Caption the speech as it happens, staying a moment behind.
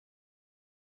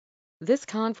This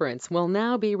conference will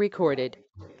now be recorded.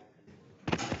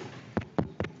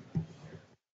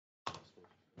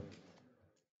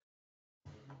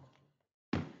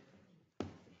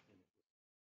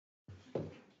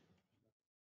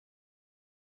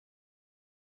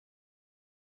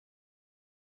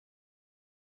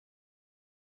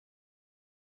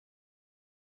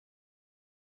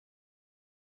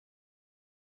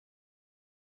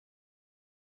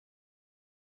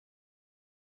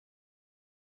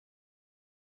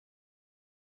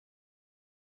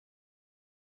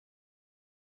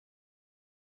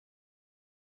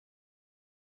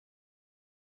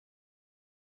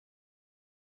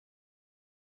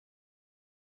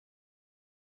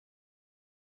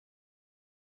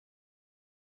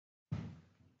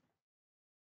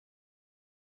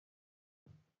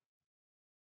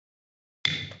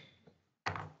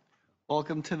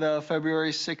 Welcome to the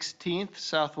February 16th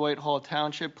South Whitehall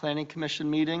Township Planning Commission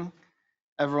meeting.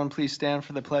 Everyone please stand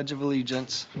for the Pledge of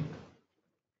Allegiance.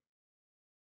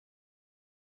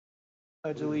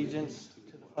 Pledge allegiance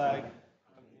to the flag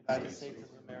of the United States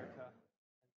of America,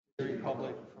 the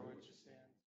republic for which it stands,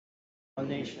 one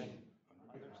nation,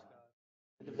 under God,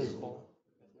 indivisible,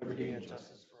 with liberty and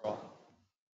justice for all.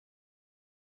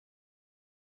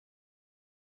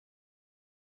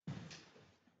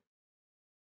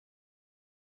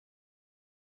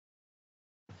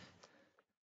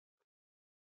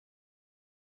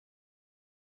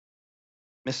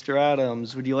 Mr.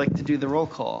 Adams, would you like to do the roll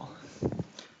call?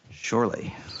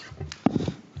 Surely.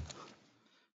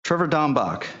 Trevor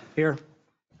Dombach. Here.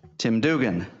 Tim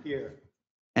Dugan. Here.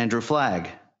 Andrew Flagg.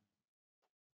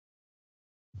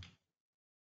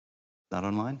 Not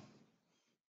online?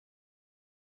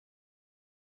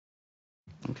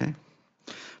 Okay.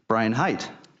 Brian Height.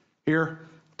 Here.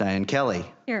 Diane Kelly.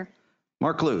 Here.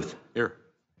 Mark Luth. Here.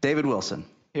 David Wilson.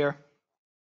 Here.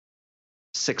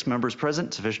 6 members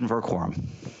present, sufficient for a quorum.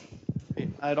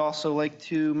 I'd also like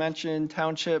to mention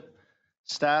township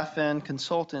staff and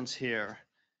consultants here.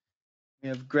 We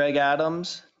have Greg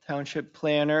Adams, township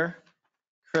planner,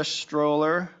 Chris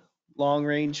Stroller, long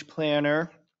range planner,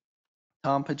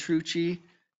 Tom Petrucci,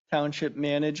 township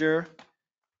manager,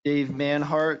 Dave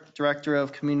Manhart, director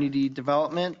of community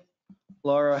development,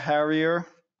 Laura Harrier,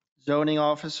 zoning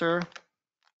officer,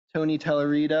 Tony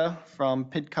Tellerita from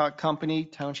Pidcock Company,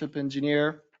 township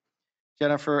engineer,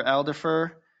 Jennifer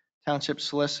Aldifer, township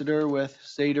solicitor with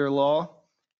Zader Law,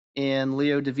 and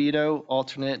Leo DeVito,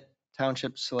 alternate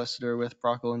township solicitor with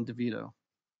Brockle and DeVito.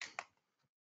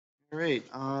 All right.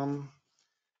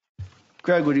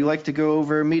 Greg, would you like to go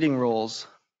over meeting rules?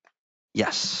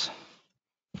 Yes.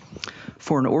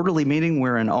 For an orderly meeting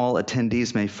wherein all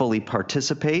attendees may fully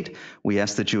participate, we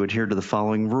ask that you adhere to the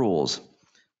following rules.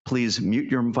 Please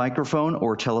mute your microphone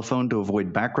or telephone to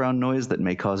avoid background noise that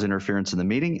may cause interference in the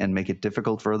meeting and make it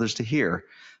difficult for others to hear.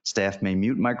 Staff may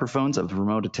mute microphones of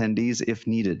remote attendees if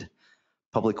needed.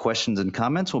 Public questions and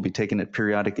comments will be taken at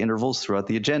periodic intervals throughout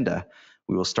the agenda.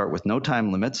 We will start with no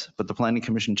time limits, but the Planning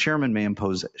Commission chairman may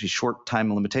impose a short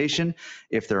time limitation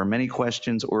if there are many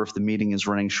questions or if the meeting is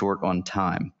running short on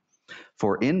time.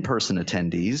 For in-person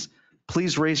attendees,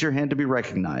 please raise your hand to be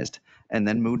recognized and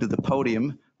then move to the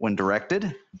podium when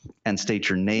directed and state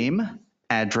your name,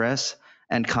 address,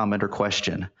 and comment or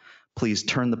question. Please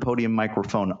turn the podium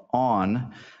microphone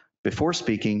on before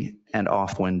speaking and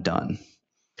off when done.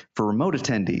 For remote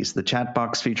attendees, the chat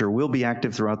box feature will be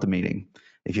active throughout the meeting.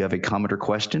 If you have a comment or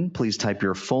question, please type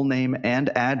your full name and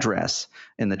address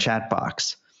in the chat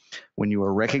box. When you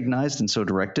are recognized and so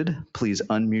directed, please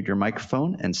unmute your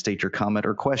microphone and state your comment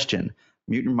or question.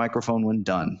 Mute your microphone when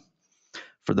done.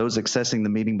 For those accessing the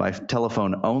meeting by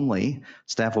telephone only,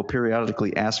 staff will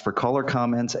periodically ask for caller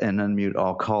comments and unmute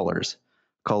all callers.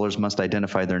 Callers must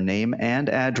identify their name and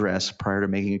address prior to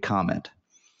making a comment.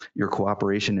 Your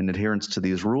cooperation and adherence to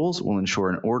these rules will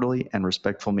ensure an orderly and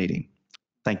respectful meeting.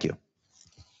 Thank you.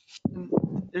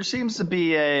 There seems to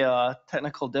be a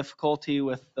technical difficulty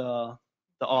with the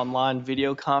online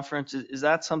video conference. Is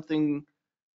that something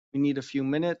we need a few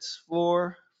minutes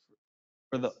for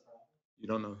the? You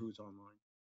don't know who's online.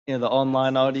 Yeah, the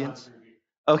online audience.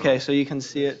 Okay, so you can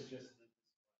see it.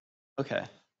 Okay, all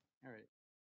right.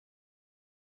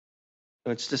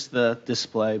 So it's just the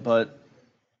display, but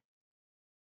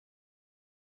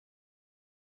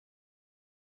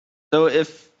so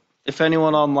if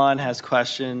anyone online has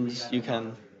questions, you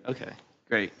can. Okay,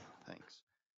 great, thanks.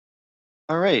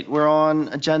 All right, we're on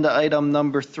agenda item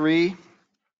number 3,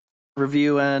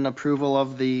 review and approval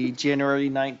of the January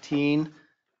 19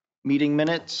 meeting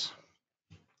minutes.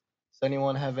 Does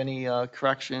anyone have any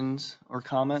corrections or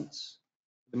comments?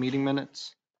 The meeting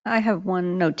minutes? I have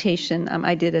one notation.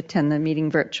 I did attend the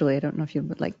meeting virtually. I don't know if you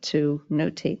would like to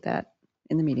notate that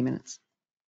in the meeting minutes.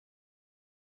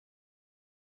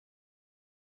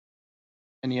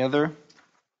 Any other?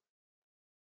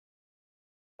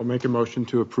 I'll make a motion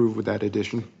to approve with that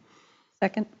addition.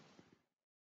 Second?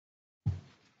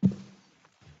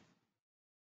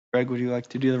 Greg, would you like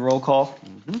to do the roll call?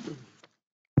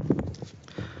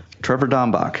 Trevor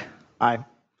Dombach, Aye.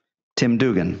 Tim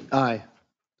Dugan, Aye.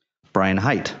 Brian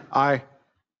Height, Aye.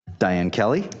 Diane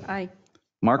Kelly, Aye.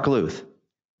 Mark Luth,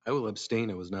 I will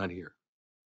abstain. I was not here.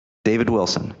 David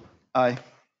Wilson. Aye.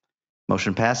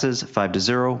 Motion passes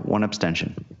 5-0, one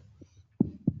abstention.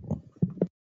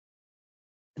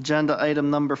 Agenda item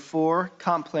number 4,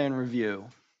 comp plan review.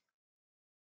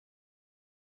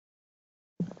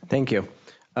 Thank you.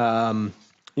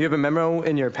 You have a memo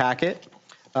in your packet.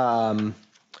 On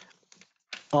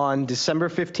December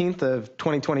 15th of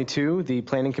 2022, the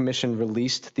Planning Commission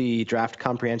released the draft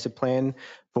comprehensive plan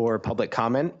for public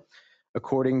comment.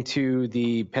 According to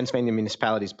the Pennsylvania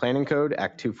Municipalities Planning Code,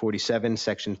 Act 247,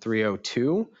 Section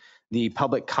 302, the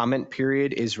public comment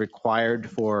period is required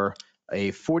for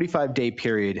a 45-day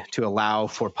period to allow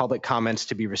for public comments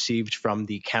to be received from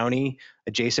the county,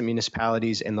 adjacent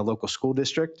municipalities, and the local school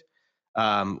district.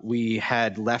 We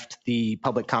had left the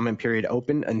public comment period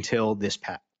open until this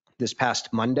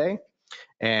past Monday,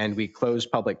 and we closed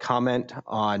public comment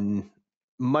on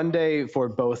Monday for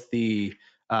both the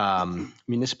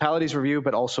municipalities review,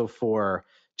 but also for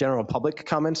general public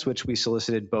comments, which we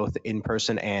solicited both in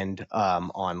person and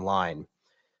online.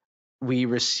 We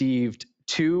received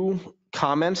two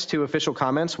official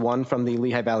comments, one from the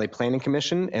Lehigh Valley Planning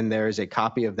Commission, and there is a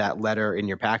copy of that letter in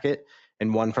your packet,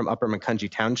 and one from Upper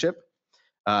Macungie Township.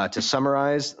 To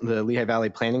summarize, the Lehigh Valley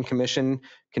Planning Commission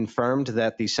confirmed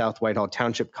that the South Whitehall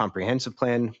Township Comprehensive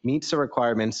Plan meets the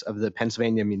requirements of the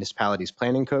Pennsylvania Municipalities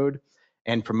Planning Code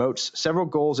and promotes several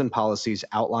goals and policies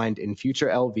outlined in future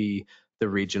LV, the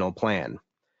regional plan.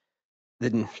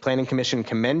 The Planning Commission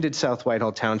commended South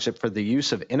Whitehall Township for the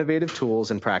use of innovative tools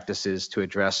and practices to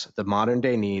address the modern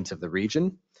day needs of the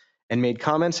region and made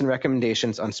comments and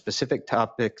recommendations on specific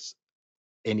topics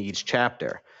in each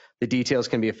chapter. The details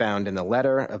can be found in the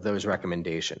letter of those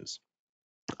recommendations.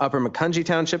 Upper Macungie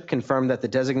Township confirmed that the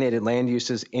designated land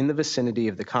uses in the vicinity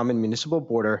of the common municipal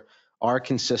border are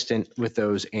consistent with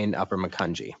those in Upper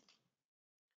Macungie.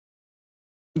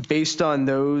 Based on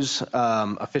those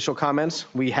official comments,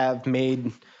 we have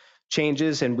made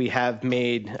changes and we have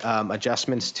made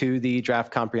adjustments to the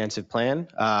draft comprehensive plan.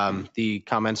 The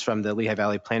comments from the Lehigh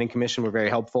Valley Planning Commission were very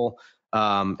helpful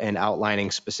in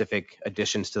outlining specific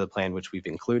additions to the plan, which we've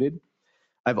included.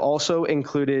 I've also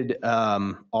included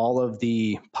all of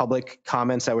the public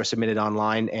comments that were submitted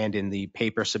online and in the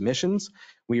paper submissions.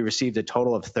 We received a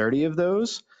total of 30 of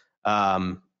those.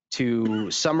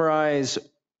 To summarize,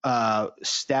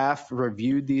 staff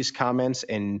reviewed these comments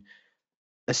and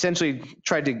essentially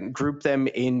tried to group them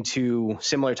into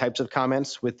similar types of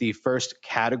comments, with the first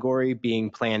category being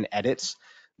plan edits.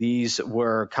 These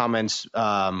were comments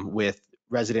with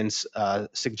residents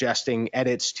suggesting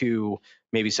edits to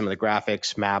maybe some of the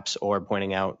graphics, maps, or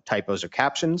pointing out typos or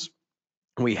captions.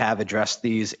 We have addressed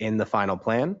these in the final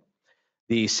plan.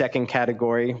 The second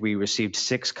category, we received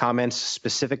 6 comments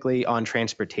specifically on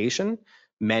transportation.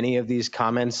 Many of these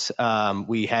comments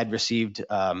we had received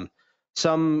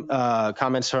some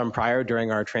comments from prior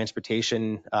during our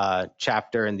transportation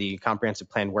chapter in the comprehensive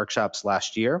plan workshops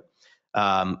last year.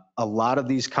 A lot of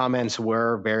these comments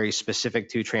were very specific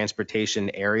to transportation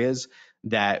areas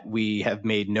that we have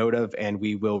made note of and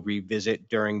we will revisit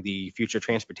during the future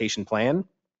transportation plan.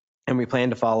 And we plan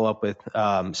to follow up with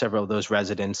several of those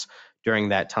residents during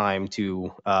that time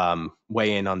to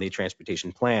weigh in on the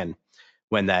transportation plan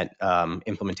when that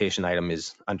implementation item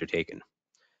is undertaken.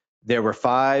 There were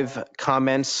 5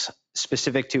 comments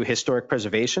specific to historic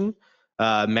preservation.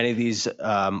 Many of these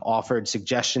offered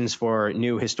suggestions for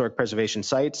new historic preservation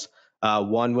sites.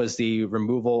 One was the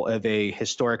removal of a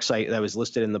historic site that was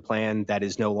listed in the plan that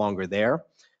is no longer there.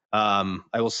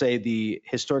 I will say the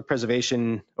historic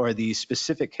preservation or the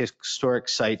specific historic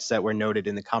sites that were noted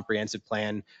in the comprehensive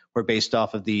plan were based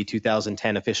off of the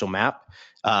 2010 official map.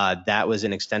 That was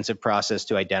an extensive process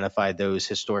to identify those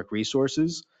historic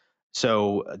resources.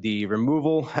 So the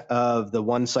removal of the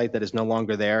one site that is no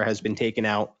longer there has been taken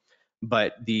out,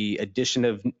 but the addition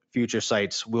of future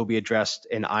sites will be addressed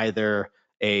in either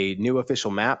a new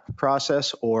official map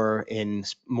process or in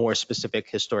more specific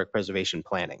historic preservation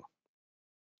planning.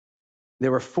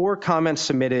 There were 4 comments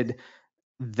submitted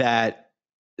that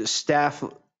staff,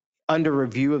 under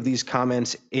review of these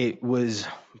comments, it was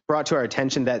brought to our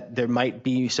attention that there might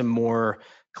be some more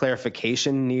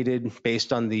clarification needed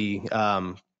based on the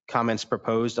comments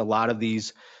proposed. A lot of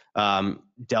these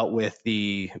dealt with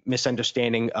the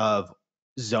misunderstanding of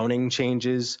zoning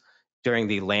changes during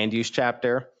the land use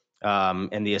chapter,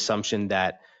 and the assumption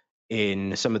that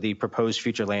in some of the proposed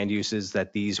future land uses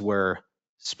that these were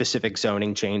specific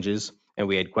zoning changes, and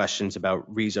we had questions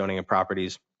about rezoning of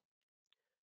properties.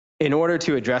 In order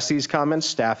to address these comments,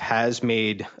 staff has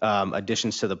made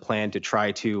additions to the plan to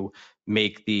try to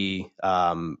make the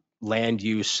land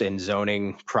use and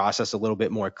zoning process a little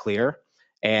bit more clear.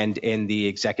 And in the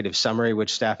executive summary,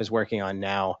 which staff is working on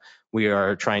now, we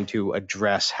are trying to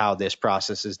address how this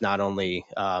process is not only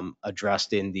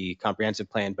addressed in the comprehensive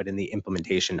plan, but in the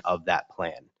implementation of that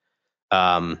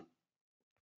plan.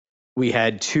 We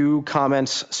had 2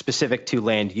 comments specific to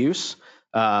land use.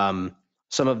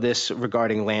 Some of this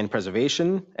regarding land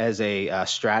preservation as a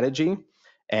strategy,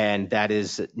 and that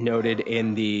is noted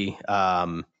in the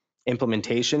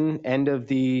implementation end of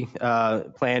the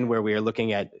plan, where we are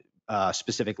looking at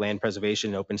specific land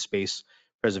preservation, open space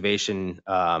preservation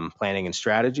planning and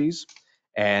strategies.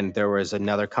 And there was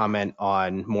another comment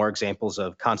on more examples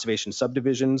of conservation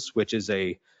subdivisions, which is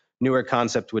a newer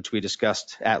concept which we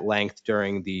discussed at length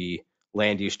during the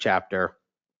land use chapter.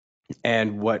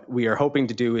 And what we are hoping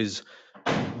to do is,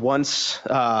 once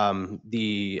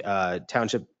the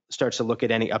township starts to look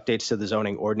at any updates to the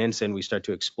zoning ordinance and we start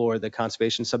to explore the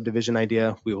conservation subdivision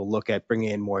idea, we will look at bringing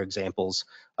in more examples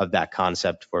of that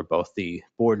concept for both the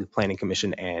board, the planning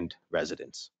commission, and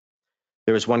residents.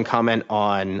 There was one comment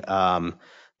on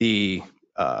the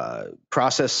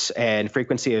process and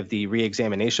frequency of the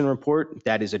reexamination report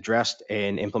that is addressed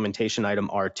in implementation item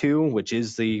R2, which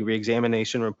is the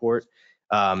reexamination report,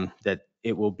 that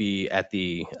it will be at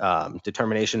the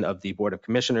determination of the Board of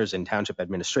Commissioners and Township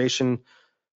Administration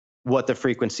what the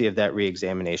frequency of that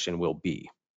reexamination will be.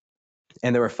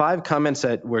 And there were 5 comments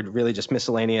that were really just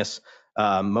miscellaneous.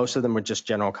 Most of them were just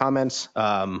general comments,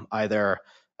 either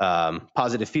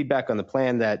positive feedback on the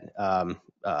plan that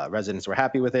residents were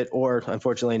happy with it, or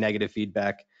unfortunately negative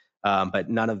feedback, but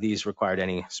none of these required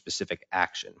any specific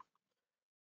action.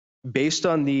 Based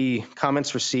on the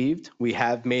comments received, we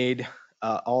have made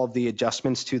all of the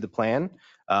adjustments to the plan.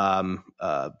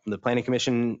 The Planning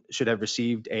Commission should have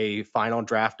received a final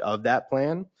draft of that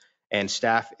plan, and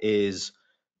staff is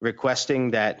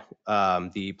requesting that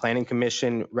the Planning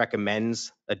Commission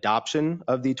recommends adoption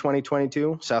of the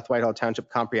 2022 South Whitehall Township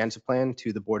Comprehensive Plan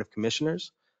to the Board of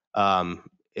Commissioners.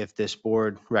 If this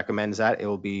board recommends that, it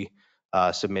will be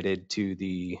submitted to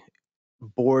the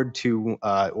board to,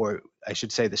 or I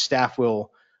should say the staff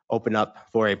will open up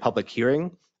for a public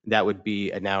hearing that would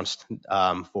be announced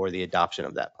for the adoption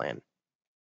of that plan.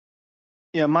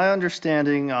 Yeah, my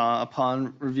understanding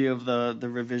upon review of the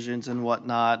revisions and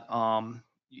whatnot,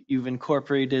 you've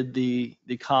incorporated the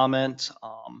comments.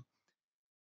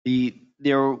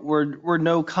 There were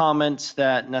no comments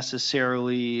that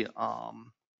necessarily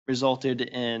resulted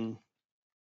in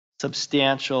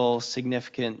substantial,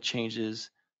 significant changes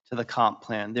to the comp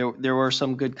plan. There were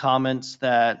some good comments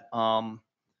that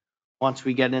once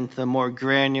we get into the more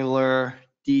granular,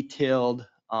 detailed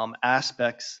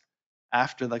aspects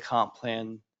after the comp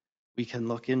plan, we can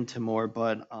look into more.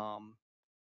 But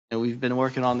we've been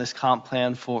working on this comp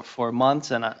plan for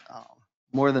months, and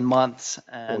more than months,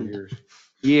 and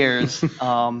years.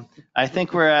 I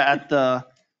think we're at the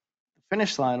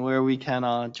finish line where we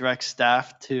can direct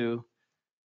staff to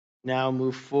now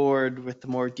move forward with the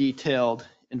more detailed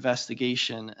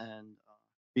investigation and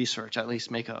research, at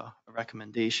least make a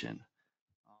recommendation.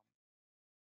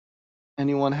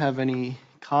 Anyone have any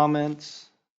comments?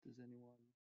 Does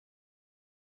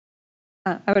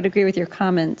anyone? I would agree with your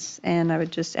comments, and I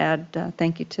would just add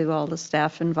thank you to all the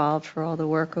staff involved for all the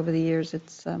work over the years.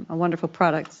 It's a wonderful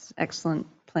product, excellent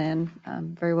plan,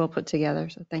 very well put together,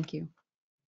 so thank you.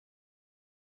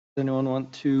 Does anyone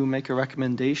want to make a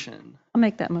recommendation? I'll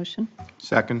make that motion.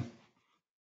 Second.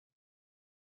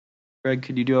 Greg,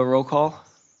 could you do a roll call?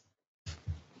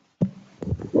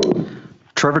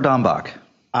 Trevor Dombach,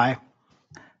 Aye.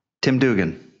 Tim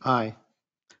Dugan, Aye.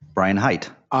 Brian Height,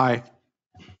 Aye.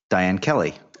 Diane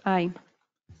Kelly, Aye.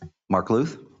 Mark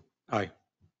Luth, Aye.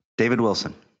 David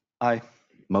Wilson. Aye.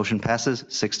 Motion passes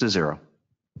 6-0.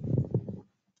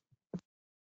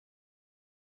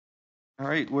 All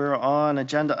right, we're on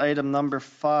agenda item number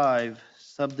 5,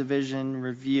 subdivision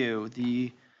review.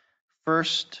 The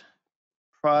first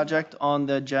project on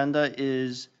the agenda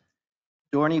is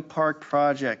Dorney Park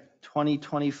Project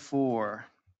 2024.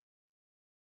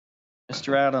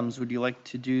 Mr. Adams, would you like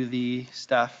to do the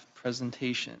staff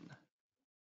presentation?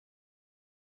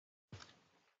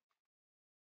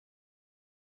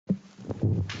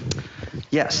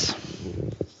 Yes.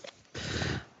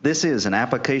 This is an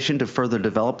application to further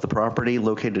develop the property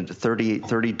located at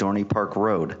 3830 Dorney Park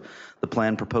Road. The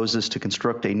plan proposes to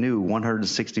construct a new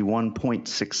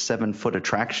 161.67-foot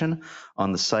attraction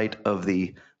on the site of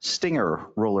the Stinger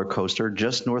roller coaster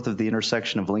just north of the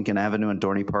intersection of Lincoln Avenue and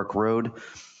Dorney Park Road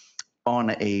on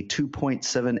a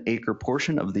 2.7-acre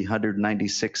portion of the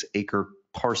 196-acre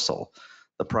parcel.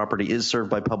 The property is served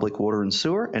by public water and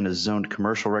sewer and is zoned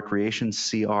commercial recreation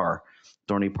CR.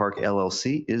 Dorney Park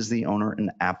LLC is the owner and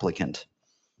applicant.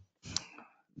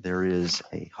 There is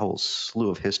a whole slew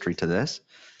of history to this,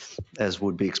 as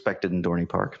would be expected in Dorney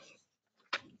Park.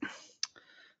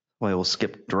 We will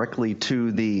skip directly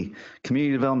to the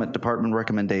Community Development Department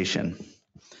recommendation.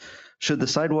 Should the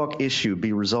sidewalk issue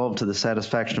be resolved to the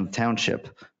satisfaction of the township,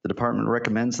 the department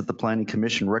recommends that the Planning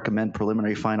Commission recommend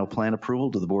preliminary final plan approval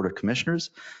to the Board of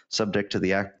Commissioners, subject to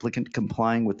the applicant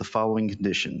complying with the following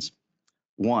conditions.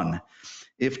 1,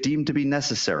 if deemed to be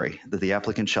necessary, that the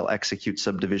applicant shall execute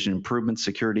subdivision improvements,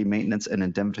 security, maintenance, and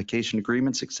indemnification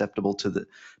agreements acceptable to the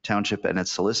township and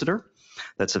its solicitor,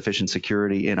 that sufficient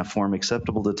security in a form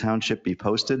acceptable to the township be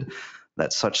posted,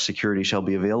 that such security shall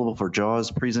be available for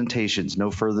JAWS presentations no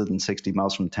further than 60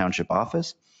 miles from the township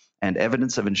office, and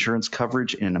evidence of insurance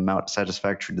coverage in an amount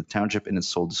satisfactory to the township in its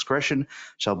sole discretion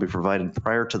shall be provided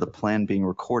prior to the plan being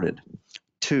recorded.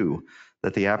 2,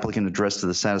 that the applicant address to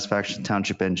the satisfaction of the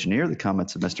township engineer the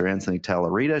comments of Mr. Anthony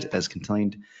Talarita as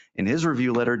contained in his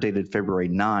review letter dated February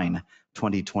 9,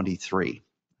 2023.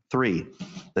 3,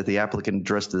 that the applicant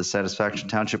address to the satisfaction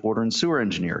of township water and sewer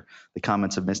engineer the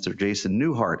comments of Mr. Jason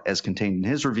Newhart as contained in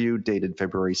his review dated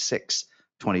February 6,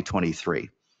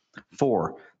 2023.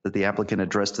 4, that the applicant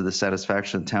address to the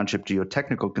satisfaction of the township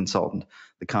geotechnical consultant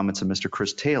the comments of Mr.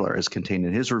 Chris Taylor as contained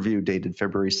in his review dated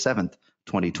February 7,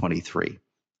 2023.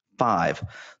 5,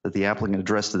 that the applicant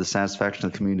address to the satisfaction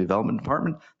of the Community Development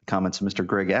Department the comments of Mr.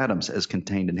 Greg Adams as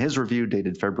contained in his review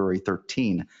dated February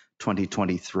 13,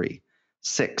 2023.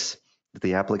 6, that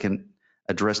the applicant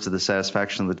address to the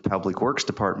satisfaction of the Public Works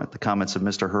Department the comments of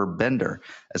Mr. Herb Bender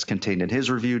as contained in his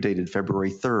review dated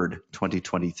February 3,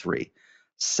 2023.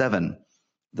 7,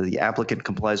 that the applicant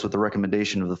complies with the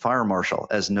recommendation of the Fire Marshal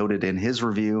as noted in his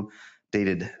review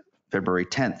dated February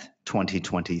 10,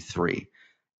 2023.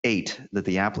 8, that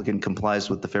the applicant complies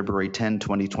with the February 10,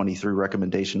 2023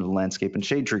 recommendation of the Landscape and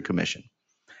Shade Tree Commission.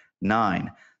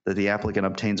 9, that the applicant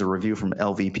obtains a review from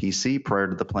LVPC prior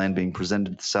to the plan being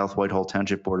presented to the South Whitehall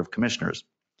Township Board of Commissioners.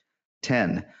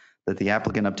 10, that the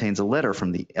applicant obtains a letter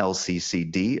from the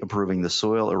LCCD approving the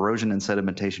Soil Erosion and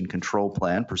Sedimentation Control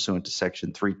Plan pursuant to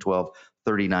Section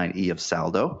 31239E of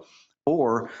SALDO,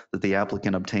 or that the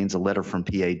applicant obtains a letter from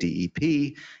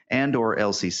PADEP and or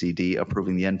LCCD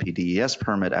approving the NPDES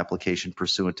permit application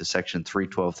pursuant to Section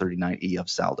 31239E of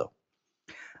SALDO.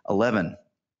 11,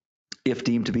 if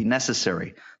deemed to be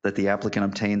necessary, that the applicant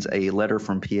obtains a letter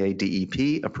from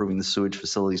PADEP approving the sewage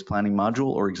facilities planning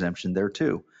module or exemption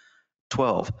thereto.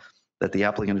 12, that the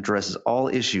applicant addresses all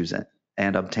issues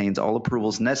and obtains all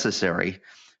approvals necessary,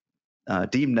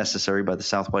 deemed necessary by the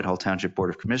South Whitehall Township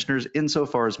Board of Commissioners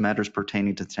insofar as matters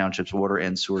pertaining to the township's water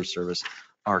and sewer service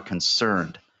are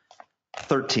concerned.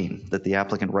 13, that the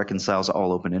applicant reconciles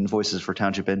all open invoices for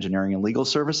township engineering and legal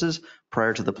services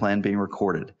prior to the plan being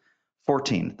recorded.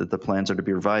 14, that the plans are to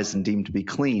be revised and deemed to be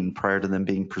clean prior to them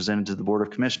being presented to the Board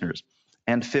of Commissioners.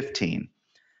 And 15,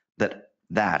 that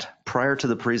prior to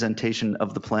the presentation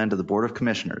of the plan to the Board of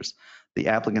Commissioners, the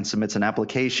applicant submits an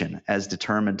application as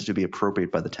determined to be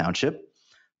appropriate by the township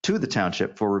to the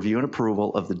township for review and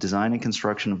approval of the design and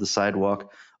construction of the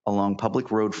sidewalk along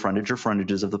public road frontage or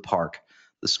frontages of the park,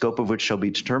 the scope of which shall be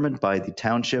determined by the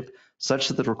township such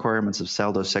that the requirements of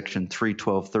SALDO Section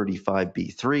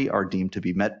 31235B3 are deemed to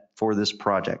be met for this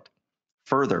project.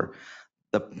 Further,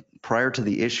 prior to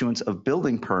the issuance of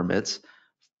building permits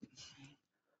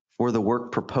for the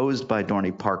work proposed by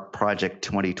Dorney Park Project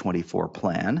 2024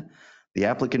 plan, the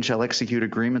applicant shall execute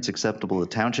agreements acceptable to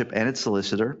the township and its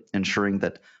solicitor, ensuring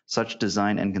that such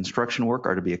design and construction work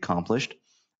are to be accomplished,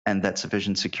 and that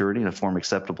sufficient security in a form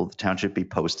acceptable to the township be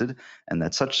posted, and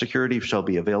that such security shall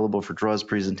be available for draws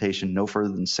presentation no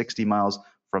further than 60 miles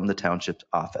from the township's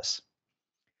office.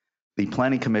 The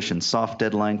Planning Commission's soft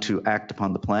deadline to act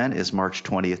upon the plan is March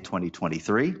 20th,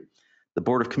 2023. The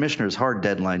Board of Commissioners' hard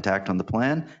deadline to act on the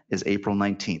plan is April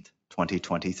 19th,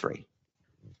 2023.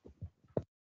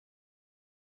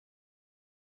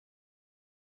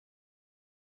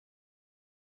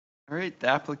 All right, the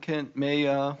applicant may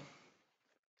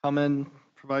come and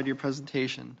provide your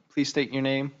presentation. Please state your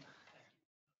name.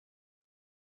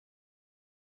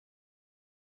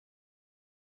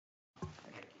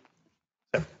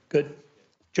 Good.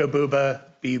 Joe Buba,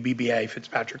 BUBBA,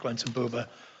 Fitzpatrick, Lenz, and Buba,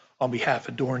 on behalf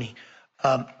of Dorney.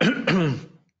 I'm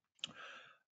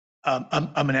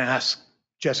going to ask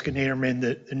Jessica Naderman,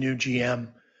 the new GM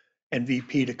and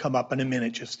VP, to come up in a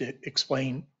minute just to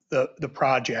explain the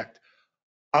project.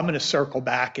 I'm going to circle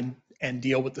back and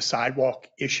deal with the sidewalk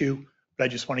issue, but I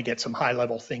just want to get some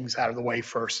high-level things out of the way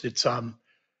first. It's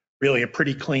really a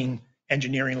pretty clean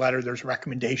engineering letter. There's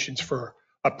recommendations for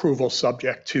approval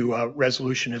subject to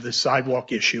resolution of the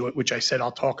sidewalk issue, which I said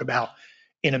I'll talk about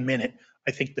in a minute.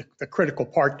 I think the critical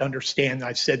part to understand,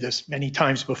 I've said this many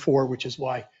times before, which is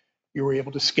why you were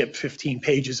able to skip 15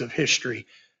 pages of history.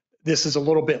 This is a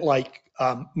little bit like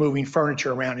moving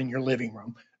furniture around in your living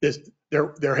room.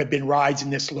 There have been rides in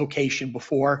this location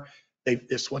before.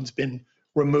 This one's been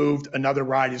removed. Another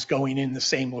ride is going in the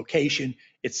same location.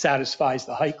 It satisfies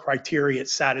the height criteria. It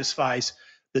satisfies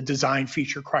the design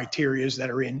feature criterias that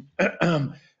are in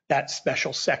that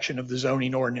special section of the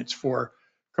zoning ordinance for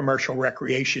commercial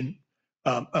recreation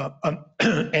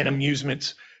and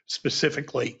amusements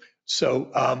specifically.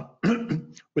 So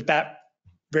with that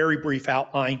very brief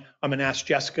outline, I'm going to ask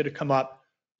Jessica to come up,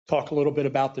 talk a little bit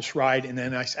about this ride, and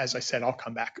then, as I said, I'll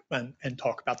come back and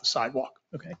talk about the sidewalk.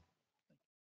 Okay.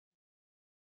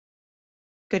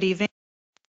 Good evening.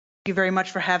 Thank you very much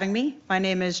for having me. My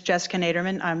name is Jessica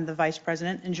Naderman. I'm the Vice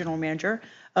President and General Manager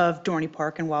of Dorney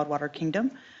Park and Wildwater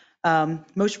Kingdom.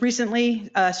 Most recently,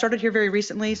 started here very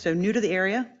recently, so new to the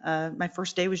area. My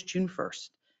first day was June 1st.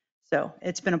 So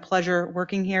it's been a pleasure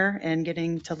working here and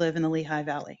getting to live in the Lehigh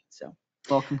Valley. So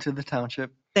Welcome to the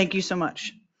township. thank you so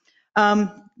much.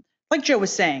 Like Joe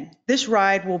was saying, this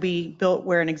ride will be built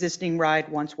where an existing ride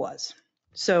once was.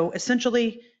 So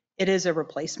essentially, it is a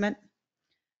replacement.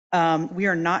 We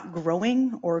are not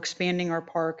growing or expanding our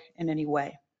park in any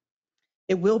way.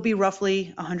 It will be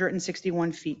roughly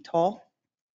 161 feet tall.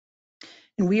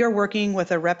 And we are working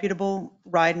with a reputable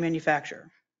ride manufacturer.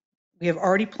 We have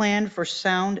already planned for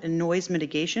sound and noise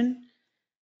mitigation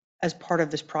as part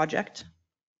of this project.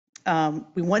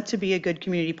 We want to be a good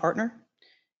community partner,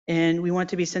 and we want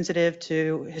to be sensitive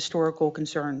to historical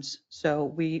concerns. So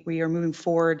we are moving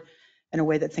forward in a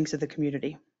way that thinks of the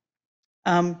community.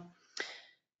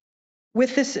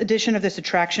 With this addition of this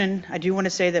attraction, I do want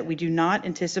to say that we do not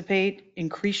anticipate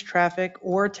increased traffic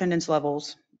or attendance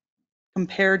levels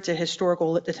compared to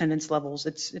historical attendance levels.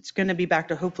 It's going to be back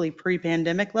to hopefully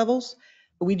pre-pandemic levels,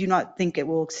 but we do not think it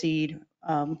will exceed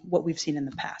what we've seen in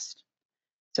the past.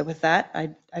 So with that,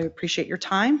 I appreciate your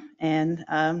time and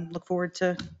look forward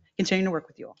to continuing to work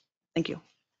with you all. Thank you.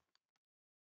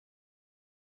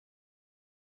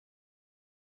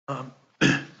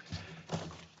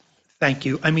 Thank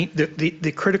you. I mean,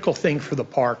 the critical thing for the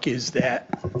park is that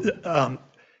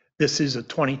this is a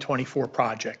 2024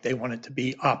 project. They want it to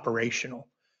be operational.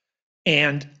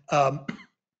 And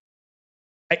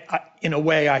in a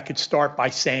way, I could start by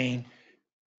saying,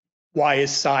 why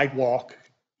is sidewalk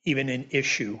even an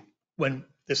issue when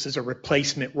this is a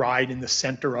replacement ride in the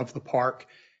center of the park?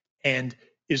 And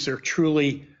is there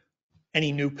truly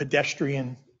any new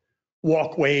pedestrian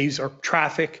walkways or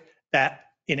traffic that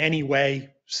in any way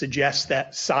suggests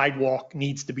that sidewalk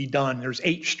needs to be done? There's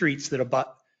 8 streets that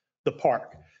abut the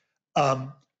park.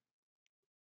 But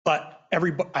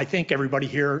I think everybody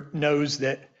here knows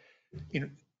that,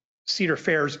 Cedar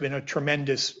Fair has been a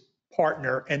tremendous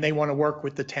partner and they want to work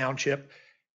with the township.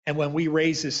 And when we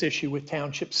raise this issue with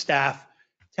township staff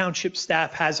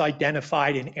has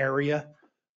identified an area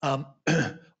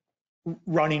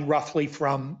running roughly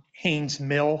from Haynes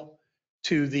Mill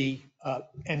to the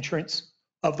entrance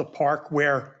of the park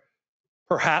where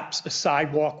perhaps a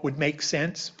sidewalk would make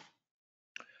sense.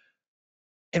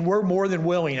 And we're more than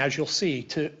willing, as you'll see,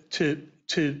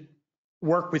 to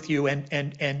work with you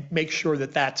and make sure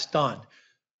that that's done.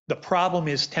 The problem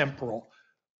is temporal.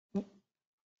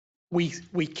 We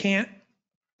can't,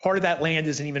 part of that land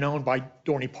isn't even owned by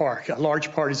Dorney Park. A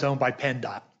large part is owned by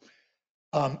PennDOT.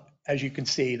 As you can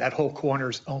see, that whole corner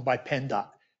is owned by PennDOT.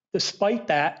 Despite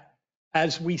that,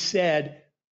 as we said,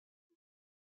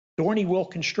 Dorney will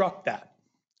construct that.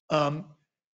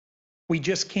 We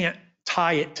just can't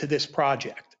tie it to this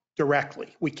project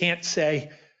directly. We can't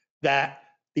say that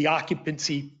the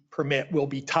occupancy permit will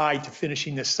be tied to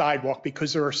finishing this sidewalk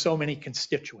because there are so many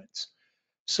constituents.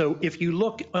 So if you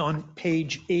look on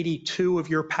page 82 of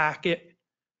your packet,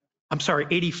 I'm sorry,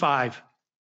 85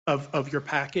 of your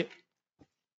packet,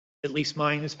 at least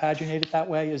mine is paginated that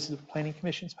way. Is the Planning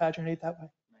Commission's paginated that way?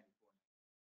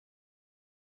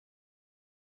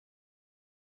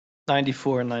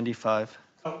 94 and 95.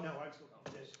 Oh, no, I was looking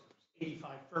at this.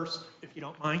 85 first, if you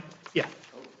don't mind. Yeah.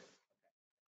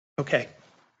 Okay.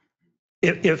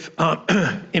 if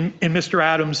in Mr.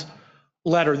 Adams'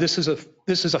 letter, this is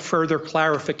a further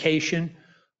clarification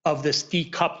of this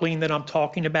decoupling that I'm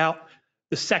talking about.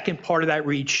 The second part of that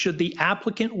reads, should the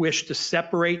applicant wish to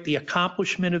separate the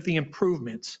accomplishment of the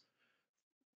improvements,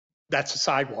 that's a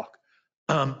sidewalk,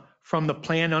 from the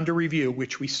plan under review,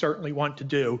 which we certainly want to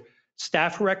do,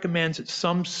 staff recommends that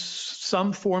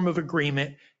some form of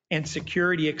agreement and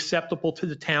security acceptable to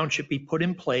the township be put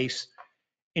in place,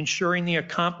 ensuring the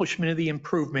accomplishment of the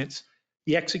improvements,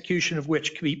 the execution of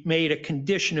which can be made a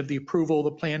condition of the approval of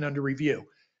the plan under review.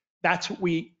 That's what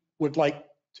we would like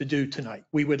to do tonight.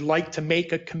 We would like to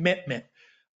make a commitment,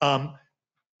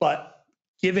 but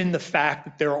given the fact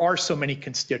that there are so many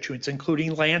constituents,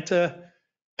 including Lanta,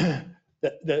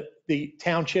 the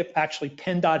township, actually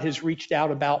PennDOT has reached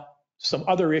out about some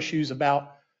other issues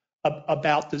about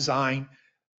design.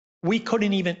 We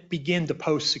couldn't even begin to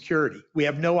post security. We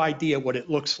have no idea what it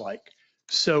looks like.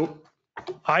 So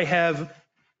I'll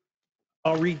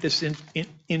read this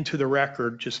into the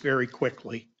record just very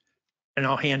quickly, and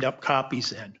I'll hand up copies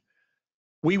then.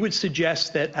 We would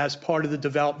suggest that as part of the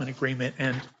development agreement,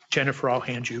 and Jennifer, I'll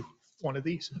hand you one of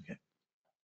these. Okay.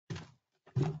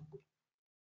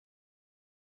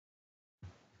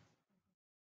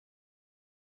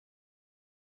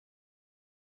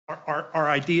 Our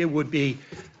idea would be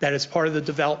that as part of the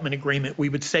development agreement, we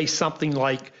would say something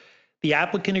like, the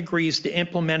applicant agrees to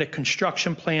implement a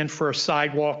construction plan for a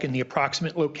sidewalk in the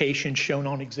approximate location shown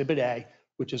on Exhibit A,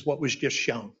 which is what was just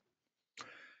shown.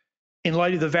 In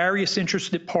light of the various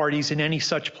interested parties in any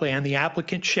such plan, the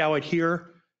applicant shall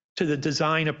adhere to the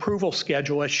design approval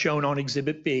schedule as shown on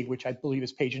Exhibit B, which I believe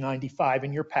is page 95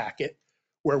 in your packet,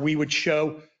 where we would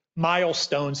show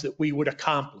milestones that we would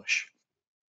accomplish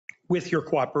with your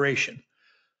cooperation.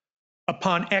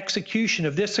 Upon execution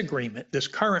of this agreement, this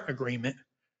current agreement,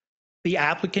 the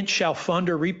applicant shall fund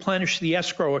or replenish the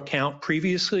escrow account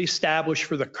previously established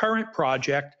for the current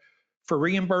project for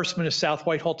reimbursement of South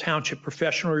Whitehall Township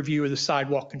professional review of the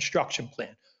sidewalk construction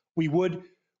plan. We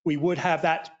would have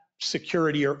that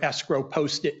security or escrow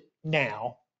posted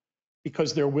now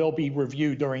because there will be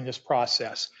review during this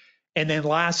process. And then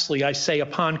lastly, I say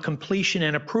upon completion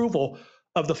and approval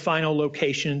of the final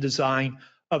location and design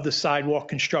of the sidewalk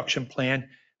construction plan,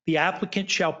 the applicant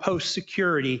shall post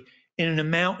security in an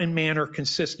amount and manner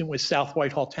consistent with South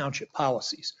Whitehall Township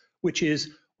policies, which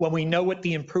is when we know what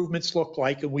the improvements look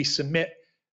like and we submit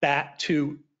that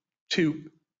to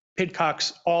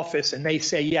Pidcock's office and they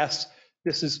say, yes,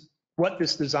 this is what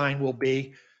this design will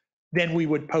be, then we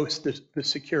would post the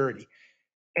security.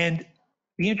 And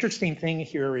the interesting thing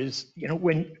here is,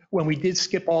 when we did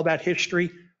skip all that history,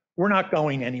 we're not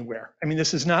going anywhere. I mean,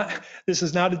 this is not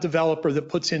a developer that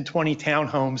puts in 20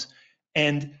 townhomes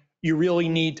and you really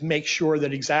need to make sure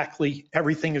that exactly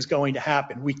everything is going to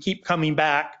happen. We keep coming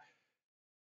back,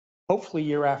 hopefully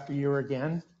year after year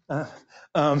again.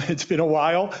 It's been a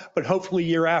while, but hopefully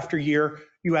year after year,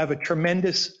 you have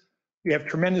tremendous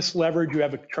leverage, you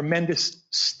have a tremendous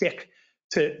stick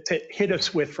to hit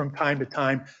us with from time to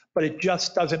time, but it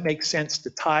just doesn't make sense to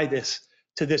tie this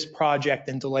to this project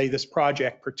and delay this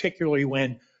project, particularly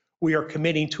when we are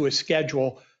committing to a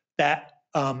schedule that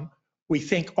we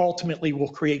think ultimately will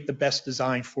create the best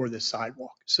design for this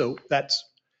sidewalk. So that's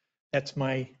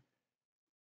my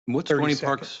What's 30 Stony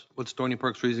seconds.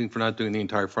 Park's reasoning for not doing the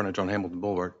entire frontage on Hamilton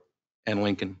Boulevard and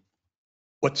Lincoln?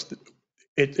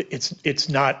 It's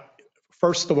not,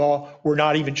 first of all, we're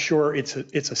not even sure it's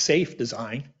a safe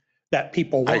design that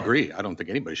people want. I agree. I don't think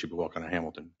anybody should be walking on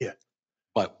Hamilton. Yeah.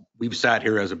 But we've sat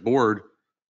here as a board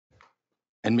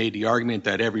and made the argument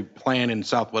that every plan in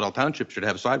South Whitehall Township should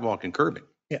have sidewalk and curbing.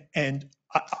 Yeah, and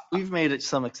We've made it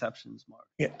some exceptions, Mark.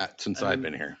 yeah, Since I've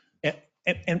been here.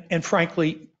 and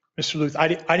frankly, Mr. Luth, I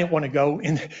didn't want to go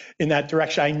in that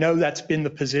direction. I know that's been the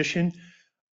position.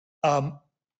 I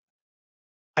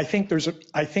think there's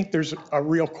a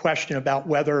real question about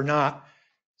whether or not,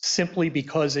 simply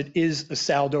because it is a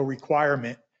SALDO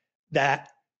requirement, that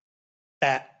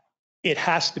it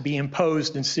has to be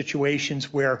imposed in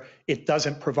situations where it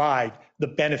doesn't provide the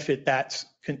benefit that.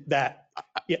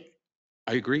 Yeah.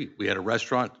 I agree. We had a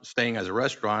restaurant staying as a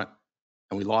restaurant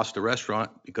and we lost the restaurant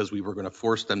because we were going to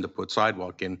force them to put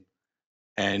sidewalk in.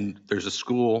 And there's a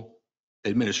school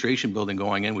administration building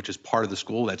going in, which is part of the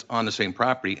school that's on the same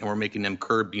property, and we're making them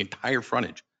curb the entire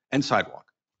frontage and sidewalk.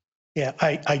 Yeah,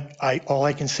 all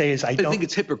I can say is I think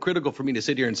it's hypocritical for me to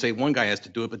sit here and say one guy has to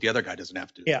do it, but the other guy doesn't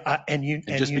have to. Yeah,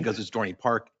 because it's Dorney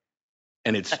Park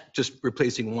and it's just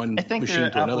replacing one I think machine they're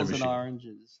to another apples machine. and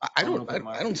oranges. I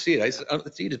don't see it. I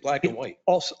see it as black and white.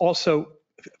 Also,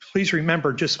 please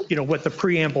remember just what the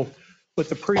preamble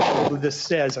of this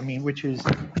says. I mean, which is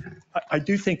I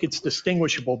do think it's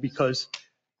distinguishable because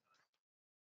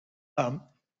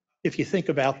if you think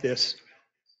about this,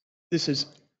 this is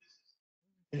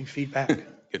getting feedback.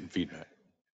 Getting feedback.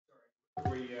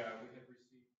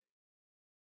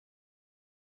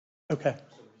 Okay.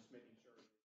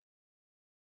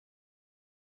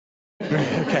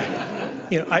 Okay.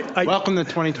 You know, Welcome to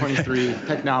 2023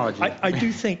 technology. I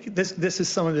do think this is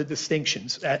some of the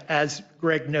distinctions, as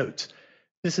Greg notes.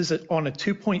 This is on a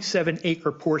 2.7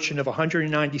 acre portion of a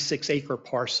 196 acre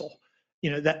parcel.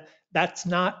 You know, that's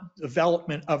not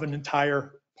development of an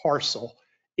entire parcel.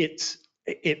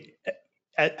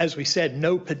 As we said,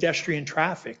 no pedestrian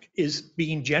traffic is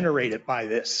being generated by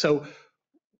this. So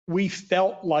we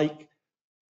felt like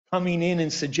coming in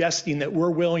and suggesting that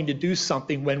we're willing to do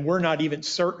something when we're not even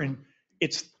certain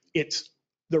it's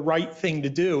the right thing to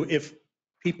do. If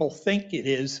people think it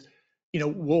is, you know,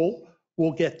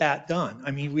 we'll get that done.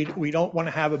 I mean, we don't want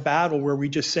to have a battle where we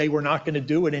just say we're not going to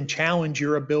do it and challenge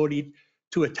your ability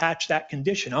to attach that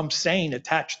condition. I'm saying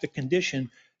attach the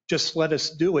condition, just let us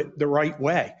do it the right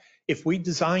way. If we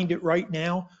designed it right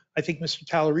now, I think Mr.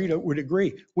 Tallarito would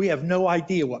agree. We have no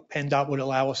idea what PennDOT would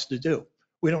allow us to do.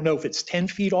 We don't know if it's 10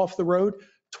 feet off the road,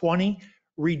 20,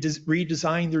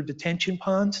 redesign their detention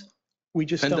ponds. We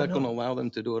just don't PennDOT know. going to allow them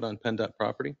to do it on PennDOT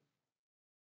property?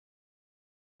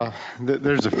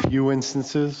 There's a few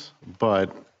instances,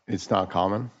 but it's not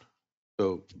common.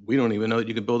 So we don't even know that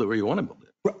you can build it where you want to build it.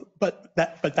 But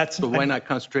that's. So why not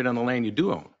concentrate on the land you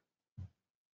do own?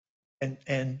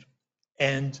 And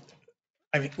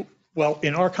I mean, well,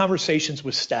 in our conversations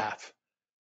with staff,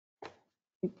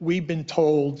 we've been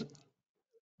told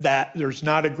that there's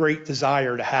not a great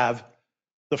desire to have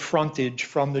the frontage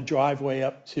from the driveway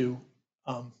up to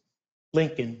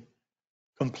Lincoln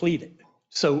completed.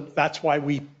 So that's why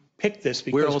we picked this.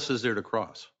 Because Where else is there to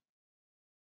cross?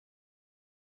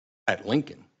 At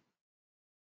Lincoln,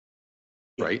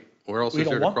 right? Where else is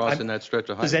there to cross in that stretch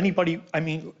of highway? Does anybody, I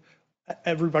mean,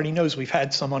 everybody knows we've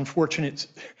had some unfortunate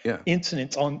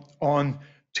incidents on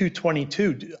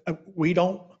 222.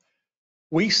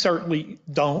 We certainly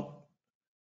don't.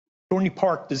 Dorney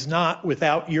Park does not,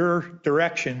 without your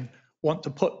direction, want to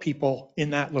put people in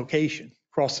that location,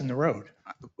 crossing the road.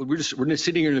 We're just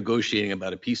sitting here negotiating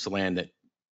about a piece of land that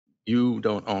you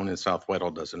don't own and South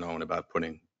Whitehall doesn't own about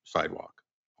putting sidewalk.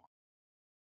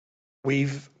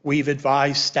 We've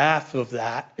advised staff of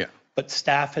that, but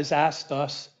staff has asked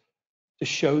us to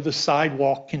show the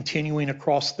sidewalk continuing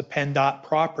across the PennDOT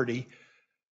property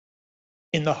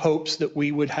in the hopes that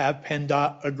we would have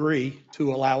PennDOT agree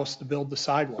to allow us to build the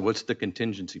sidewalk. So what's the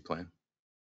contingency plan?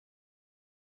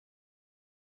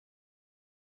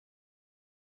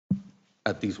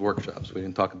 At these workshops, we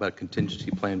didn't talk about contingency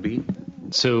plan B?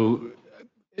 So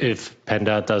if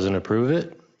PennDOT doesn't approve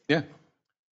it,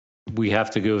 we have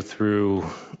to go through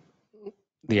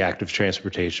the active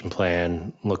transportation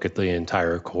plan, look at the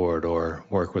entire corridor,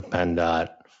 work with PennDOT.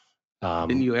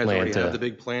 Didn't you guys already have the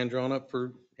big plan drawn up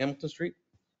for Hamilton Street?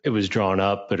 It was drawn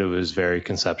up, but it was very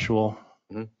conceptual.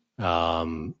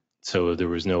 So there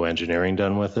was no engineering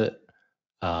done with it.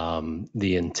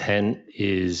 The intent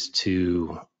is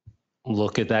to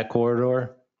look at that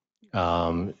corridor.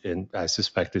 And I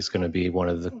suspect it's going to be one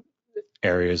of the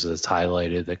areas that's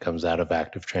highlighted that comes out of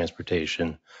active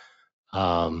transportation.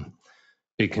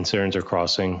 Big concerns are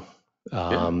crossing.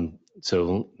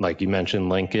 So like you mentioned,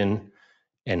 Lincoln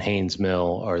and Haynes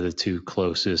Mill are the two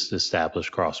closest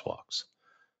established crosswalks.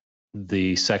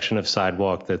 The section of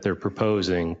sidewalk that they're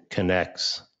proposing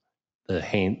connects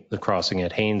the crossing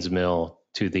at Haynes Mill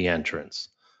to the entrance.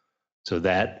 So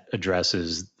that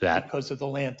addresses that. Because of the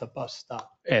Lanta bus stop.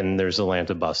 And there's a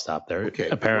Lanta bus stop there. Okay.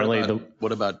 Apparently,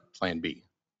 what about plan B?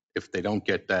 If they don't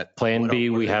get that. Plan B,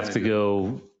 we have to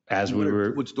go as we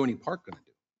were. What's Dorney Park going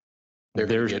to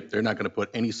do? They're not going to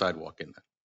put any sidewalk in there.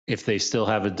 If they still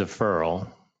have a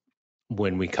deferral,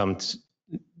 when we come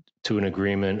to an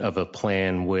agreement of a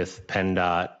plan with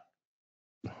PennDOT,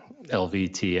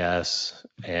 LVTS,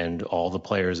 and all the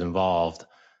players involved,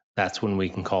 that's when we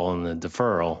can call in the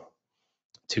deferral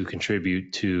to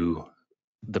contribute to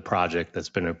the project that's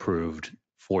been approved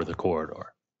for the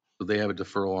corridor. So they have a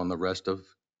deferral on the rest of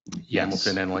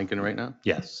Hamilton and Lincoln right now?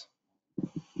 Yes.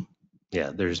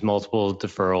 Yeah, there's multiple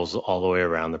deferrals all the way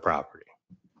around the property.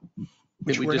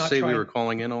 Did we just say we were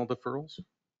calling in all deferrals?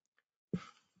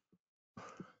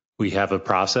 We have a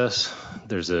process.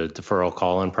 There's a deferral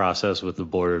call-in process with the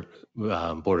Board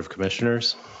of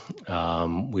Commissioners.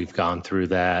 We've gone through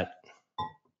that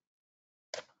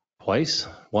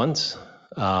once.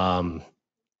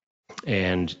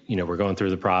 And, we're going through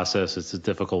the process. It's a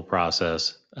difficult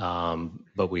process,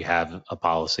 but we have a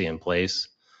policy in place.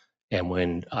 And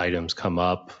when items come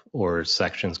up or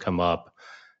sections come up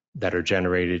that are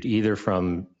generated either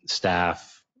from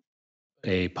staff,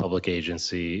 a public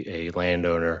agency, a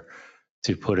landowner,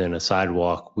 to put in a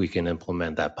sidewalk, we can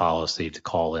implement that policy to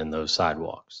call in those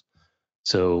sidewalks.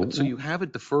 So So you have a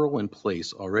deferral in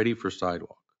place already for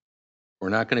sidewalk. We're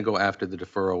not going to go after the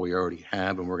deferral we already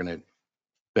have, and we're going to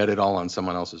bet it all on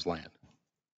someone else's land.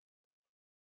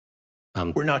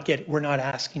 We're not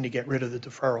asking to get rid of the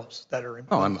deferrals that are in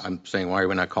No, place. I'm saying, why are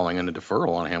we not calling in a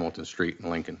deferral on Hamilton Street in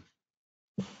Lincoln?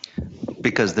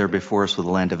 Because they're before us with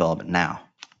land development now.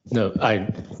 no,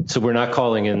 so we're not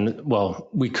calling in, well,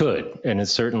 we could, and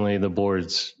it's certainly the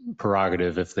board's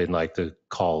prerogative if they'd like to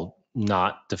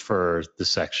not defer the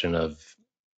section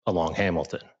along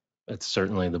Hamilton. It's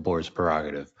certainly the board's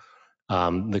prerogative.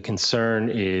 The concern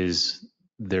is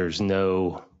there's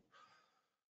no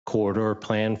corridor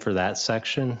plan for that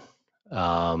section.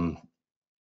 And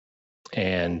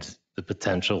the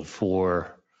potential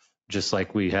for, just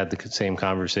like we had the same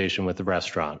conversation with the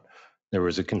restaurant, there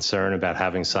was a concern about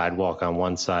having sidewalk on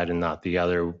one side and not the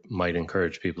other might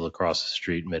encourage people to cross the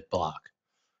street mid-block.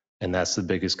 And that's the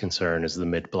biggest concern, is the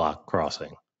mid-block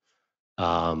crossing.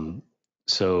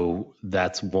 So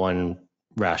that's one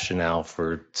rationale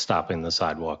for stopping the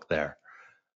sidewalk there.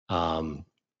 We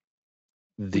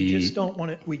just don't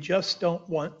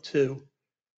want to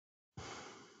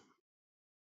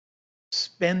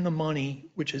spend the money,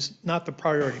 which is not the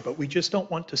priority, but we just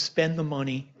don't want to spend the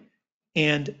money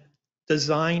and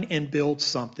design and build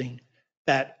something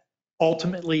that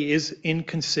ultimately is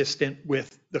inconsistent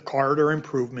with the corridor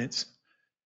improvements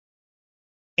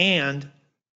and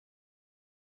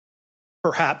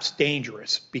perhaps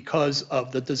dangerous because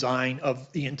of the design of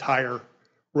the entire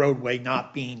roadway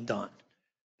not being done.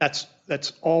 That's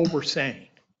all we're saying.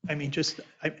 I mean,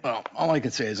 Well, all I can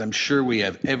say is I'm sure we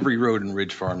have every road in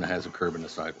Ridge Farm that has a curb and a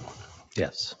sidewalk.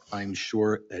 Yes. I'm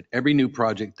sure that every new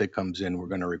project that comes in, we're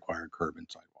going to require curb and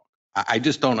sidewalk. I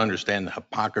just don't understand the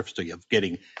hypocrisy of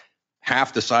getting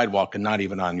half the sidewalk and not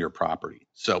even on your property.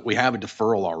 So we have a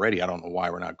deferral already. I don't know why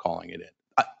we're not calling it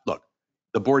in. Look,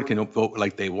 the board can vote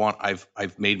like they want.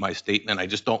 I've made my statement. I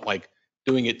just don't like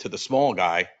doing it to the small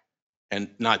guy and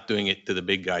not doing it to the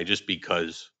big guy just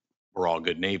because we're all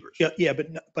good neighbors. yeah,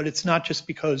 but it's not just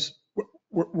because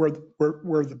we're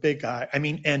the big guy. I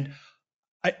mean, and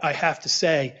I have to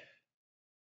say,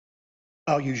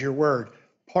 I'll use your word,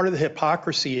 part of the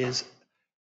hypocrisy is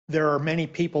there are many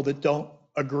people that don't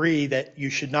agree that you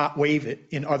should not waive it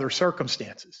in other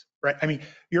circumstances, right? I mean,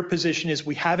 your position is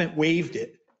we haven't waived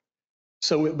it,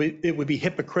 so it would be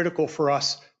hypocritical for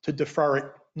us to defer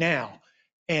it now.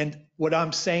 And what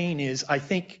I'm saying is, I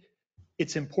think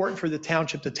it's important for the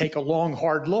township to take a long,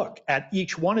 hard look at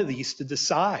each one of these to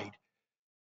decide,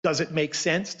 does it make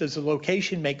sense? Does the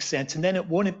location make sense? And then it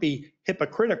wouldn't be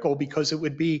hypocritical because it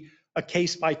would be a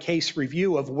case-by-case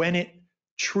review of when it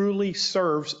truly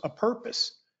serves a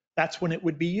purpose. That's when it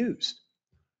would be used.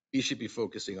 You should be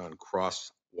focusing on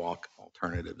crosswalk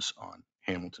alternatives on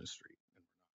Hamilton Street.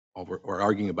 We're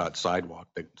arguing about sidewalk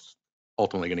that's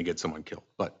ultimately going to get someone killed.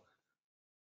 But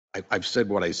I've said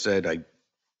what I said.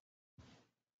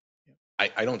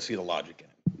 I don't see the logic in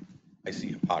it. I see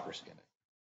hypocrisy in it.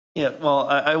 Yeah, well,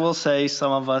 I will say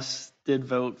some of us did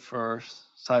vote for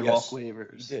sidewalk Yes,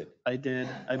 waivers. you did. I did.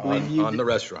 I believe you On the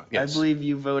restaurant, yes. I believe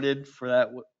you voted for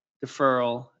that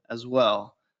deferral as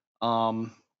well.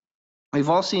 We've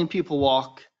all seen people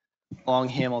walk along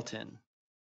Hamilton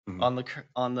on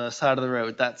the side of the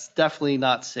road. That's definitely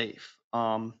not safe.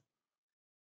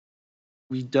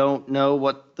 We don't know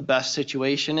what the best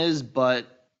situation is, but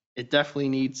it definitely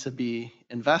needs to be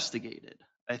investigated.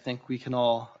 I think we can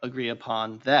all agree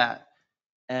upon that.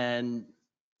 And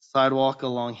sidewalk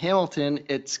along Hamilton,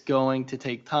 it's going to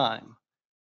take time.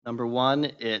 Number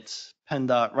one, it's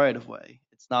PennDOT right of way.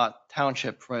 It's not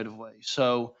township right of way.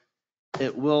 So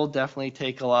it will definitely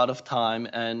take a lot of time,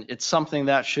 and it's something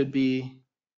that should be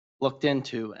looked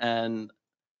into. And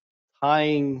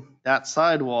tying that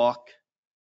sidewalk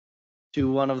to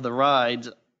one of the rides,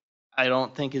 I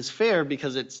don't think is fair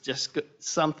because it's just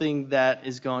something that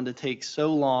is going to take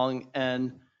so long,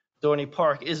 and Dorney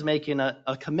Park is making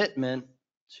a commitment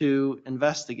to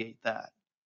investigate that.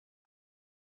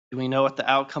 Do we know what the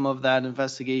outcome of that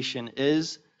investigation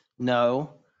is?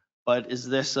 No. But is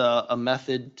this a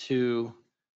method to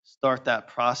start that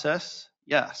process?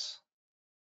 Yes.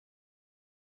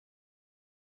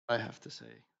 I have to say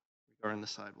regarding the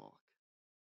sidewalk.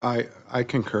 I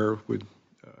concur with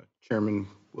Chairman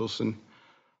Wilson.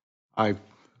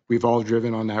 We've all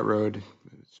driven on that road,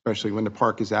 especially when the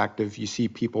park is active. You see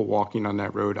people walking on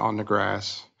that road on the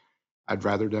grass. I'd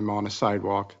rather them on a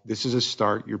sidewalk. This is a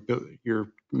start.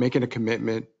 You're making a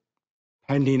commitment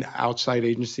pending outside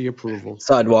agency approval.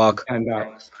 Sidewalk. And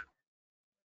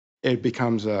it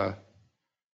becomes you're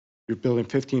building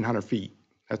 1,500 feet.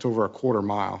 That's over a quarter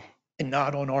mile. And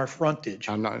not on our frontage,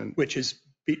 I'm not, which is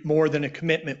more than a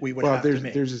commitment we would well, have to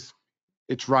make.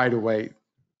 it's right away.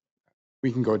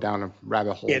 We can go down a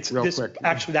rabbit hole real quick.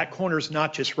 Actually, that corner is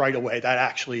not just right away. That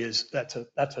actually is, that's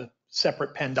a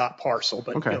separate PennDOT parcel,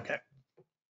 but okay.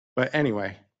 But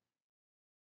anyway,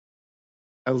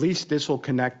 at least this will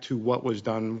connect to what was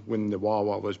done when the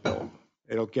Wawa was built.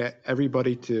 It'll get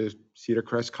everybody to Cedar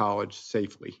Crest College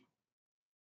safely.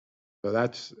 So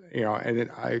that's,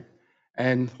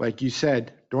 and like you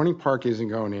said, Dorney Park isn't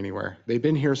going anywhere. They've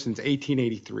been here since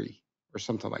 1883 or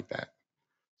something like that.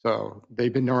 So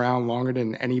they've been around longer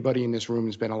than anybody in this room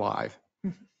has been alive.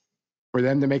 For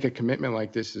them to make a commitment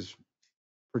like this is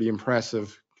pretty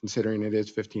impressive considering it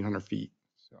is 1,500 feet.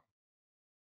 So,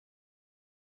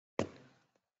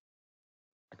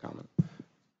 my comment.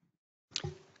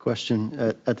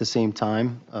 Question at the same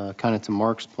time, kind of to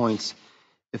Mark's points,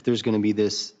 if there's going to be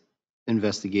this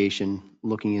investigation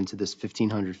looking into this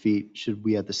 1,500 feet, should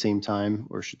we at the same time,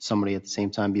 or should somebody at the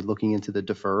same time be looking into the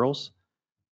deferrals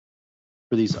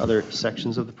for these other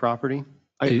sections of the property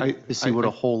to see what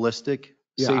a holistic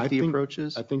safety approach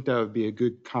is? I think that would be a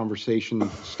good conversation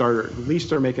starter. At least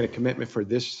they're making a commitment for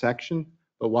this section,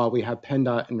 but while we have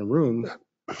PennDOT in the room,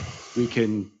 we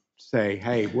can say,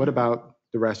 hey, what about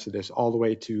the rest of this all the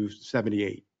way to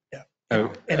 78?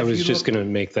 I was just going to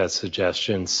make that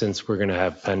suggestion, since we're going to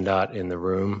have PennDOT in the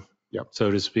room,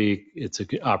 so to speak. It's a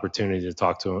good opportunity to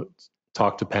talk to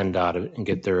PennDOT and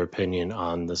get their opinion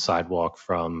on the sidewalk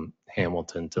from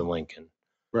Hamilton to Lincoln.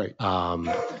 Right.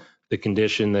 The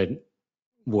condition that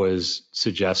was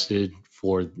suggested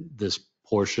for this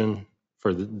portion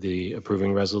for the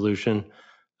approving resolution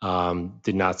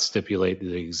did not stipulate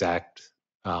the exact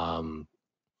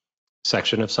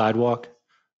section of sidewalk.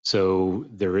 So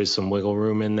there is some wiggle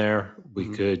room in there. We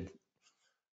could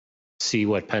see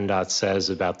what PennDOT says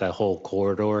about that whole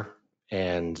corridor.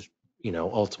 And,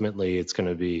 ultimately it's going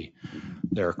to be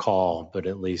their call, but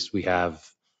at least we have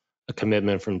a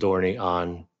commitment from Dorney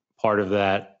on part of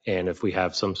that. And if we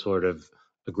have some sort of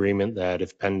agreement that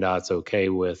if PennDOT's okay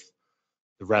with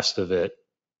the rest of it,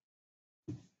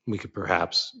 we could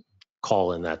perhaps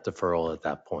call in that deferral at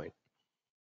that point.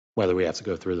 Whether we have to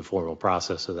go through the formal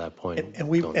process at that point. And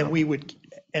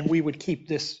we would keep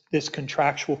this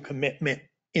contractual commitment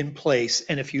in place.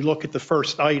 And if you look at the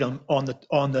first item on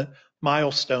the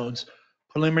milestones,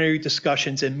 preliminary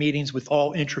discussions and meetings with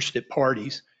all interested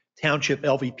parties, Township,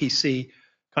 LVPC,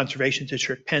 Conservation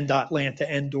District, PennDOT, Lanta,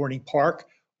 and Dorney Park,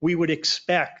 we would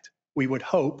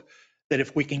hope that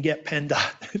if we can get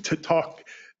PennDOT to talk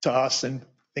to us, and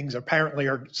things apparently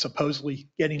are supposedly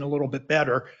getting a little bit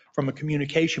better from a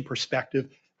communication perspective,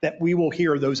 that we will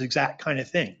hear those exact kind of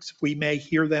things. We may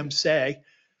hear them say,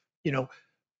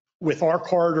 with our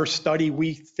corridor study,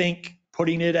 we think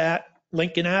putting it at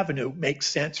Lincoln Avenue makes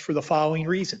sense for the following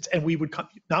reasons. And we would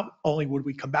not only would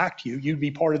we come back to you, you'd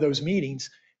be part of those meetings,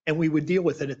 and we would deal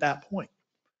with it at that point.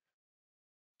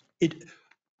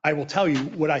 I will tell you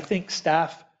what I think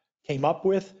staff came up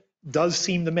with does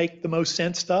seem to make the most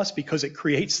sense to us, because it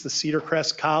creates the Cedar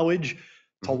Crest College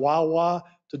to Wawa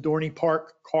to Dorney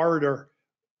Park corridor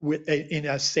in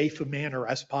as safe a manner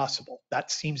as possible. That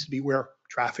seems to be where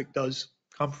traffic does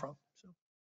come from.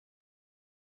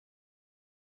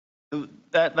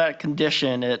 That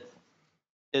condition, it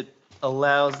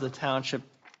allows the township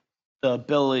the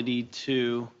ability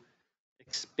to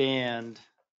expand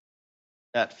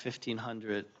that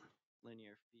 1,500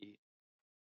 linear feet.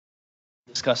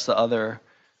 Discuss the other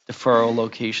deferral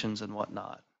locations and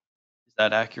whatnot. Is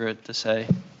that accurate to say?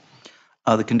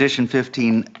 The condition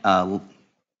 15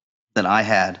 that I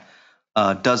had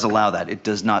does allow that. It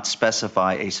does not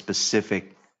specify a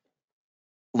specific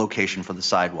location for the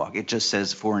sidewalk. It just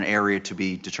says for an area to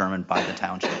be determined by the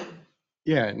township.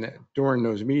 Yeah, and during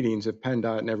those meetings, if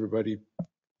PennDOT and everybody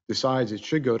decides it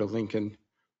should go to Lincoln,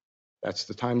 that's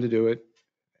the time to do it.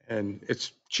 And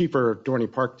it's cheaper at Dorney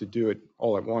Park to do it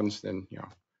all at once than,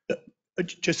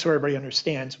 Just so everybody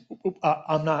understands,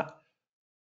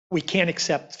 we can't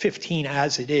accept 15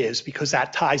 as it is, because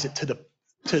that ties it to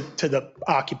the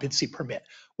occupancy permit.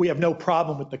 We have no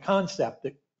problem with the concept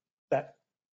that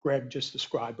Greg just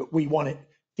described, but we want it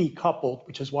decoupled,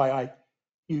 which is why I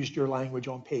used your language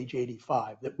on page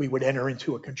 85, that we would enter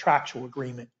into a contractual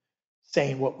agreement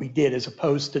saying what we did, as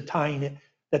opposed to tying it,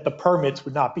 that the permits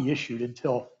would not be issued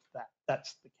until that.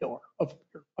 That's the killer of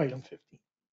item 15.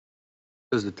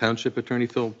 Does the township attorney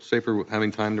feel safer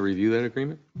having time to review that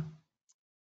agreement?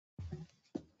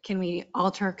 can we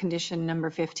alter condition number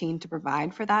 15 to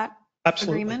provide for that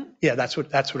Absolutely. agreement? Yeah, that's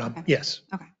what I'm, Okay. yes,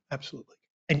 Okay. absolutely.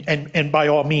 And by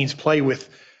all means, play with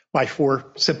my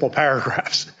 4 simple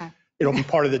paragraphs. Okay. It'll be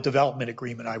part of the development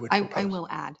agreement I would propose. I will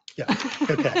add. Yeah,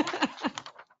 okay.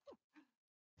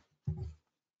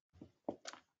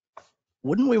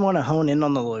 Wouldn't we want to hone in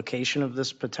on the location of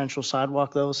this potential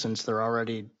sidewalk though, since there are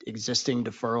already existing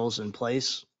deferrals in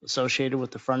place associated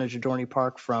with the frontage of Dorney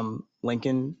Park from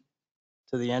Lincoln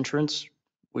to the entrance?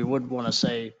 We would want to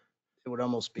say it would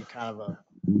almost be kind of a,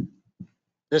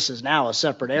 this is now a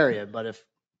separate area, but if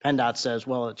PennDOT says,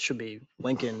 well, it should be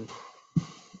Lincoln,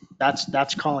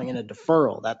 that's calling in a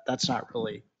deferral. That's not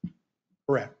really.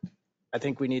 Correct. I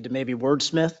think we need to maybe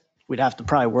wordsmith. We'd have to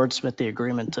probably wordsmith the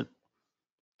agreement to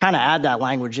kind of add that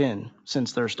language in,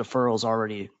 since there's deferrals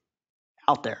already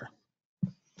out there.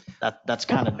 That's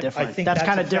kind of I different. think That's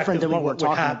kind of different than effectively what we're would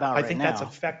talking happen. about I right think that's now.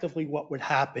 effectively what would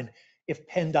happen if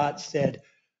PennDOT said,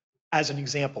 as an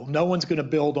example, no one's going to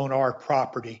build on our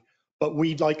property, but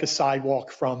we'd like a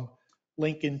sidewalk from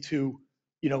Lincoln to,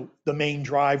 the main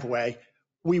driveway.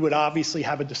 We would obviously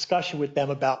have a discussion with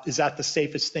them about, is that the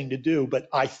safest thing to do? But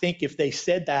I think if they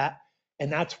said that,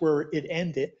 and that's where it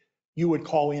ended, you would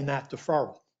call in that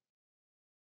deferral.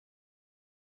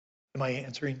 Am I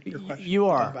answering your question? You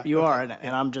are, Okay.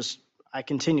 and I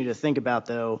continue to think about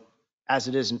though, as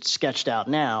it isn't sketched out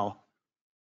now,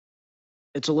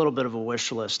 it's a little bit of a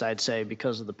wish list, I'd say,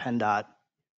 because of the PennDOT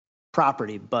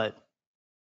property, but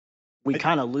we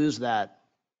kind of lose that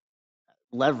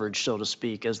leverage, so to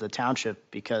speak, as the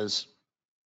township, because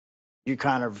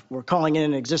we're calling in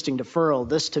an existing deferral.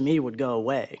 This to me would go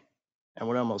away and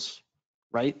would almost,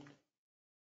 right?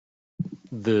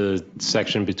 The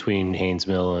section between Haynes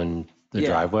Mill and the Yeah.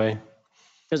 driveway?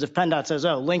 Because if PennDOT says,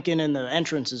 oh, Lincoln and the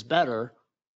entrance is better,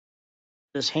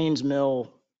 this Haynes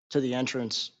Mill to the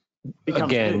entrance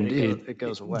becomes, Again, it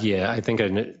goes away. Yeah, I think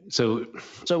so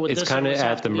would it's this kind of almost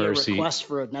have at to the be a mercy. request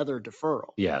for another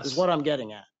deferral? Yes. Is what I'm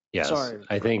getting at. Yes, Sorry.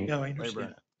 I think No, I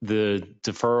understand. the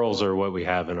deferrals are what we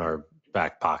have in our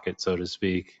back pocket, so to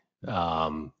speak.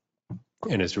 And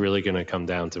it's really going to come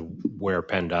down to where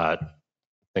PennDOT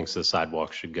thinks the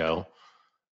sidewalk should go.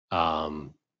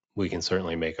 We can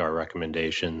certainly make our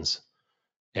recommendations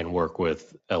and work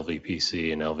with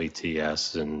LVPC and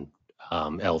LVTS and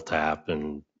LTAP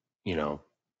and,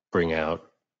 bring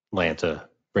out Lanta,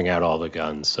 bring out all the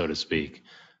guns, so to speak,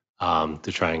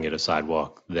 to try and get a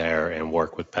sidewalk there and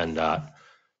work with PennDOT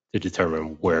to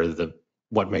determine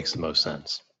what makes the most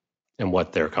sense and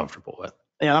what they're comfortable with.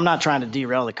 Yeah, I'm not trying to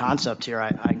derail the concept here.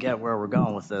 I get where we're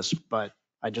going with this, but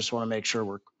I just want to make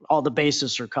sure all the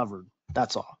bases are covered.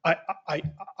 That's all.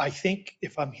 I think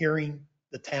if I'm hearing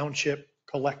the township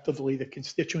collectively, the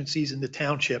constituencies in the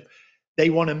township, they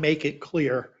want to make it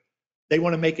clear. They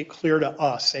want to make it clear to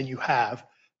us, and you have,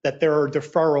 that there are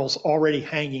deferrals already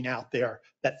hanging out there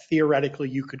that theoretically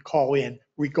you could call in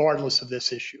regardless of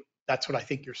this issue. That's what I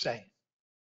think you're saying.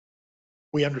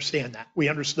 We understand that. We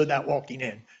understood that walking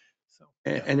in. So,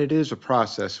 And it is a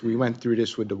process. We went through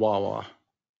this with the Wawa.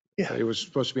 yeah. It was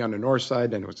supposed to be on the north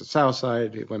side, then it was the south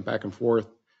side. It went back and forth.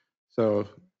 So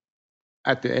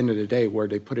at the end of the day, where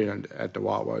they put it at the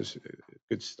Wawa is a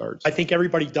good start. I think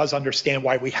everybody does understand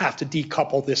why we have to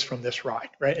decouple this from this ride,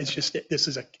 right? It's just, this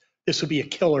would be a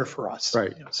killer for us.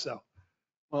 Right. So.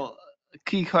 Well, a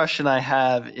key question I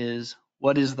have is,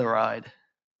 what is the ride?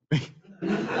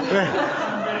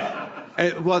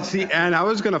 Well, see, and I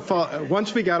was going to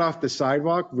once we got off the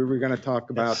sidewalk, we were going to talk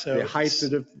about the height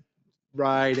of the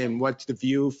ride and what's the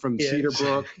view from Cedar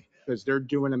Brook, because they're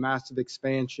doing a massive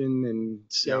expansion. And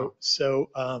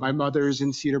my mother's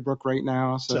in Cedar Brook right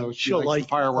now, so she'll like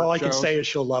fireworks. All I can say is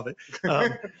she'll love it.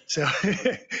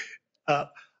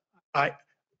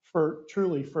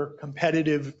 For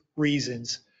competitive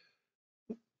reasons,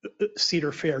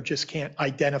 Cedar Fair just can't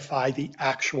identify the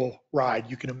actual ride.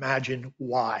 You can imagine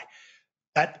why.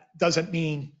 That doesn't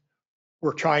mean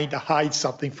we're trying to hide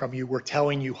something from you. We're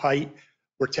telling you height.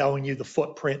 We're telling you the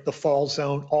footprint, the fall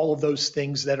zone, all of those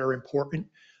things that are important.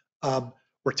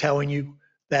 We're telling you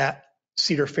that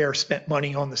Cedar Fair spent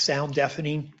money on the sound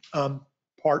deafening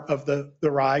part of the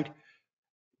ride.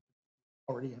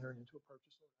 Already entered into a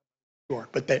purchase order. Sure,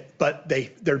 but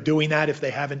they're doing that if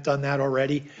they haven't done that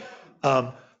already.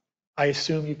 I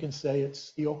assume you can say it's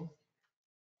steel.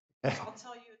 I'll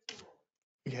tell you.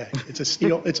 Yeah, it's a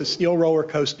steel roller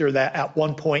coaster that at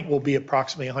one point will be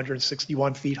approximately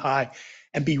 161 feet high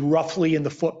and be roughly in the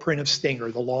footprint of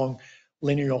Stinger, the long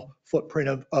linear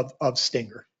footprint of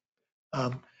Stinger.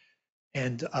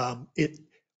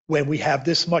 When we have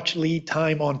this much lead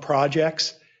time on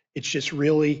projects, it's just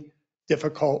really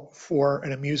difficult for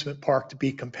an amusement park to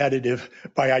be competitive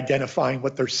by identifying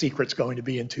what their secret's going to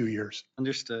be in 2 years.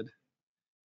 Understood.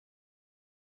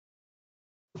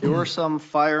 There were some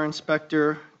fire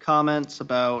inspector comments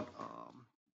about,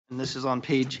 and this is on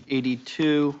page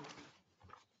 82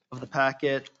 of the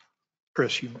packet.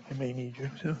 Chris, I may need you.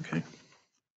 Okay.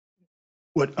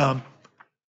 What,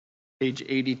 Page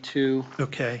 82.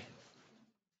 okay.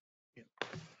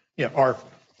 Yeah, our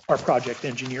project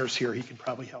engineer's here. He can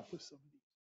probably help with some.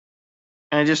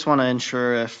 And I just want to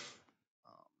ensure if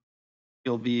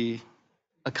you'll be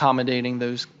accommodating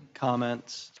those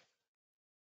comments.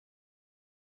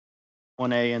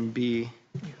 1A and B.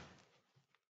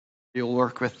 You'll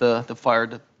work with the fire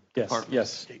department.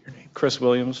 Yes. State your name. Chris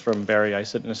Williams from Barry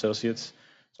Isett and Associates.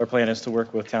 So our plan is to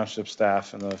work with township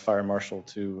staff and the fire marshal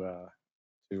to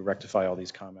rectify all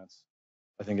these comments.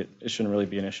 I think it shouldn't really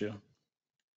be an issue.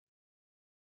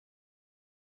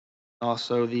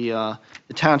 Also, the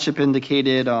township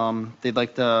indicated they'd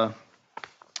like to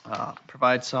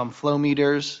provide some flow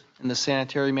meters in the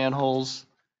sanitary manholes.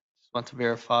 Just want to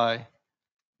verify.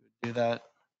 Do that.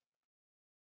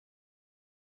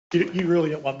 You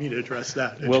really don't want me to address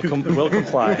that. We'll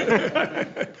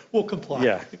comply. We'll comply.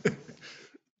 Yeah.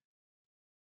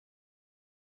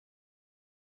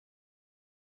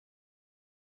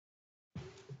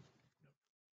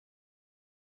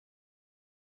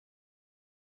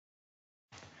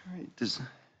 All right. Does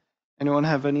anyone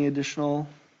have any additional?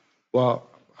 Well,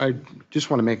 I just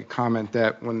want to make a comment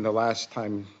that when the last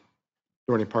time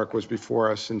Dorney Park was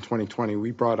before us in 2020, we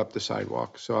brought up the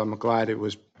sidewalk. So I'm glad it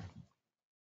was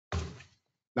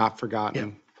not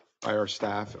forgotten by our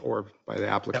staff or by the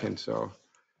applicant. So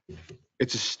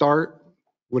it's a start.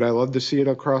 Would I love to see it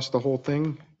across the whole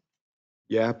thing?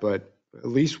 Yeah, but at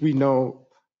least we know,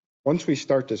 once we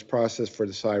start this process for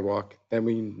the sidewalk, then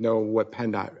we know what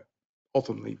PennDOT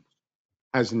ultimately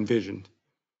has envisioned,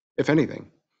 if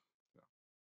anything.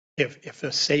 If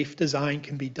a safe design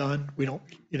can be done, we don't,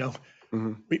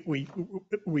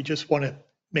 we just want to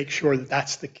make sure that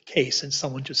that's the case and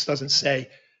someone just doesn't say,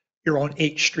 you're on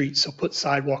 8th Street, so put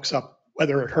sidewalks up,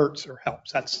 whether it hurts or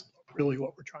helps. That's really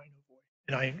what we're trying to avoid.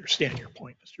 And I understand your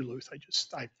point, Mr. Luth.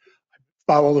 I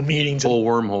follow the meetings. Whole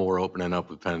wormhole we're opening up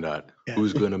with PennDOT. Yeah.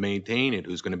 Who's going to maintain it?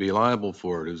 Who's going to be liable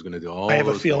for it? Who's going to do all I have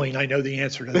a those feeling I know the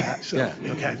answer to that. So, Yeah.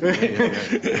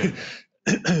 okay.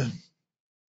 Yeah.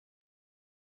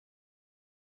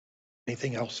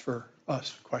 Anything else for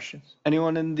us? Questions?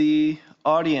 Anyone in the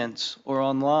audience or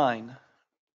online?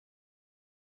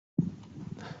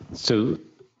 So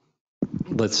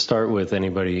let's start with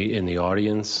anybody in the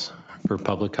audience for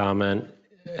public comment,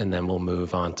 and then we'll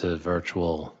move on to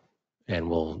virtual, and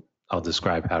I'll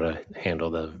describe how to handle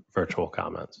the virtual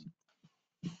comments.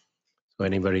 So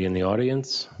anybody in the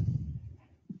audience?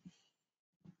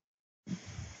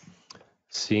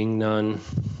 Seeing none.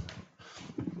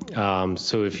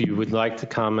 So if you would like to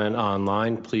comment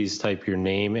online, please type your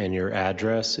name and your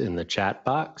address in the chat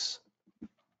box.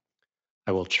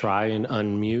 I will try and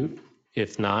unmute.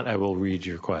 If not, I will read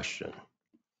your question.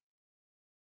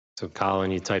 So Colin,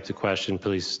 you typed a question,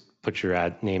 please put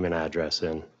your name and address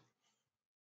in.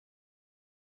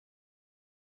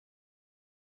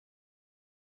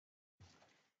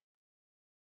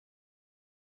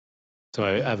 So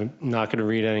I'm not going to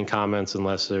read any comments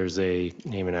unless there's a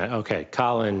name and address. Okay,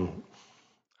 Colin,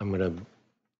 I'm going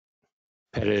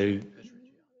to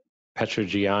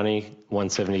Petrogiani,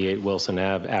 178 Wilson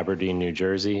Ave, Aberdeen, New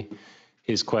Jersey.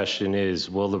 His question is,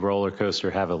 will the roller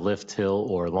coaster have a lift hill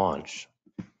or launch?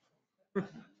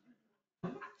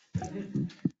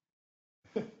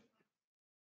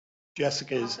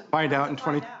 Jessica is. Find out in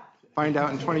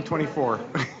 2024.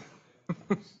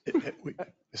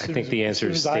 I think the answer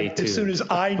is stay tuned. As soon as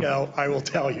I know, I will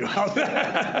tell you how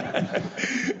that.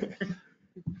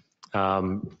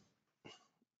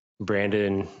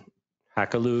 Brandon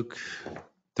Hackaluk,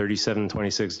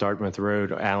 3726 Dartmouth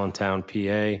Road, Allentown,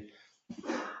 PA.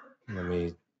 Let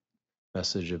me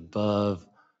message above.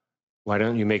 Why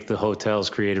don't you make the hotels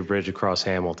create a bridge across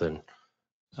Hamilton?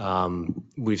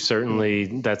 We've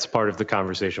certainly, that's part of the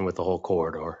conversation with the whole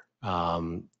corridor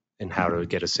and how to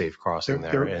get a safe crossing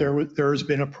there. There has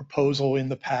been a proposal in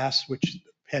the past, which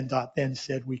PennDOT then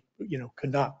said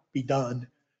could not be done.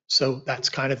 So that's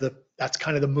kind of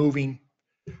the moving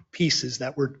pieces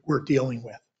that we're dealing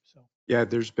with. So. Yeah,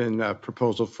 there's been a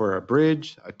proposal for a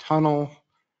bridge, a tunnel.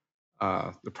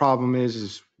 The problem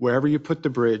is wherever you put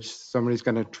the bridge, somebody's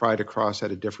going to try to cross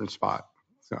at a different spot.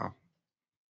 So.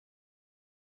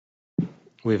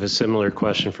 We have a similar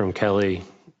question from Kelly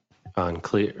on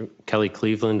Kelly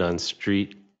Cleveland on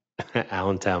Street,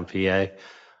 Allentown, PA.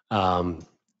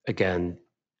 Again,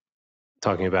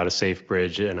 talking about a safe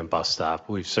bridge and a bus stop.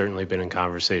 We've certainly been in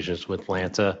conversations with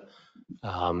Lanta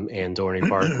and Dorney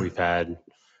Park. We've had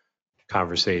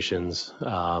conversations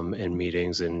and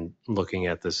meetings, and looking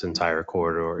at this entire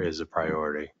corridor is a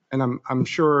priority. And I'm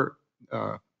sure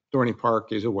Dorney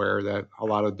Park is aware that a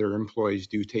lot of their employees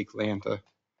do take Lanta.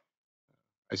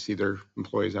 I see their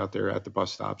employees out there at the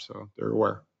bus stop, so they're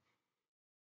aware.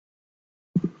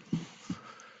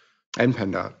 And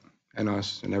PennDOT, and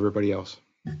us, and everybody else.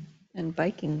 And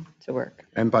biking to work.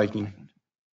 And biking,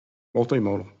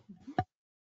 multimodal.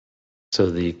 So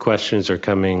the questions are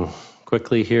coming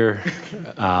quickly here.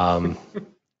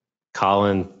 Colin,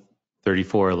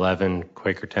 3411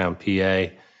 Quakertown,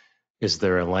 PA. Is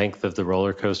there a length of the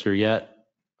roller coaster yet?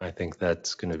 I think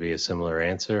that's going to be a similar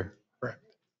answer. Correct.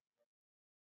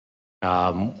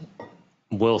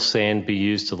 Will sand be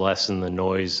used to lessen the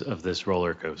noise of this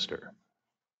roller coaster?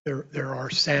 There are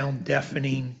sound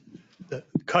deafening, the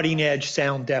cutting edge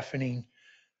sound deafening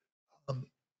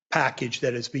package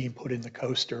that is being put in the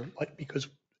coaster, like, because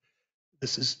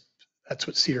that's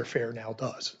what Cedar Fair now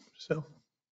does. So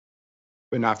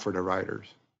But not for the riders.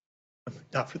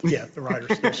 not for, the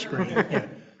riders still scream. Yeah.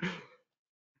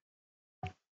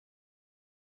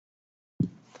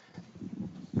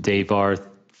 Dave R.,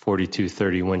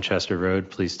 4230 Winchester Road,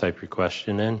 please type your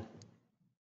question in.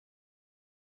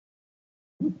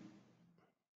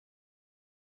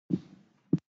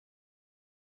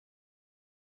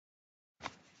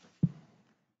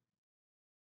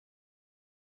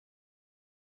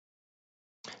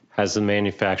 Has the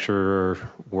manufacturer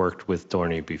worked with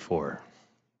Dorney before?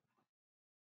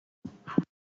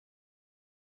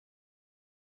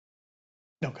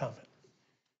 No comment.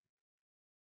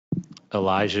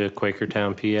 Elijah,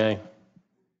 Quakertown, PA.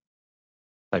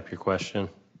 Type your question.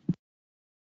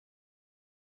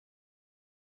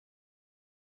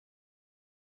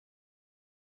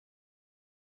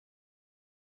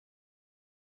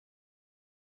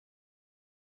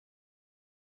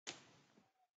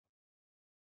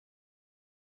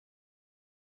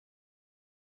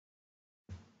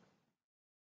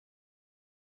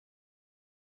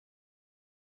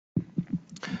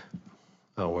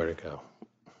 Oh, where'd it go?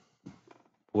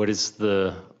 What is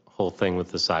the whole thing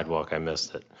with the sidewalk? I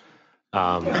missed it.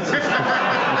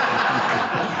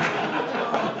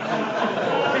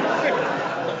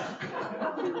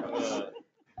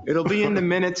 It'll be in the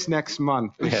minutes next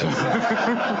month.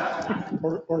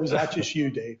 Or is that just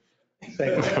you, Dave?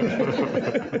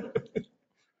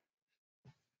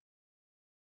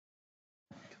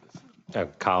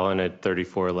 Colin at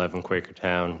 3411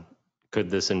 Quakertown.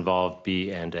 Could this involve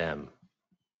B and M?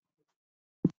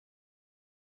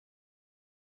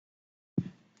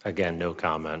 Again, no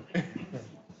comment.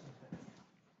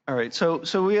 All right, so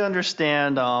we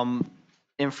understand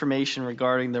information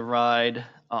regarding the ride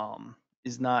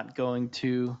is not going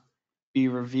to be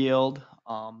revealed.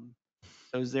 So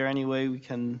is there any way we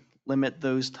can limit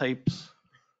those types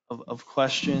of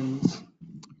questions?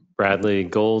 Bradley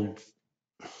Gold,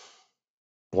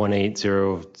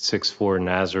 18064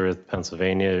 Nazareth,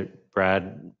 Pennsylvania.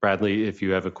 Bradley, if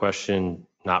you have a question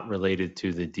not related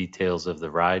to the details of the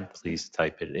ride, please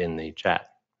type it in the chat.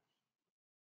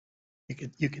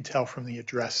 You can tell from the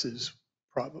addresses,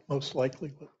 probably most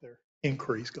likely what their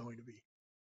inquiry is going to be.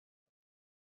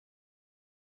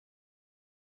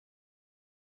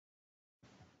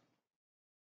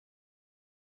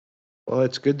 Well,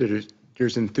 it's good that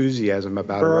there's enthusiasm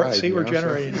about a ride. See, we're so-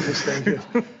 generating this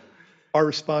thing. Our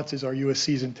response is, are you a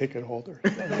season ticket holder?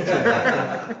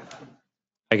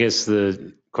 I guess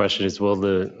the question is, will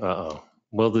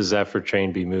the Zephyr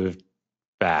train be moved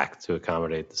back to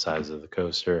accommodate the size of the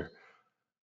coaster?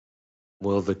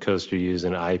 Will the coaster use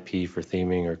an IP for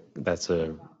theming, or those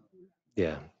are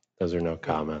no But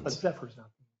comments. Zephyr's not.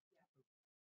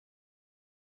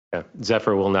 Yeah,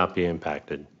 Zephyr will not be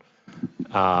impacted.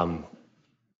 Are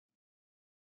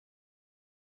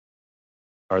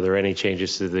there any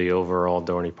changes to the overall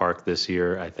Dorney Park this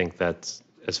year? I think that's,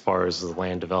 as far as the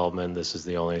land development, this is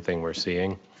the only thing we're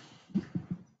seeing.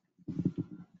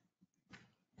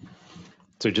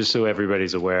 So just so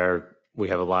everybody's aware, we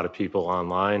have a lot of people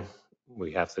online.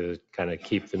 We have to kind of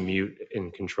keep the mute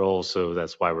in control, so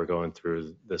that's why we're going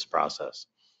through this process.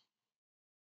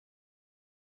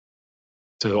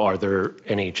 So are there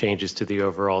any changes to the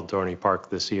overall Dorney Park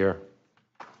this year?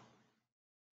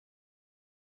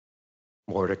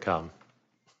 More to come.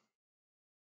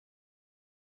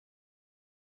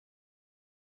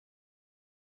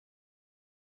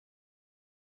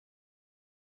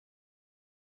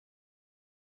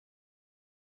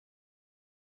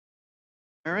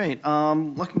 All right,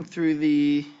 looking through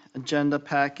the agenda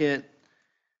packet,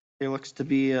 There looks to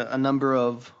be a number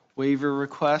of waiver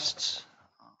requests.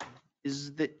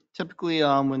 Is that typically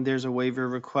when there's a waiver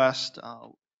request,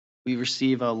 we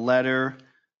receive a letter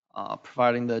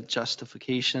providing the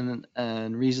justification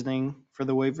and reasoning for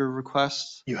the waiver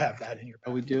requests? You have that in your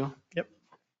Oh, we do? Yep.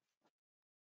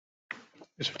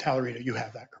 Mr. Tallerito, you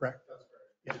have that, correct?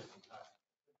 Yeah.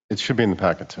 It should be in the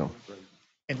packet too.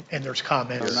 And there's Oh,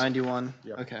 comments. 91?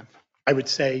 Okay. I would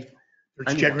say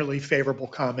there's generally favorable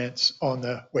comments on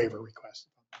the waiver request.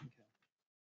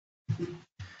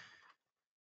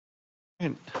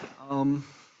 And,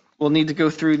 we'll need to go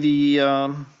through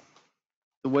the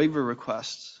waiver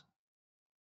requests.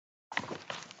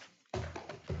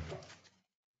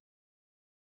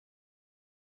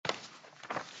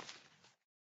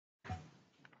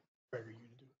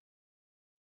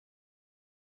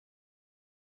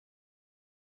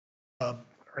 All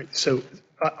right, so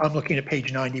I'm looking at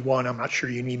page 91. I'm not sure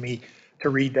you need me to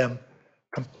read them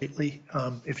completely.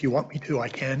 If you want me to, I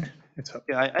can. It's up.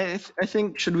 Yeah, I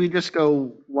think, should we just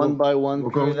go one by one we'll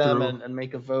go through them through. and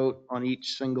make a vote on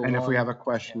each single one? And if we have a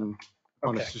question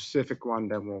on a Okay. specific one,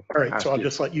 then we'll. All right, ask so I'll you.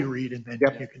 just let you read and then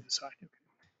Yep. you can decide.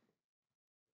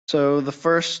 So the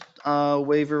first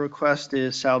waiver request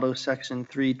is Saldo Section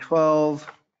 312,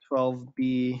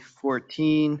 12B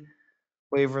 14,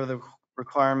 waiver of the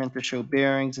requirement to show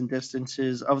bearings and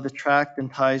distances of the tract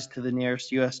and ties to the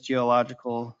nearest U.S.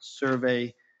 Geological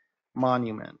Survey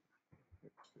monument.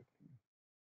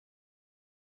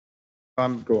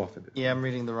 Go off of it. Yeah, I'm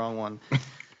reading the wrong one.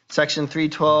 Section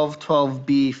 312,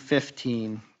 12B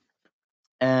 15.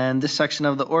 And this section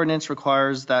of the ordinance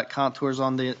requires that contours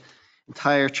on the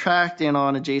entire tract and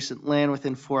on adjacent land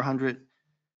within 400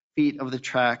 feet of the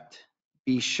tract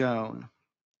be shown.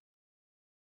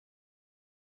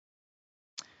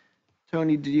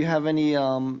 Tony, do you have any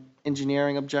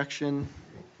engineering objection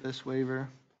to this waiver?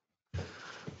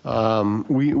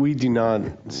 We do not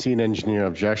see an engineer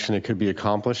objection. It could be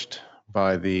accomplished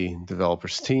by the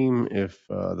developer's team if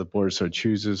the board so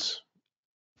chooses,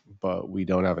 but we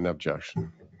don't have an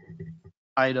objection.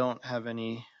 I don't have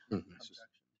any.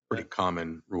 Pretty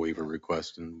common waiver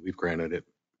request, and we've granted it.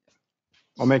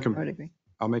 I'll make I would agree.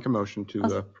 a motion to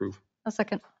approve. A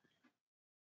second.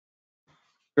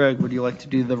 Greg, would you like to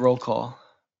do the roll call?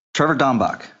 Trevor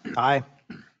Dombach, Aye.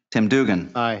 Tim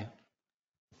Dugan, Aye.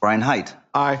 Brian Height,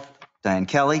 Aye. Diane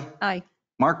Kelly, Aye.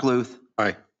 Mark Luth,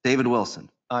 Aye. David Wilson.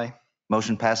 Aye.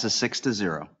 Motion passes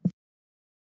 6-0.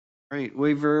 Great.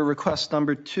 Waiver request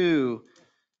number 2,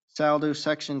 Saldo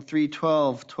Section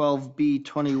 312, 12B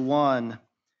 21.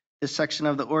 This section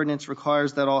of the ordinance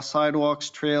requires that all sidewalks,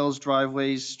 trails,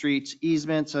 driveways, streets,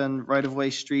 easements, and right-of-way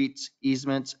streets,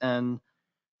 easements, and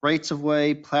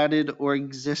rights-of-way platted or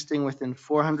existing within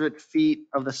 400 feet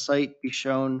of the site be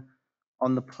shown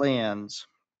on the plans.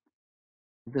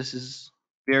 This is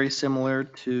very similar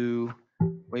to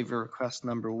waiver request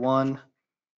number 1.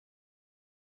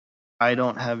 I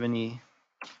don't have any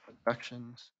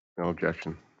objections. No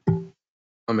objection.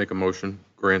 I'll make a motion,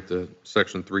 grant the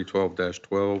section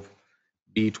 312-12,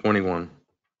 B21.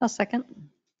 A second.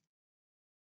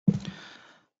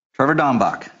 Trevor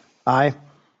Dombach, Aye.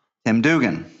 Tim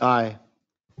Dugan, Aye.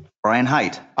 Brian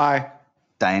Height, Aye.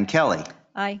 Diane Kelly,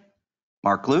 Aye.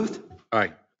 Mark Luth,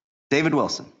 Aye. David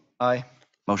Wilson. Aye.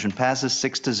 Motion passes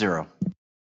 6-0.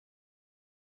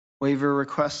 Waiver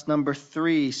request number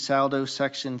 3, Saldo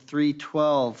Section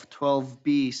 312,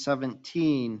 12B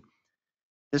 17.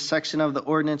 This section of the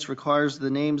ordinance requires the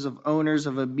names of owners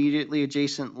of immediately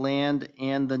adjacent land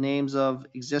and the names of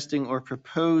existing or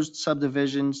proposed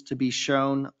subdivisions to be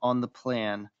shown on the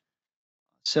plan.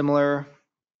 Similar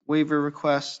waiver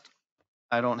request.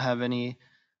 I don't have any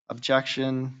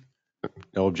objection.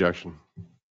 No objection.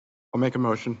 I'll make a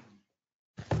motion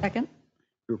Second.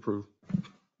 to approve.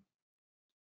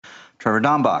 Trevor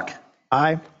Dombach,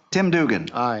 Aye. Tim Dugan,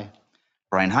 Aye.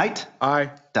 Brian Height,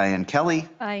 Aye. Diane Kelly,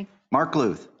 Aye. Mark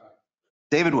Luth,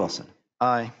 David Wilson.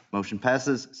 Aye. Motion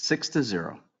passes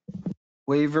 6-0.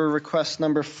 Waiver request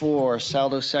number 4,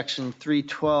 Saldo Section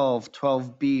 312,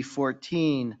 12B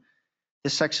 14.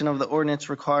 This section of the ordinance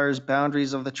requires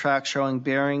boundaries of the tract showing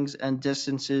bearings and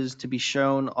distances to be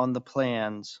shown on the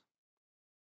plans.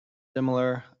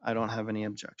 Similar, I don't have any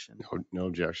objection. No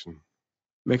objection.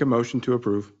 Make a motion to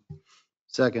approve.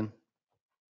 Second.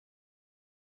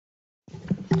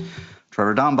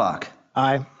 Trevor Dombach,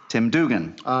 Aye. Tim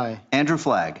Dugan, Aye. Andrew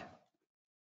Flagg.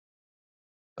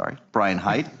 Sorry, Brian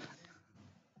Height.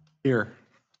 Here.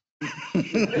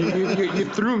 You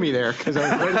threw me there because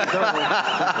I was ready to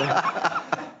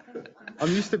go. I'm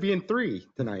used to being 3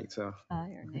 tonight, so. Aye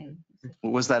or nay.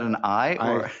 Was that an I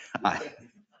or I?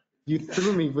 You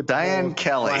threw me with Diane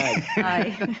Kelly. flag.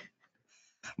 Aye.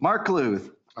 Mark Luth.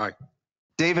 Aye.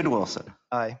 David Wilson.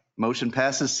 Aye. Motion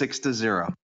passes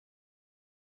 6-0.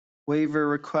 Waiver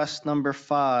request number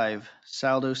 5,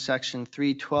 Saldo Section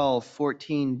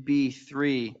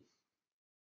 312-14B3.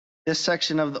 This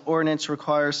section of the ordinance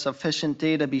requires sufficient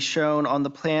data be shown on the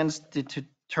plans to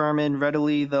determine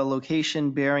readily the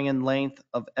location, bearing, and length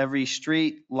of every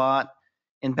street, lot,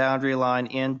 and boundary line,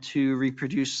 and to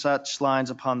reproduce such lines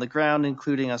upon the ground,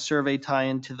 including a survey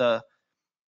tie-in to the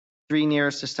 3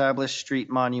 nearest established street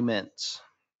monuments.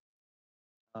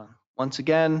 Once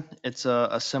again, it's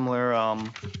a similar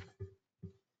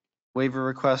waiver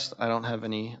request. I don't have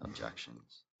any objections.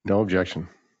 No objection.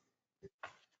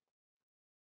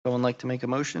 Someone like to make a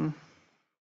motion?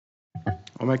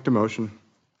 I'll make the motion.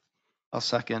 I'll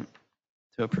second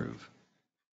to approve.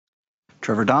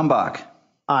 Trevor Dombach.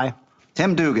 Aye.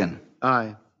 Tim Dugan.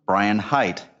 Aye. Brian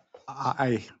Height.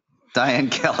 Aye. Diane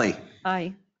Kelly.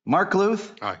 Aye. Mark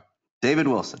Luth. Aye. David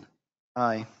Wilson.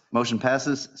 Aye. Motion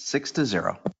passes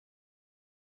 6-0.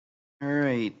 All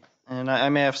right, and I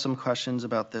may have some questions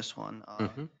about this one.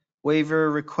 Mhm.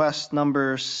 Waiver request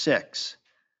number 6,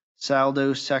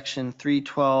 Saldo Section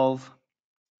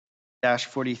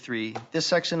 312-43. This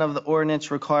section of the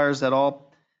ordinance requires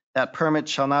that permit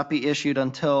shall not be issued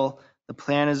until the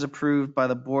plan is approved by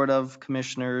the Board of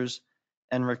Commissioners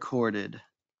and recorded.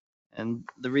 And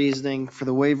the reasoning for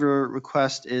the waiver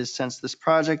request is since this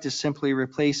project is simply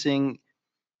replacing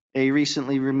a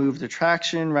recently removed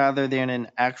attraction rather than an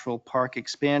actual park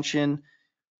expansion,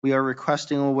 we are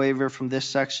requesting a waiver from this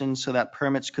section so that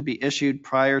permits could be issued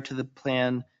prior to the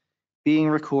plan being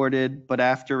recorded, but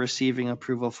after receiving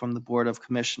approval from the Board of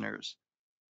Commissioners.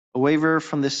 A waiver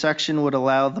from this section would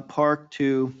allow the park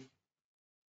to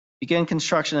begin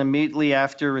construction immediately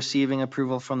after receiving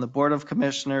approval from the Board of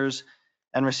Commissioners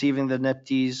and receiving the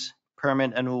NIPD's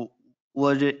permit, and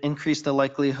would increase the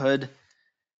likelihood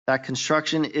that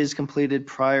construction is completed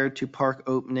prior to park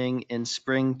opening in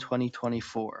spring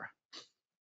 2024.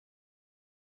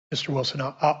 Mr. Wilson,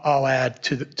 I'll add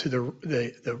to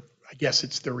the I guess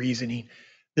it's the reasoning.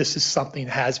 This is something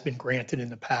that has been granted in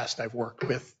the past. I've worked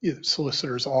with the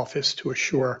solicitor's office to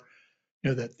assure,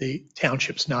 that the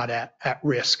township's not at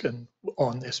risk and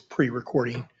on this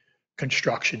pre-recording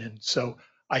construction. And so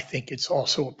I think it's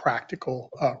also a practical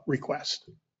request.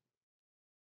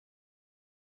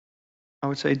 I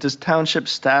would say, does township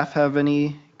staff have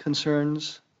any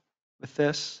concerns with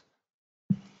this?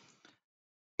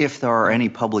 If there are any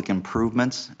public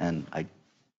improvements, and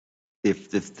if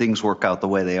things work out the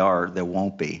way they are, there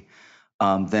won't be,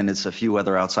 then it's a few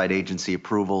other outside agency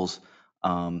approvals,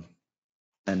 and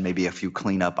maybe a few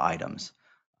cleanup items.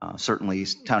 Certainly,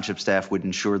 township staff would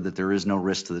ensure that there is no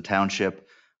risk to the township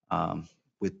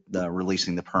with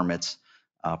releasing the permits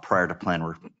prior to plan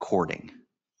recording.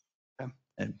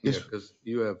 And Yeah, because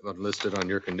you have listed on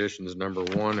your conditions, number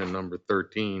 1 and number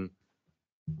 13,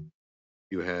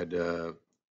 you had,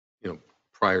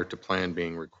 prior to plan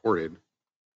being recorded.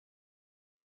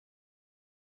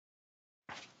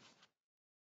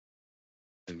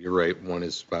 And you're right, one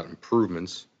is about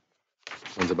improvements,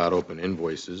 one's about open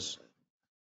invoices.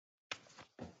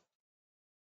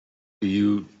 Do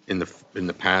you, in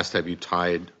the past, have you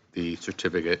tied the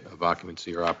certificate of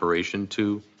occupancy or operation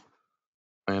to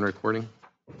plan recording?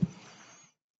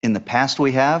 in the past,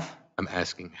 we have. I'm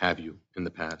asking, have you in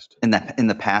the past? In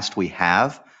the past, we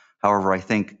have. However, I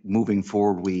think moving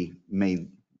forward, we may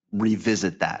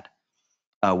revisit that.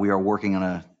 We are working on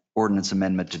an ordinance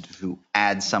amendment to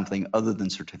add something other than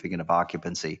certificate of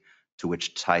occupancy to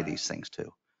which tie these things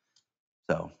to.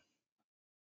 So.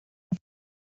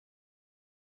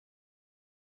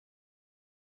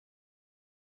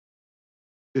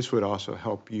 This would also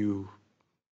help you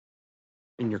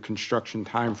in your construction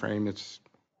timeframe. It's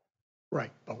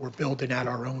Right, but we're building at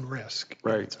our own risk.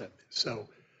 right. So,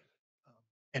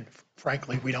 and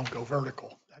frankly, we don't go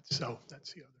vertical. That's the other.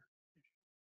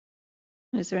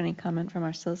 Is there any comment from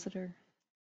our solicitor?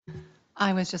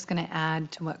 I was just going to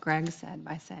add to what Greg said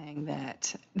by saying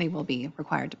that they will be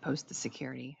required to post the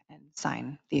security and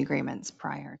sign the agreements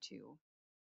prior to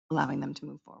allowing them to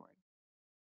move forward.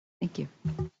 Thank you.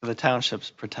 The township's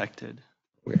protected.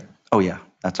 Oh, yeah,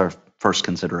 that's our first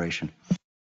consideration.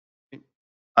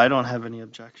 I don't have any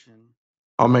objection.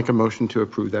 I'll make a motion to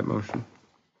approve that motion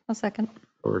I'll second.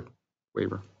 or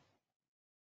waiver.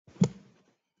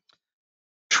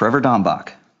 Trevor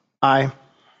Dombach. Aye.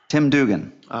 Tim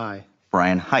Dugan. Aye.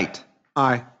 Brian Height.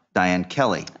 Aye. Diane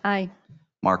Kelly. Aye.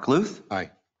 Mark Luth.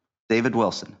 Aye. David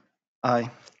Wilson.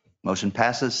 Aye. Motion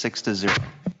passes 6-0.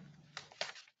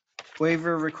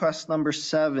 Waiver request number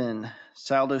 7,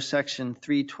 Saldo Section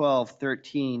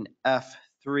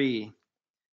 312-13F3.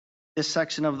 This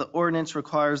section of the ordinance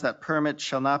requires that permits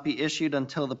shall not be issued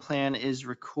until the plan is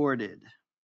recorded.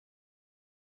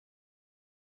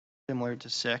 Similar to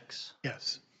 6.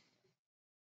 Yes.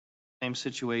 Same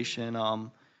situation.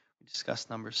 We discussed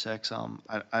number 6.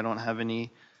 I don't have any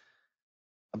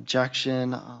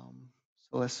objection.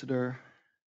 Solicitor.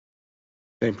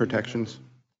 Same protections.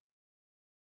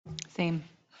 Same.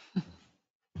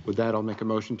 With that, I'll make a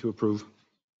motion to approve.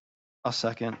 I'll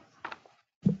second.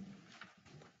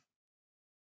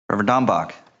 Trevor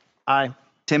Dombach, Aye.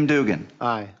 Tim Dugan,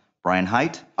 Aye. Brian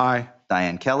Height, Aye.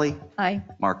 Diane Kelly, Aye.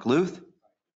 Mark Luth,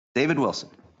 David Wilson.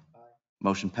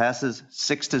 Motion passes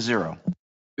 6-0.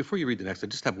 Before you read the next, I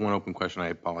just have one open question. I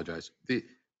apologize. Do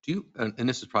you, and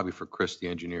this is probably for Chris, the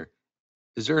engineer,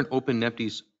 is there an open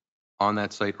NEPDES on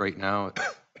that site right now?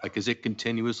 Like, is it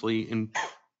continuously in,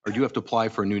 or do you have to apply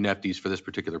for a new NEPDES for this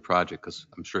particular project? Because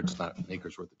I'm sure it's not an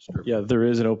acre's worth of disturbance. Yeah, there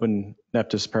is an open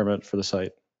NEPDES permit for the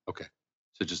site. Okay.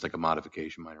 So just like a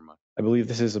modification, minor mod. I believe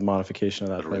this is a modification of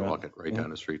that Literally permit. walk it right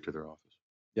down the street to their office.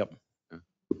 Yep.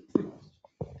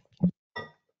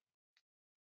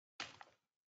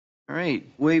 All right,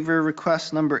 waiver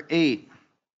request number 8.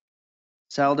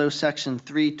 Saldo section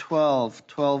 312,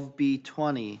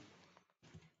 12B20.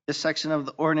 This section of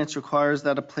the ordinance requires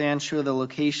that a plan show the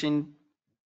location,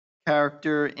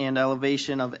 character, and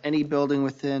elevation of any building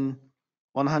within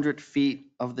 100 feet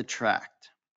of the tract.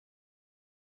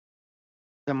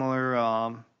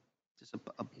 Similar, just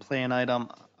a plan item.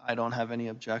 I don't have any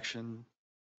objection.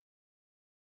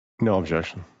 No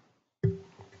objection.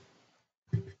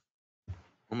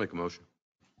 I'll make a motion.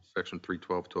 Section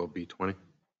 312, 12B20.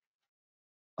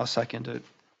 I'll second it.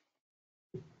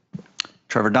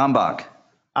 Trevor Dombach,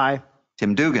 Aye.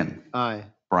 Tim Dugan, Aye.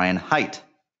 Brian Height,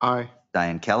 Aye.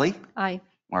 Diane Kelly, Aye.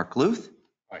 Mark Luth,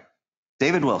 Aye.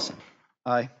 David Wilson.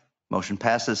 Aye. Motion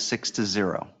passes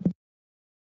 6-0.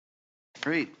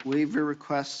 Great, waiver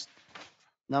request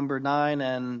number 9,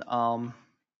 and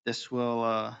this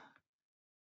will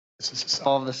This is a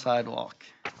solve the sidewalk.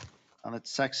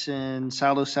 It's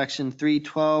Saldo section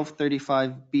 312,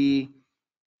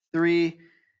 35B3.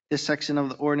 This section of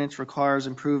the ordinance requires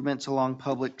improvements along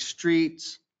public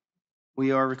streets.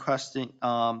 We are requesting,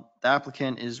 the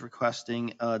applicant is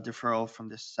requesting a deferral from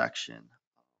this section.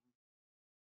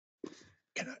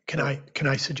 Can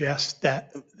I suggest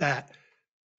that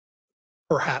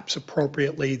perhaps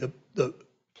appropriately, the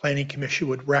planning commission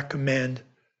would recommend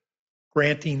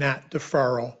granting that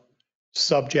deferral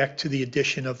subject to the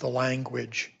addition of the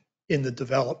language in the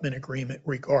development agreement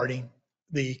regarding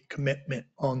the commitment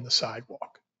on the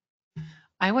sidewalk.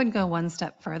 I would go one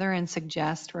step further and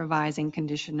suggest revising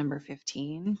condition number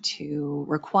 15 to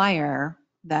require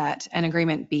that an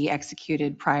agreement be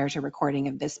executed prior to recording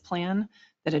of this plan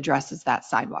that addresses that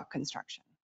sidewalk construction.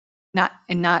 Not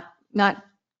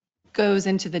goes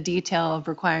into the detail of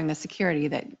requiring the security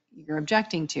that you're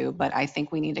objecting to, but I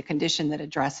think we need a condition that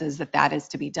addresses that is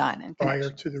to be done in Prior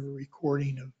connection. to the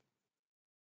recording of.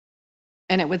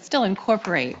 And it would still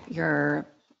incorporate your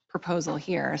proposal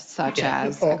here, such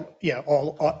as. I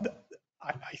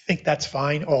think that's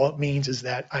fine. All it means is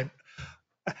that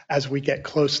as we get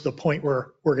close to the point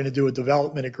where we're going to do a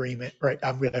development agreement, right,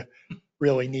 I'm going to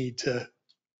really need to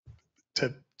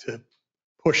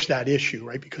push that issue,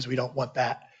 right? Because we don't want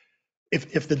that.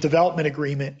 If the development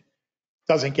agreement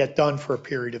doesn't get done for a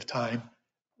period of time,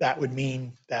 that would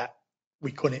mean that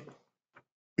we couldn't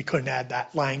add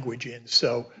that language in.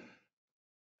 So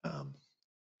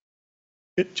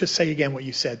just say again what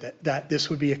you said, that this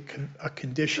would be a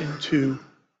condition to.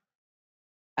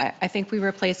 I think we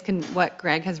replace what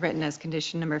Greg has written as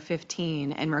condition number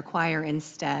 15 and require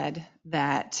instead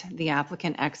that the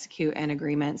applicant execute an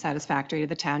agreement satisfactory to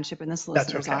the township and the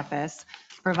solicitor's office,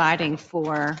 providing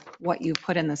for what you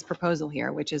put in this proposal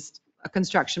here, which is a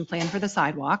construction plan for the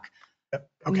sidewalk,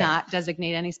 not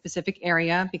designate any specific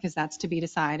area because that's to be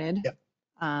decided,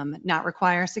 not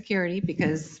require security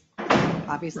because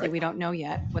obviously we don't know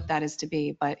yet what that is to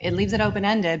be, but it leaves it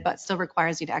open-ended, but still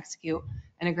requires you to execute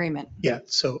an agreement. Yeah,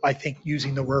 so I think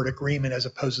using the word agreement as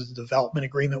opposed to the development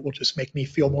agreement will just make me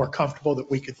feel more comfortable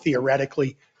that we could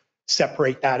theoretically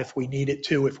separate that if we needed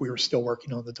to, if we were still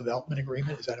working on the development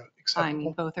agreement. Is that acceptable? I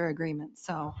mean, both are agreements,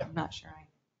 so I'm not sure.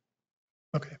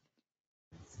 Okay.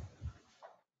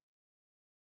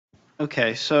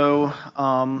 Okay, so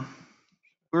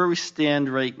where we stand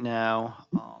right now,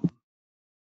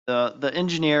 the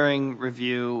engineering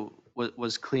review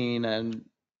was clean and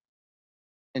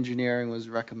engineering was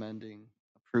recommending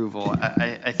approval.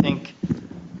 I think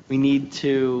we need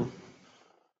to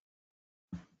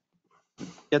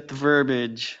get the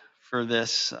verbiage for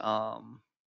this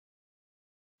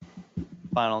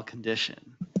final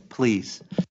condition. please.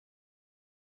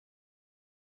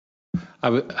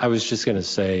 I was just going to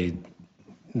say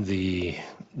the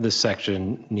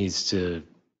section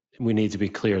we need to be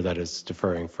clear that it's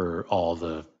deferring for all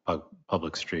the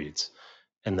public streets.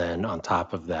 And then on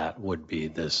top of that would be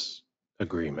this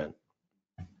agreement.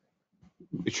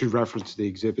 It should reference the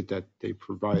exhibit that they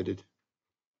provided.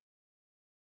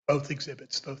 Both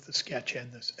exhibits, both the sketch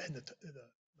and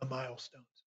the milestones.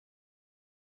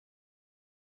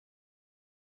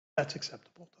 That's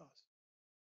acceptable to us.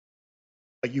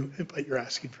 But you're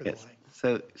asking for the Yes.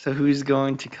 language. So who's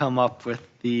going to come up with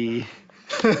the?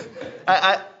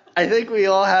 I think we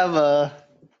all have a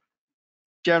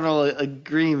general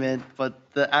agreement,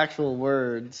 but the actual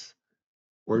words.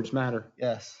 Words matter.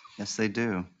 Yes. Yes, they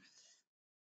do.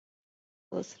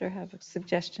 Solicitor have a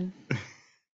suggestion?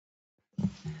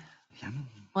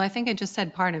 Well, I think I just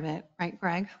said part of it, right,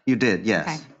 Greg? You did,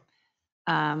 yes.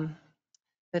 Okay.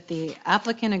 That the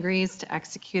applicant agrees to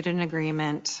execute an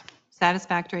agreement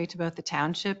satisfactory to both the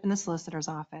township and the solicitor's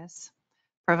office,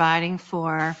 providing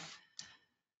for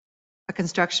a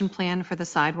construction plan for the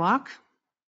sidewalk,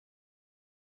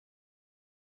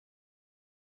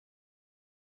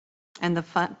 and the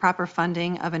proper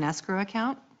funding of an escrow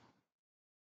account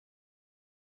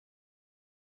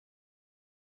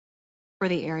for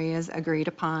the areas agreed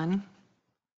upon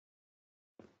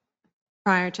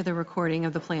prior to the recording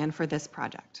of the plan for this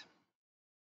project.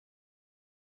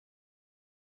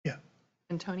 Yeah.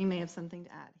 And Tony may have something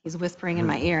to add. He's whispering in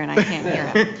my ear and I can't hear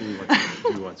him.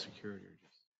 Do you want security or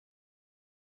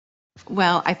just?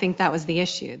 Well, I think that was the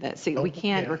issue, that we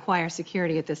can't yeah. require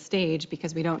security at this stage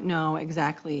because we don't know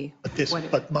exactly what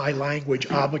it. But my language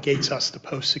obligates us to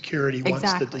post security once the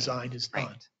Exactly. design is done.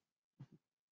 Right.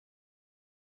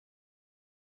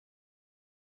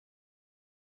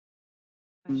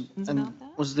 Questions And about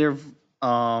that? was there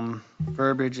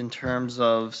verbiage in terms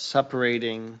of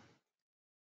separating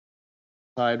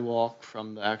sidewalk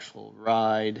from the actual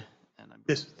ride? And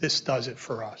This does it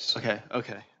for us.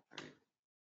 okay.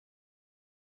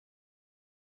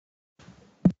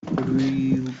 Would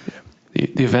we?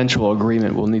 The eventual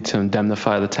agreement will need to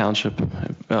indemnify the township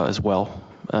as well,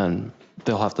 and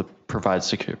they'll have to provide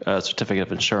certificate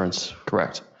of insurance,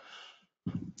 correct?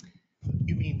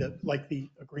 You mean like the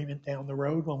agreement down the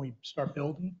road when we start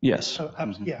building? Yes. Yeah, I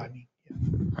mean,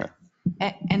 yeah.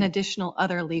 An additional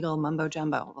other legal mumbo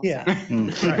jumbo. We'll Yeah.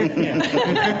 say. Right,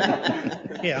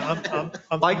 yeah. Yeah,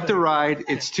 I'm Like the ride,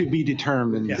 it's to be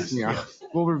determined. Yes, You know, yes.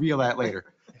 we'll reveal that later.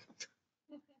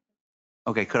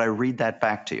 Okay, could I read that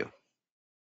back to you?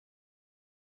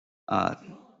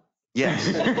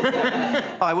 Yes.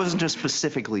 Oh, I wasn't just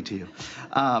specifically to you.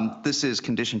 This is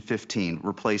condition 15,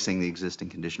 replacing the existing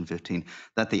condition 15,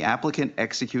 that the applicant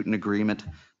execute an agreement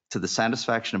to the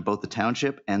satisfaction of both the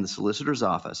township and the solicitor's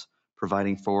office,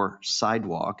 providing for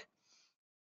sidewalk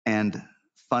and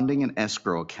funding an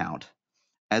escrow account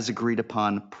as agreed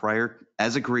upon prior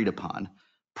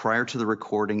to the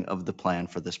recording of the plan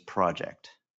for this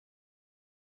project.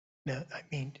 Now, I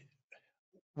mean,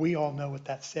 we all know what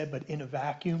that said, but in a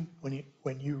vacuum,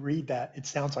 when you read that, it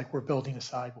sounds like we're building a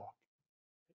sidewalk.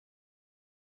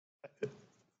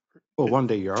 Well, one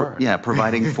day you are. Yeah,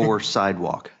 providing for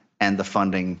sidewalk and the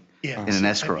funding Yeah. in an I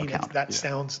escrow mean, account. that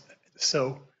sounds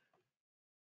so.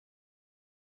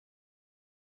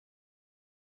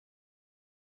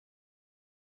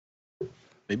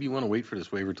 Maybe you want to wait for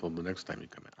this waiver till the next time you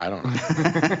come in. I don't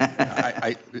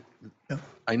know.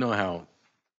 I know how,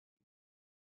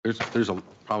 there's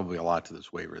probably a lot to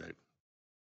this waiver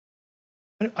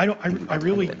that. I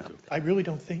really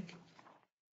don't think.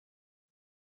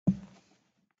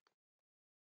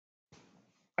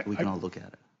 We can all look at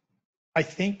it. I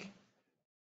think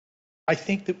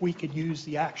that we could use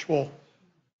the actual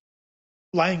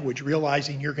language,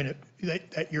 realizing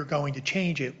that you're going to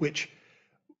change it, which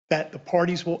that the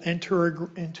parties will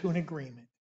enter into an agreement,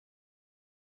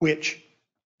 which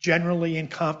generally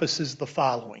encompasses the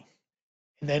following.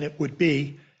 And then it would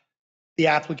be, the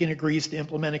applicant agrees to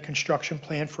implement a construction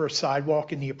plan for a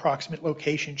sidewalk in the approximate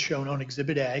location shown on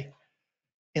Exhibit A.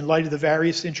 In light of the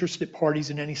various interested parties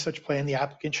in any such plan, the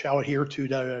applicant shall adhere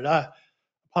to .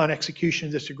 Upon execution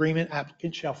of this agreement,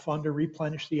 applicant shall fund or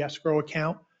replenish the escrow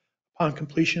account upon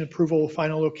completion approval of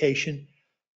final location.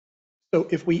 So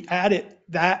if we added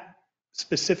that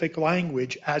specific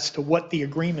language as to what the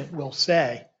agreement will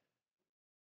say,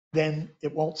 then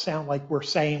it won't sound like we're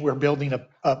saying we're building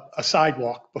a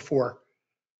sidewalk before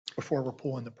we're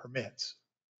pulling the permits.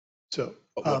 So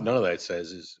But what none of that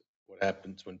says is what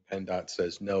happens when PennDOT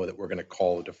says no, that we're going to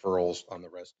call the deferrals on the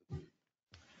rest of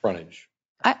the frontage.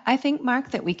 I think,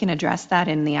 Mark, that we can address that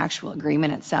in the actual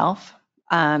agreement itself.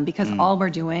 because all we're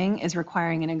doing is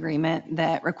requiring an agreement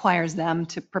that requires them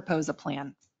to propose a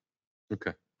plan.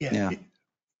 Okay. Yeah.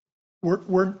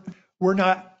 We're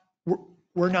not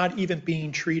even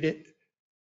being treated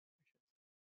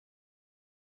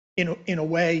in a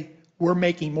way, we're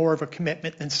making more of a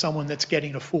commitment than someone that's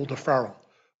getting a full deferral.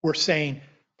 We're saying,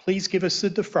 please give us the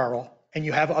deferral, and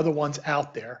you have other ones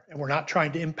out there, and we're not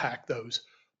trying to impact those.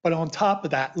 But on top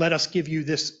of that, let us give you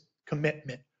this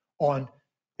commitment on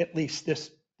at least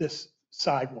this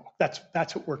sidewalk.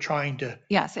 That's what we're trying to.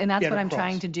 Yes, and that's get what I'm across.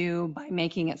 trying to do by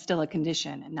making it still a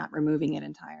condition and not removing it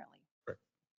entirely.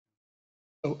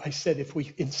 So I said, if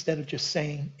we, instead of just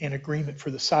saying an agreement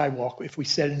for the sidewalk, if we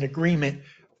said an agreement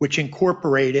which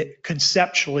incorporated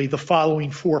conceptually the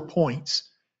following 4 points,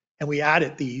 and we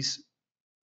added these,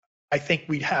 I think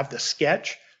we'd have the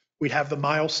sketch, we'd have the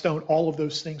milestone, all of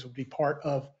those things would be part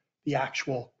of the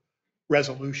actual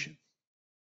resolution.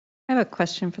 I have a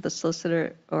question for the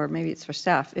solicitor, or maybe it's for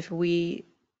staff. If we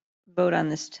vote on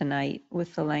this tonight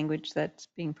with the language that's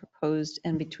being proposed,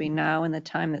 and between now and the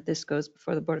time that this goes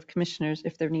before the Board of Commissioners,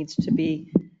 if there needs to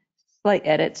be slight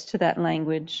edits to that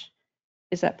language,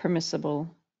 is that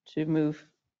permissible to move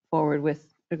forward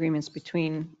with agreements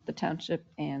between the township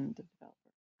and the developer?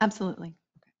 Absolutely.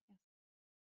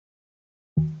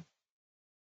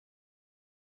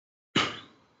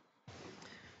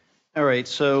 All right,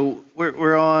 so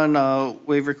we're on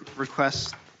waiver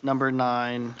request number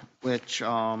 9, which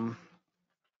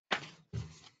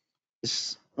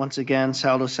is once again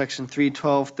Saldo Section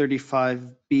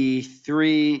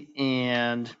 31235B3,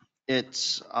 and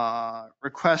it's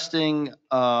requesting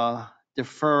a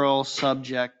deferral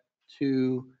subject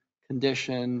to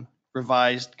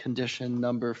revised condition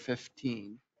number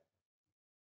 15.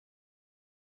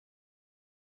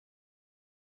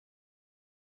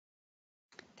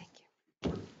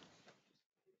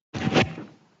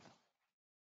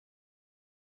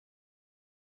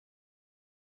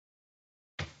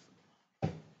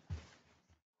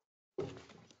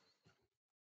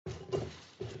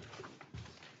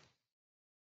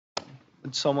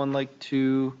 Would someone like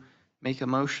to make a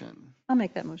motion? I'll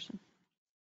make that motion.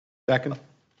 Second?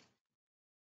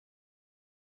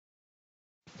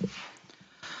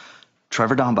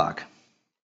 Trevor Dombach,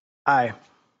 Aye.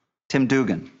 Tim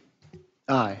Dugan,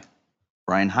 Aye.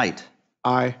 Brian Height,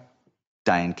 Aye.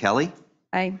 Diane Kelly,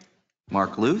 Aye.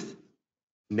 Mark Luth,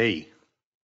 Nay.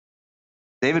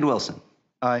 David Wilson.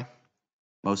 Aye.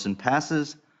 Motion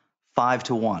passes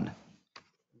 5-1.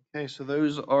 Okay, so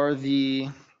those are the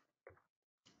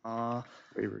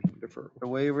Waivers and deferral.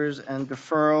 waivers and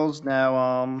deferrals.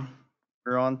 Now,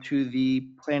 we're on to the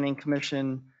Planning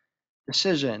Commission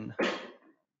decision.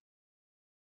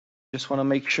 Just want to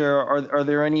make sure, are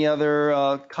there any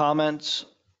other comments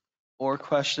or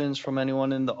questions from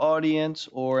anyone in the audience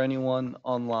or anyone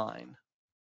online?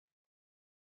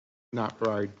 Not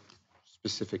ride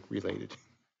specific related.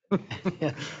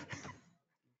 Yeah.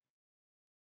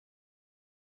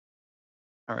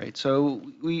 All right, so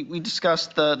we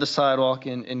discussed the sidewalk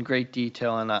in great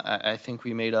detail, and I think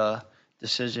we made a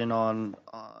decision on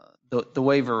the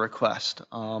waiver request.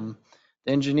 The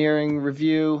engineering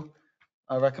review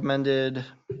recommended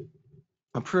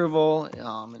approval.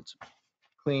 It's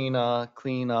clean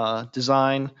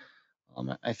design.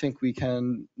 I think we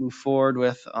can move forward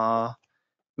with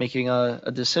making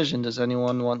a decision. Does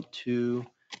anyone want to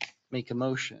make a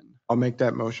motion? I'll make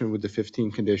that motion with the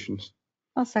 15 conditions.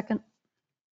 I'll second.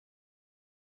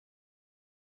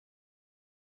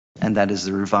 And that is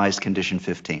the revised condition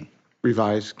 15.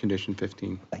 Revised condition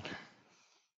 15. Thank you.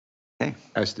 Okay,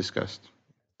 As discussed.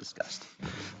 discussed.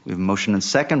 We have a motion and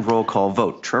second. Roll call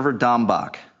vote. Trevor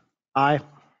Dombach, Aye.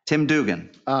 Tim Dugan,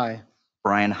 Aye.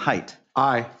 Brian Height,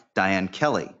 Aye. Diane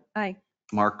Kelly, Aye.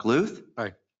 Mark Luth,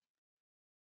 Aye.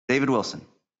 David Wilson.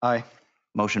 Aye.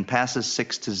 Motion passes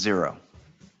 6-0.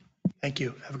 Thank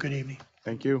you. Have a good evening.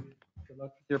 Thank you. Good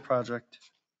luck with your project.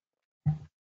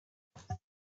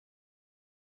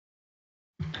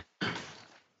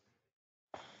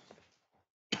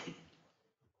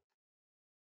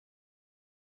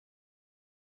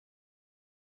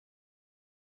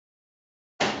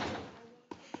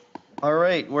 All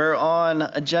right, we're on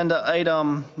agenda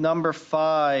item number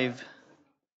 5B.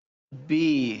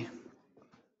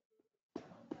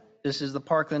 This is the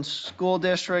Parkland School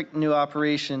District New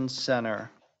Operations Center.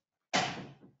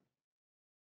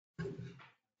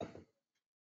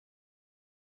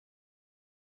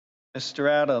 Mr.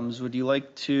 Adams, would you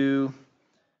like to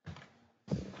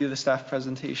do the staff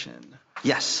presentation?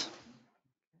 Yes.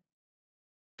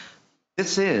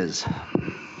 This is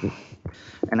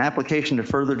An application to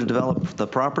further develop the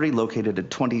property located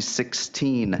at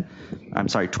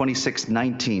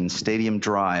 2619 Stadium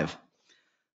Drive.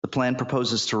 The plan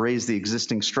proposes to raise the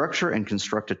existing structure and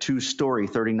construct a two-story,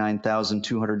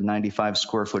 39,295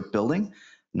 square foot building,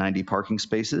 90 parking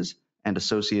spaces, and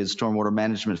associated stormwater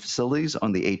management facilities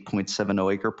on the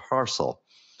 8.70 acre parcel.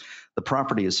 The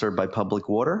property is served by public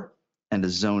water and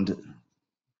is zoned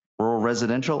rural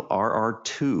residential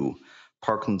RR2.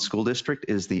 Parkland School District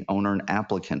is the owner and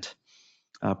applicant.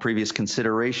 Previous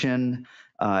consideration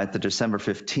at the December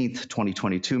 15th,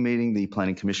 2022 meeting, the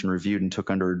Planning Commission reviewed and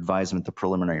took under advisement the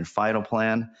preliminary and final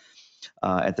plan.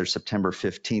 At their September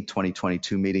 15th,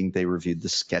 2022 meeting, they reviewed the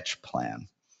sketch plan.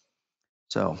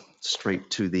 So straight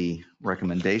to the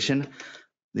recommendation.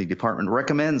 The department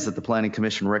recommends that the Planning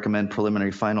Commission recommend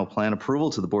preliminary final plan approval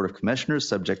to the Board of Commissioners,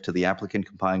 subject to the applicant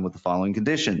complying with the following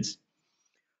conditions.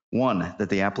 1, that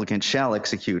the applicant shall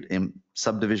execute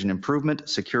subdivision improvement,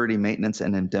 security, maintenance,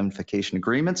 and indemnification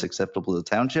agreements acceptable to the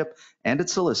township and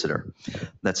its solicitor.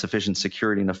 That sufficient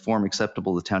security in a form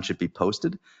acceptable to the township be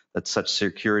posted. That such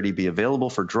security be available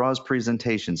for draws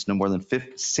presentations no more than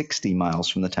 60 miles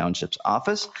from the township's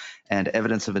office, and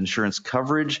evidence of insurance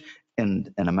coverage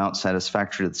and an amount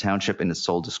satisfactory to the township in its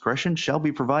sole discretion shall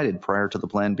be provided prior to the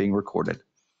plan being recorded.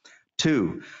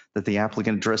 2, that the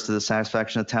applicant address to the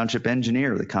satisfaction of the township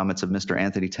engineer the comments of Mr.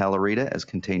 Anthony Talarita as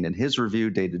contained in his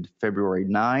review dated February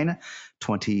 9,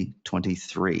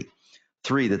 2023.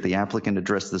 3, that the applicant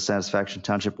address to the satisfaction of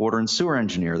township water and sewer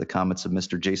engineer the comments of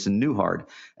Mr. Jason Newhard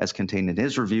as contained in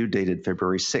his review dated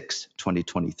February 6,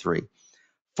 2023.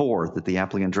 4, that the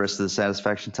applicant address to the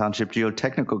satisfaction of township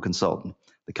geotechnical consultant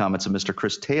the comments of Mr.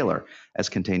 Chris Taylor as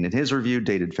contained in his review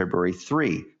dated February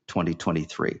 3,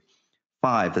 2023.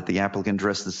 5, that the applicant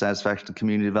address the satisfaction of the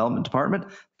Community Development Department.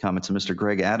 The comments of Mr.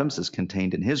 Greg Adams as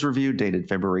contained in his review dated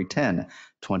February 10,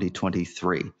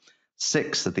 2023.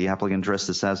 6, that the applicant address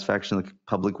the satisfaction of the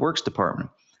Public Works Department.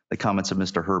 The comments of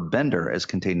Mr. Herb Bender as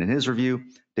contained in his review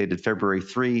dated February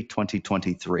 3,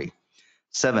 2023.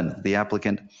 7, the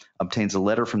applicant obtains a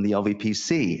letter from the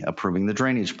LVPC approving the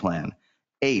drainage plan.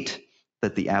 8,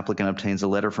 that the applicant obtains a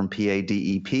letter from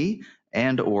PADEP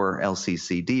and or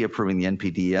LCCD approving the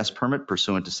NPDES permit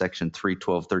pursuant to section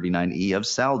 31239E of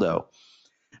SALDO.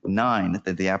 9,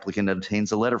 that the applicant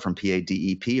obtains a letter from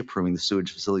PADEP approving the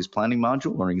sewage facilities planning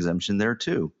module or an exemption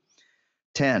thereto.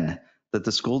 10, that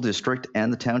the school district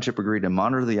and the township agree to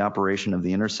monitor the operation of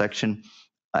the intersection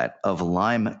of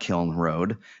Lime Kiln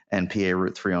Road and PA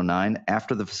Route 309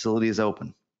 after the facility is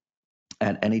open.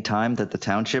 At any time that the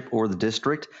township or the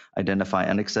district identify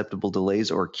unacceptable delays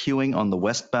or queuing on the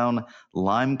westbound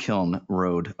Lime Kiln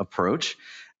Road approach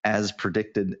as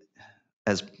predicted in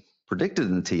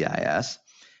the TIS,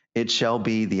 it shall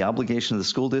be the obligation of the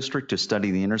school district to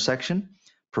study the intersection,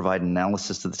 provide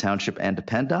analysis to the township and to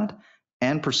PennDOT,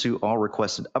 and pursue all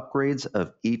requested upgrades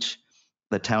of each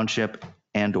the township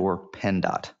and or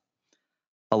PennDOT.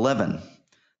 11,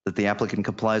 that the applicant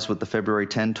complies with the February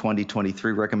 10,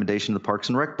 2023 recommendation of the Parks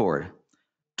and Rec Board.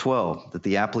 12, that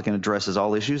the applicant addresses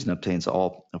all issues and obtains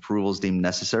all approvals deemed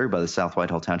necessary by the South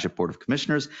Whitehall Township Board of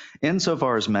Commissioners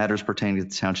insofar as matters pertaining to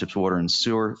the township's water and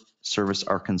sewer service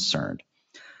are concerned.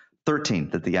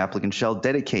 13, that the applicant shall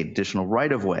dedicate additional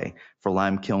right-of-way for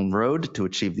Lime Kiln Road to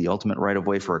achieve the ultimate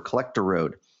right-of-way for a collector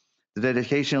road. The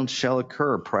dedication shall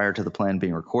occur prior to the plan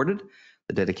being recorded.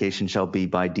 The dedication shall be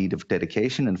by deed of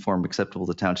dedication in form acceptable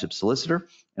to township solicitor.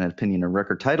 An opinion and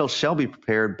record title shall be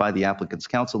prepared by the applicant's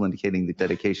counsel indicating the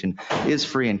dedication is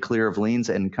free and clear of liens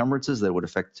and encumbrances that would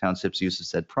affect the township's use of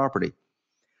said property.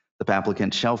 The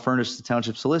applicant shall furnish the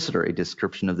township solicitor a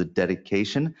description of the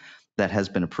dedication that has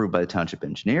been approved by the township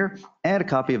engineer and a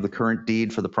copy of the current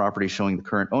deed for the property showing the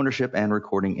current ownership and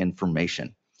recording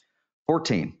information.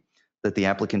 14, that the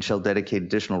applicant shall dedicate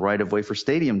additional right-of-way for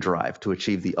Stadium Drive to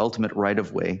achieve the ultimate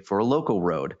right-of-way for a local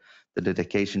road. The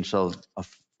dedication shall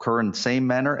occur in the same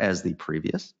manner as the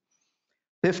previous.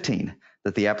 15,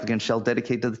 that the applicant shall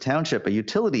dedicate to the township a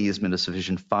utility easement of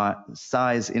sufficient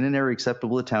size in an area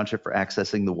acceptable to the township for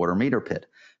accessing the water meter pit.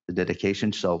 The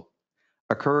dedication shall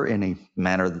occur in a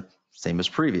manner same as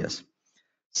previous.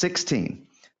 16,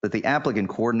 that the applicant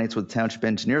coordinates with the township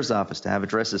engineer's office to have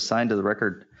addresses signed to the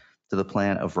record to the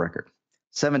plan of record.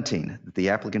 17, that the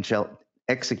applicant shall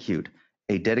execute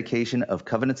a dedication of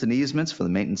covenants and easements for the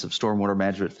maintenance of stormwater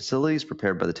management facilities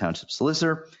prepared by the township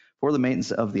solicitor for the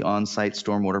maintenance of the on-site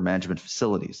stormwater management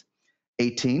facilities.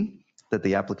 18, that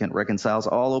the applicant reconciles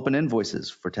all open invoices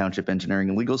for township engineering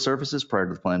and legal services prior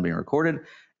to the plan being recorded.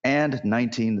 And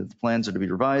 19, that the plans are to be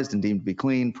revised and deemed to be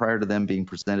clean prior to them being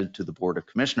presented to the Board of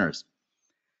Commissioners.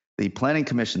 The Planning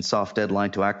Commission's soft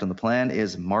deadline to act on the plan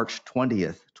is March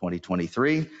 20th,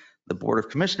 2023. The Board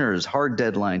of Commissioners' hard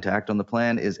deadline to act on the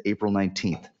plan is April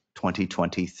 19th,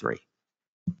 2023.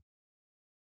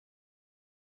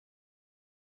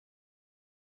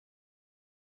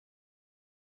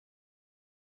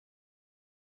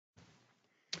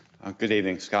 Good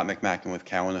evening, Scott McMacken with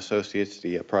Cowan Associates,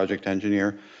 the project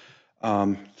engineer.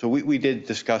 So we did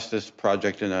discuss this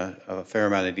project in a fair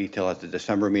amount of detail at the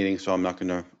December meeting, so I'm not going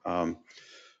to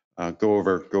go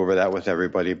over that with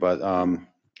everybody. But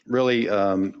really,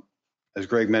 as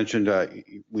Greg mentioned,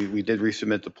 we did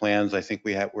resubmit the plans. I think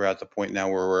we're at the point now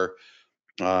where we're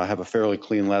have a fairly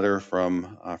clean letter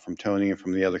from Tony and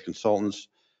from the other consultants.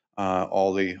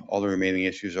 All the remaining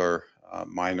issues are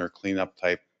minor cleanup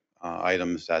type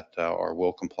items that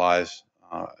will complies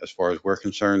as far as we're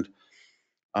concerned.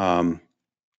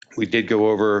 We did go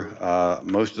over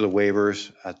most of the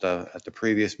waivers at the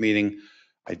previous meeting.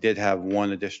 I did have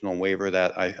one additional waiver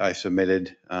that I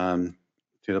submitted to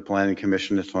the Planning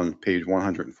Commission. It's on page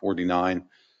 149.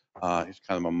 It's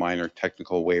kind of a minor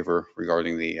technical waiver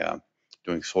regarding the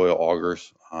doing soil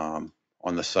augers on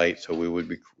the site. So we would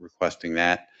be requesting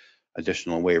that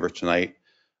additional waiver tonight.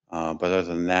 But other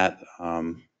than that,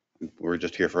 we're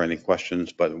just here for any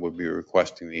questions, but we'll be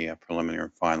requesting the preliminary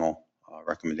and final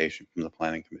recommendation from the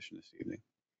Planning Commission this evening.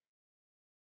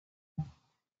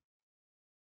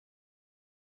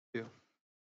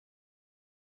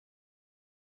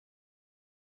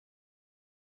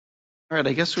 All right,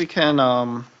 I guess we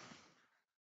can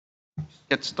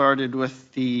get started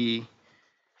with the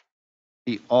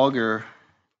auger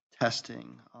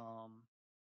testing.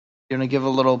 You want to give a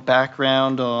little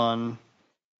background on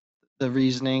the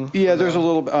reasoning? Yeah, there's a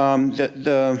little.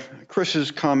 The Chris's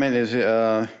comment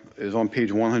is on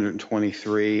page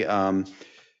 123.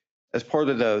 As part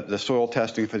of the soil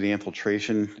testing for the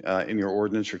infiltration in your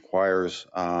ordinance requires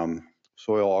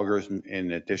soil augers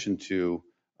in addition to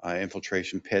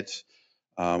infiltration pits.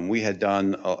 We had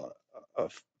done a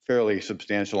fairly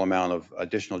substantial amount of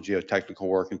additional geotechnical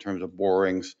work in terms of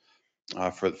borings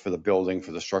for the building,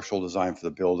 for the structural design for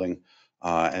the building,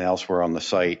 and elsewhere on the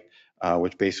site,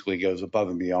 which basically goes above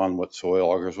and beyond what soil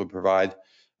augers would provide.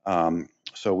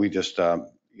 So we just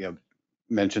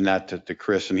mentioned that to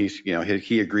Chris, and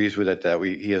he agrees with it that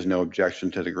he has no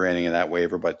objection to the granting of that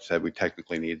waiver, but said we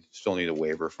technically still need a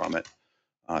waiver from it.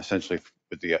 Essentially,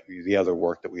 with the other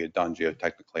work that we had done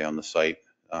geotechnically on the site,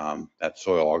 that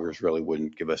soil augers really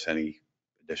wouldn't give us any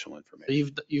additional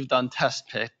information. So you've done test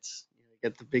pits. You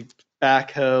get the big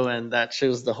backhoe, and that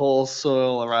shows the whole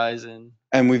soil horizon.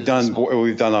 And we've done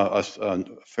a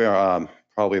fair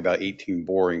probably about 18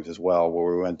 borings as well,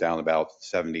 where we went down about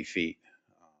 70 feet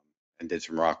and did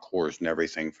some rock cores and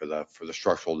everything for the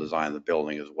structural design of the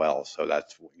building as well. So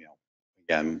that's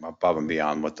again above and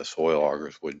beyond what the soil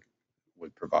augers would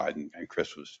provide, and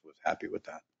Chris was happy with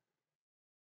that.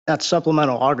 That's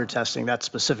supplemental auger testing. That's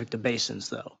specific to basins,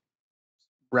 though,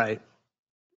 right?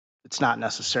 It's not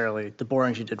necessarily the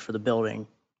borings you did for the building.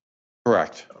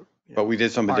 Correct. But we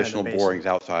did some additional borings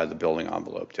outside the building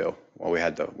envelope too, while we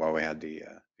had the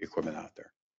equipment out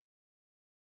there.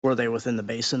 Were they within the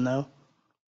basin though?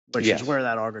 Which Yes. is where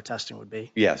that auger testing would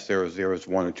be. Yes, there was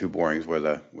one or two borings where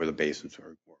the basins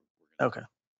were. Okay.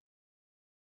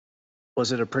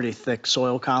 Was it a pretty thick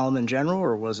soil column in general,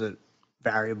 or was it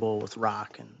variable with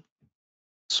rock and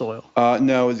soil?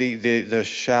 No, the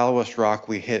shallowest rock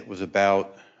we hit was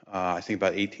about I think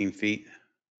about 18 feet.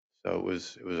 So it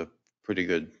was a pretty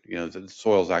good. The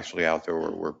soils actually out there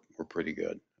were pretty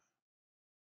good.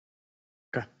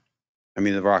 Okay. I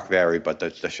mean, the rock varied, but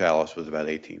the shallowest was about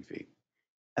 18 feet.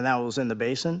 And that was in the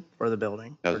basin or the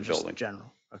building? That was or the just building.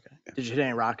 General. Okay. Yeah. Did you hit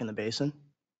any rock in the basin?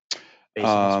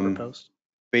 Basins proposed?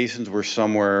 Basins were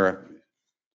somewhere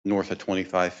north of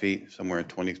 25 feet, somewhere at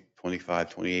 20, 25,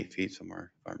 28 feet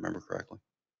somewhere, if I remember correctly.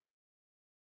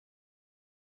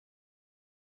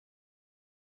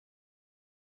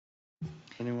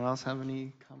 Anyone else have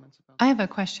any comments about I have a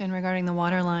question regarding the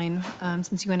water line.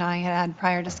 Since you and I had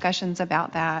prior discussions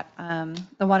about that,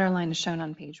 the water line is shown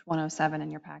on page 107 in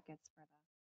your packets for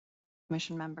the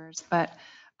commission members. But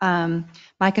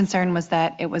my concern was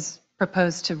that it was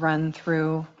proposed to run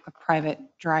through a private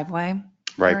driveway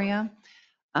area.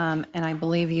 And I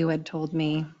believe you had told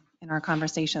me in our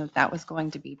conversation that was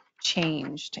going to be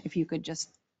changed. If you could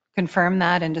just confirm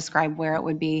that and describe where it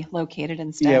would be located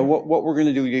instead. Yeah, what we're going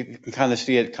to do, you can kind of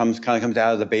see it comes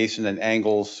out of the basin and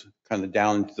angles kind of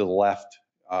down to the left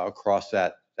across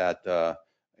that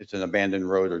it's an abandoned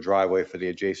road or driveway for the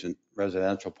adjacent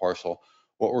residential parcel.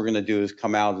 What we're going to do is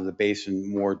come out of the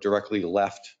basin more directly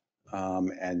left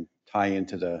and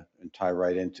tie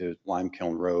right into Lime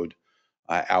Kiln Road,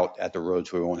 out at the road,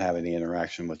 so we won't have any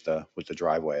interaction with the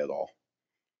driveway at all.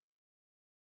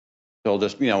 So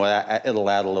just, it'll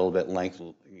add a little bit length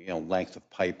of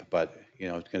pipe, but,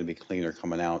 it's going to be cleaner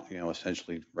coming out,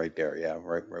 essentially right there. Yeah,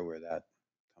 right where that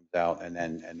comes out, and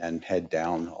then head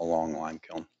down along Lime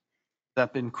Kiln.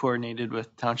 That been coordinated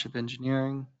with Township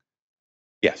Engineering?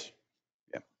 Yes.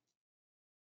 Yeah.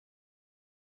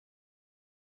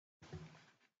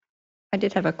 I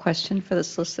did have a question for the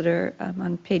solicitor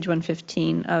on page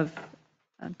 115 of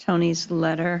Tony's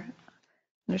letter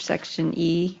under section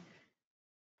E.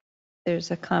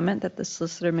 There's a comment that the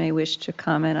solicitor may wish to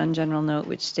comment on general note,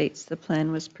 which states the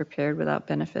plan was prepared without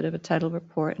benefit of a title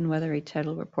report and whether a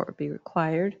title report would be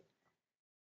required.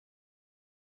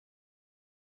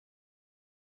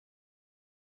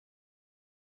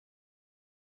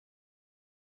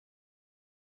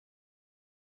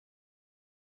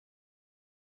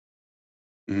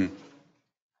 Mm-hmm.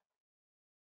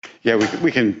 Yeah,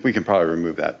 we can probably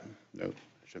remove that note.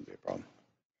 It shouldn't be a problem.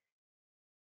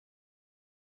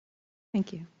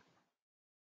 Thank you.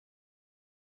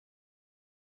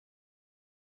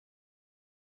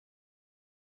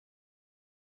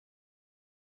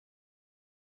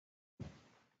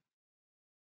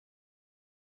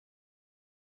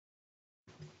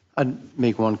 I'd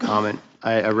make one comment.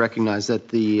 I recognize that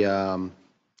the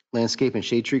Landscape and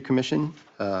Shade Tree Commission,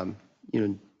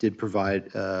 did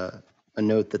provide a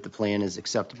note that the plan is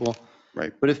acceptable.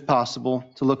 Right. But if possible,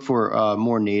 to look for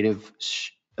more native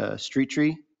street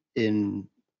tree in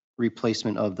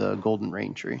replacement of the golden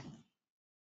rain tree.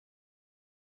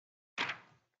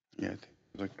 Yeah, I think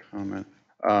there's a comment.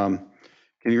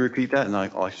 Can you repeat that? And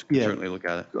I'll certainly look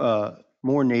at it.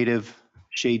 More native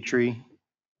shade tree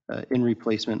in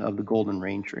replacement of the golden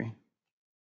rain tree.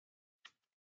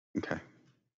 Okay.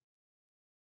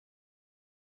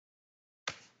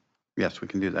 Yes, we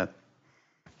can do that.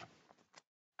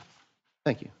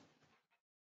 Thank you.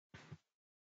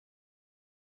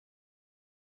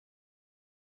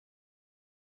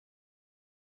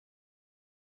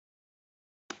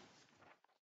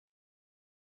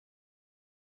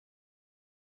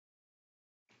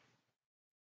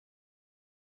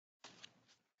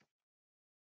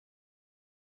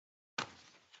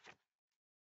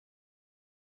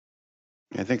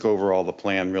 I think overall the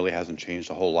plan really hasn't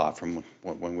changed a whole lot from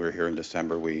when we were here in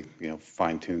December. We,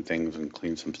 fine-tuned things and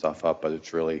cleaned some stuff up, but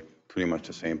it's really pretty much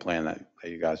the same plan that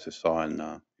you guys just saw in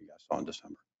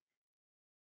December.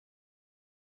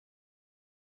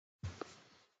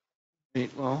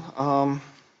 Great, well, I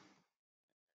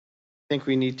think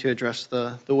we need to address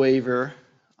the waiver.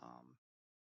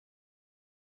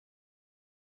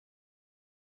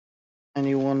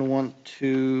 Anyone want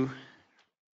to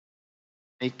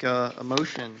make a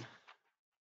motion?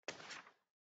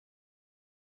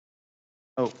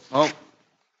 Oh, well,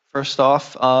 first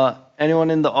off,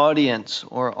 anyone in the audience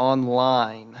or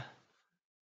online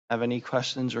have any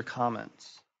questions or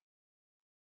comments?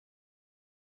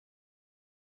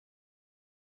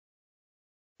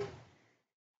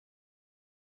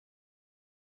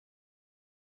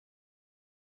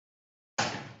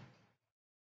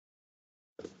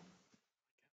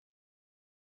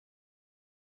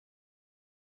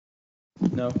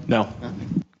 No? No.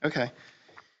 Nothing. Okay.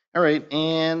 All right,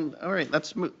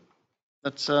 let's move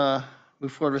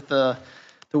forward with the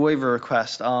waiver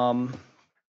request.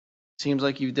 Seems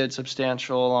like you did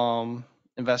substantial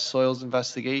soils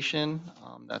investigation.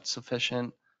 That's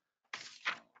sufficient.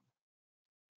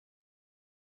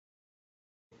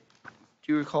 Do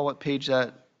you recall what page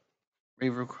that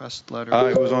waiver request letter?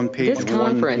 It was on page This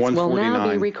conference will now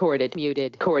be 149. recorded.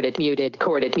 Muted. Recorded. Muted.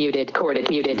 Recorded. Muted. Recorded.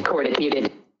 Muted. Recorded.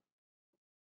 Muted.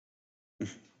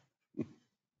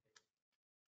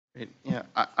 Great. Yeah,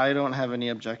 I don't have any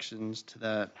objections to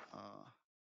that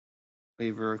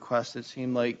waiver request. It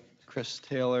seemed like Chris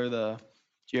Taylor, the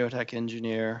geotech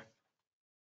engineer,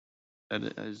 that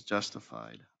it is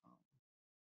justified.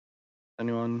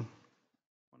 Anyone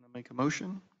want to make a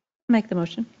motion? Make the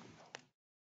motion.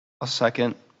 I'll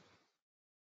second.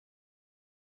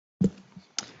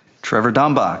 Trevor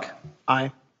Dombach,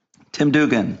 Aye. Tim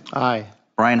Dugan, Aye.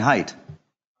 Brian Height,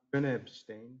 I'm going to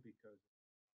abstain because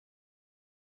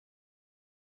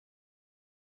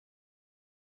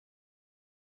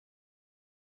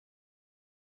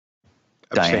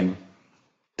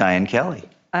Diane Kelly,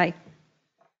 Aye.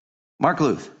 Mark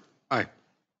Luth, Aye.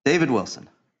 David Wilson.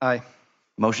 Aye.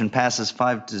 Motion passes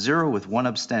 5-0 with one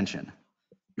abstention.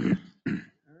 All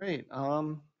right.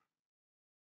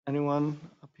 Anyone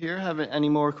up here have any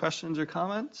more questions or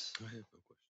comments? I have no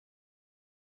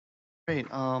question.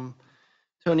 Great.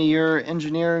 Tony, your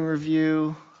engineering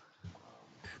review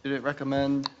Did it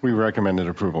recommend? We recommended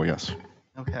approval, yes.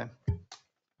 Okay.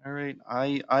 All right.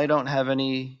 I don't have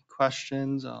any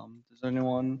questions. Does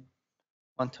anyone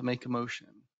want to make a motion?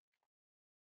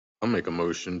 I'll make a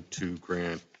motion to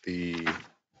grant the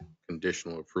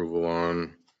conditional approval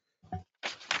on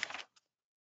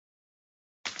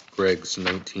Greg's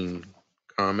 19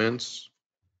 comments.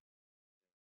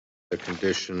 The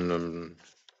condition,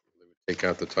 take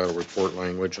out the title report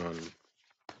language on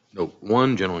note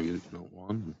 1, general use note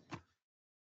 1. I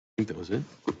think that was it.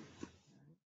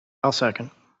 I'll second.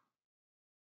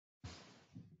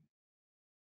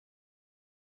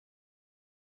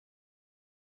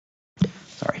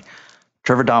 Sorry.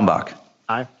 Trevor Dombach.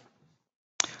 Aye.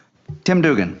 Tim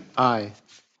Dugan. Aye.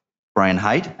 Brian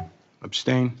Height.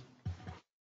 Abstain.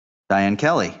 Diane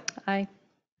Kelly. Aye.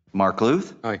 Mark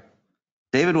Luth. Aye.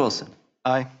 David Wilson.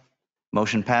 Aye.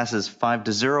 Motion passes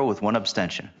 5-0 with 1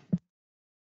 abstention.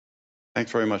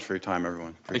 Thanks very much for your time,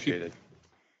 everyone. Appreciate it.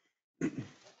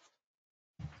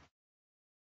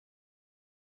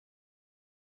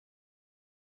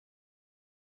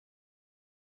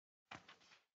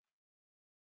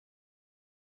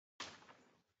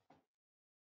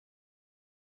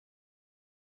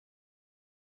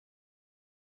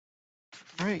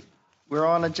 All right. We're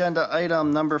on agenda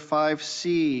item number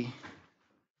 5C,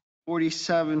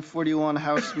 4741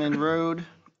 Houseman Road,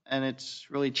 and it's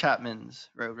really Chapman's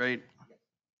Road, right?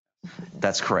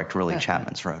 That's correct, really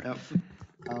Chapman's Road. Yep.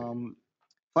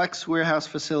 Flex Warehouse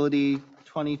Facility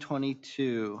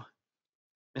 2022.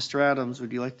 Mr. Adams,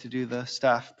 would you like to do the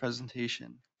staff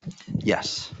presentation?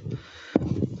 Yes.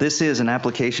 This is an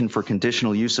application for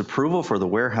conditional use approval for the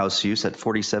warehouse use at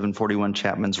 4741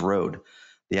 Chapman's Road.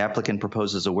 The applicant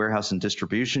proposes a warehouse and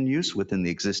distribution use within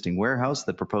the existing warehouse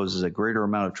that proposes a greater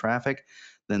amount of traffic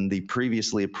than the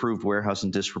previously approved warehouse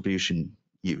and distribution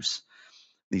use.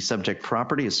 The subject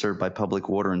property is served by public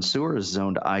water and sewer, is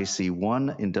zoned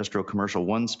IC1, Industrial Commercial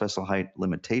 1, Special Height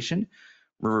Limitation.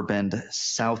 Riverbend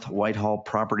South Whitehall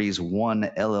Properties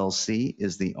 1 LLC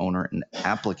is the owner and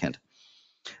applicant.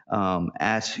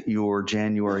 At your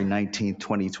January 19th,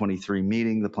 2023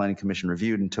 meeting, the Planning Commission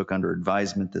reviewed and took under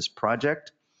advisement this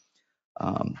project.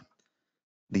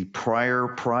 The prior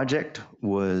project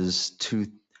was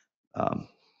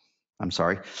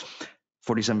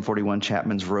 4741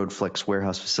 Chapman's Road Flex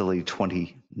Warehouse Facility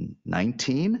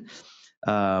 2019,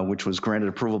 which was granted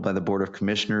approval by the Board of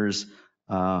Commissioners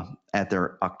at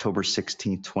their October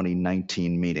 16th,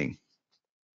 2019 meeting.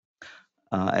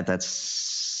 At that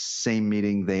same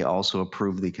meeting, they also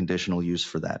approved the conditional use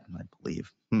for that, I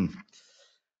believe.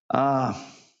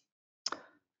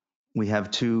 We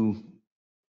have 2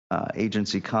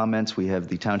 agency comments. We have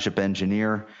the township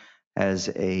engineer has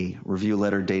a review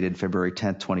letter dated February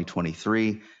 10th,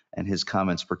 2023, and his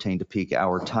comments pertain to peak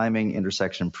hour timing,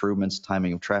 intersection improvements,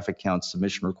 timing of traffic counts,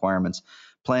 submission requirements,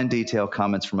 plan detail,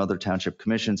 comments from other township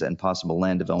commissions, and possible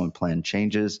land development plan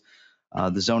changes.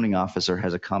 The zoning officer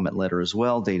has a comment letter as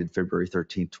well dated February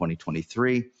 13th,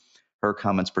 2023. Her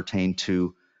comments pertain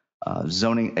to a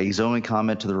zoning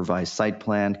comment to the revised site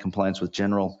plan, compliance with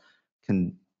general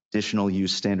conditional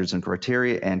use standards and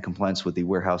criteria, and compliance with the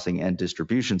warehousing and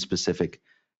distribution specific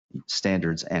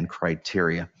standards and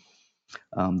criteria.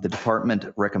 The department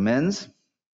recommends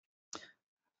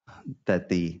that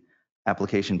the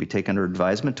application be taken under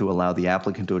advisement to allow the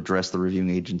applicant to address the reviewing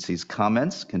agency's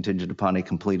comments contingent upon a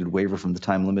completed waiver from the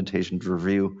time limitation to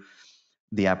review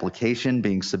the application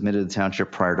being submitted to the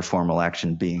township prior to formal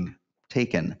action being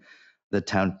taken.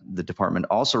 The department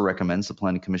also recommends the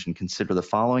Planning Commission consider the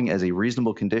following as a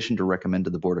reasonable condition to recommend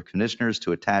to the Board of Commissioners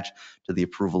to attach to the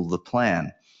approval of the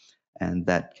plan. And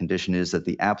that condition is that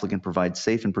the applicant provides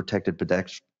safe and protected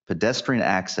pedestrian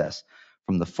access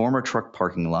from the former truck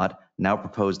parking lot, now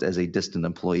proposed as a distant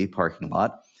employee parking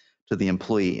lot, to the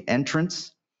employee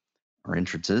entrance or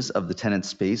entrances of the tenant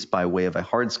space by way of a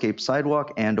hardscape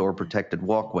sidewalk and or protected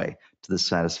walkway to the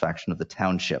satisfaction of the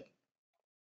township.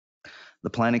 The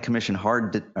Planning Commission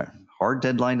hard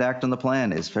deadline to act on the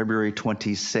plan is February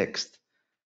 26th,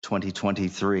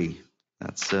 2023.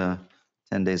 That's 10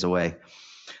 days away.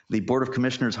 The Board of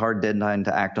Commissioners hard deadline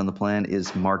to act on the plan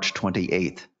is March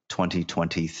 28th,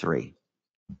 2023.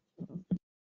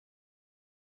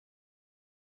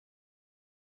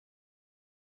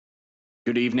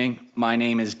 Good evening. My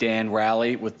name is Dan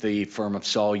Rowley with the firm of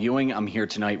Saul Ewing. I'm here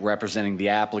tonight representing the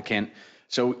applicant.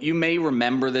 So you may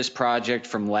remember this project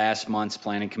from last month's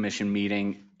Planning Commission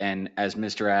meeting. And as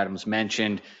Mr. Adams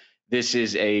mentioned, this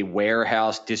is a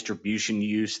warehouse distribution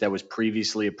use that was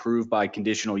previously approved by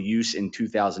conditional use in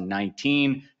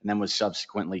 2019 and then was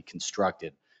subsequently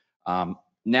constructed.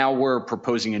 Now we're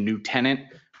proposing a new tenant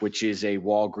which is a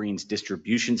Walgreens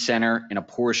distribution center in a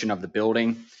portion of the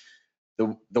building.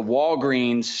 The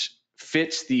Walgreens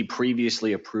fits the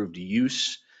previously approved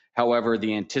use. However,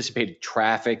 the anticipated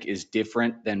traffic is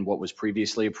different than what was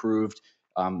previously approved.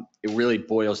 It really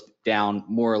boils down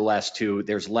more or less to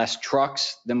there's less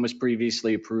trucks than was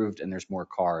previously approved, and there's more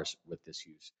cars with this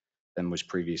use than was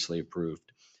previously approved.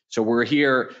 So we're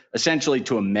here essentially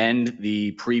to amend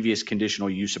the previous conditional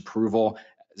use approval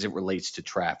as it relates to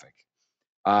traffic.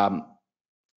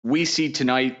 We see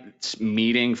tonight's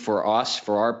meeting for us,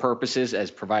 for our purposes, as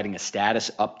providing a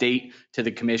status update to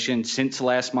the commission since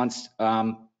last month's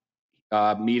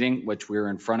meeting, which we're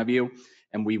in front of you,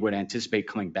 and we would anticipate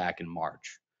coming back in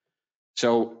March.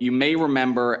 So you may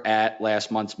remember at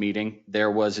last month's meeting,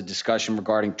 there was a discussion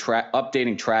regarding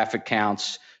updating traffic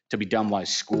counts to be done while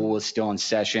school is still in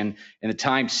session. In the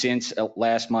time since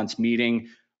last month's meeting,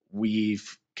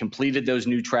 we've completed those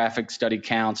new traffic study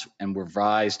counts and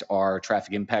revised our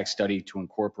traffic impact study to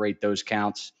incorporate those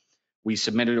counts. We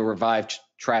submitted a revised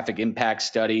traffic impact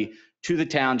study to the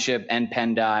township and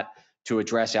PennDOT to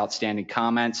address outstanding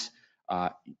comments.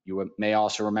 You may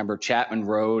also remember Chapman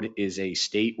Road is a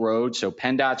state road, so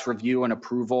PennDOT's review and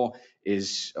approval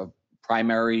is of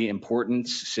primary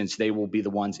importance since they will be the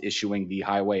ones issuing the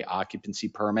highway occupancy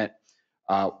permit.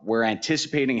 We're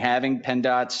anticipating having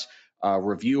PennDOT's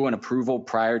review and approval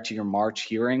prior to your March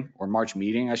hearing, or March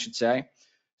meeting, I should say.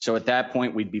 So at that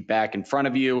point, we'd be back in front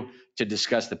of you to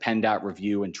discuss the PennDOT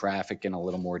review and traffic in a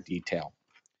little more detail.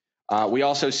 We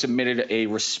also submitted a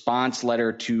response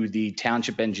letter to the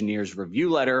township engineer's review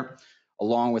letter,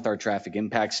 along with our traffic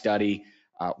impact study.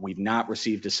 We've not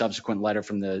received a subsequent letter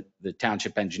from the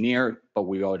township engineer, but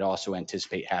we would also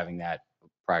anticipate having that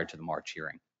prior to the March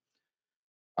hearing.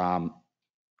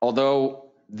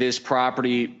 Although this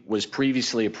property was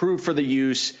previously approved for the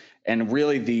use, and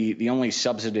really the only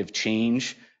substantive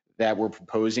change that we're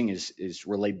proposing is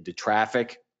related to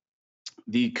traffic.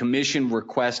 The commission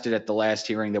requested at the last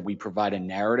hearing that we provide a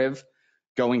narrative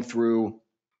going through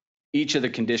each of the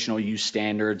conditional use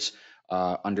standards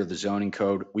under the zoning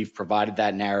code. We've provided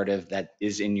that narrative that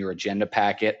is in your agenda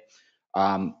packet.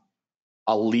 I'll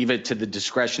leave it to the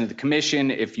discretion of the commission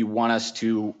if you want us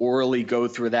to orally go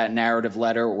through that narrative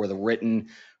letter, or the written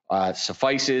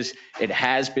suffices. It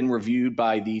has been reviewed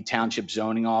by the township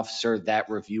zoning officer. That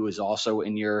review is also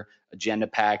in your agenda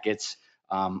packets.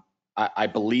 I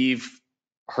believe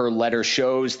her letter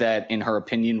shows that, in her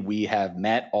opinion, we have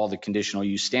met all the conditional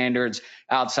use standards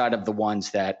outside of the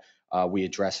ones that we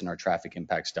address in our traffic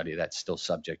impact study. That's still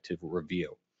subject to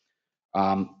review.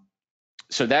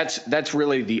 So that's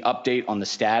really the update on the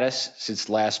status since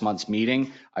last month's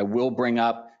meeting. I will bring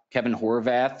up Kevin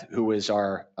Horvath, who is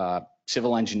our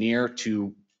civil engineer,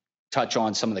 to touch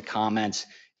on some of the comments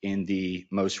in the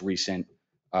most recent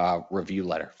review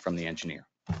letter from the engineer.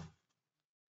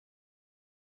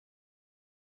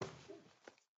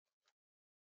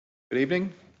 Good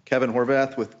evening. Kevin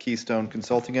Horvath with Keystone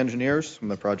Consulting Engineers. I'm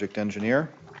the project engineer.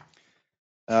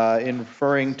 In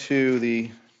referring to the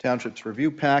township's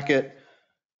review packet,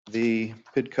 the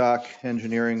Pidcock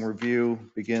Engineering Review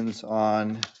begins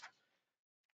on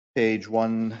page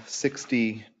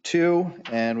 162,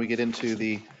 and we get into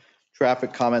the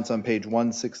traffic comments on page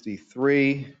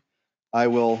 163. I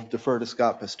will defer to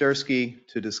Scott Pasterski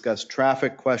to discuss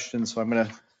traffic questions, so I'm going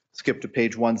to skip to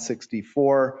page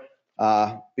 164,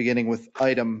 beginning with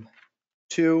item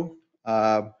 2.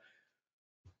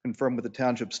 Confirm with the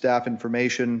township staff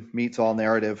information meets all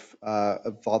narrative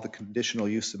of all the conditional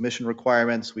use submission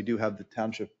requirements. We do have the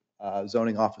township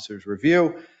zoning officer's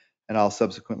review, and I'll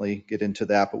subsequently get into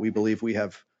that, but we believe we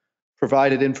have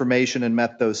provided information and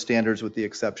met those standards with the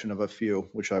exception of a few,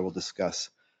 which I will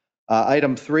discuss.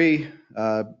 Item 3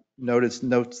 notes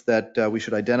that we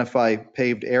should identify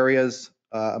paved areas,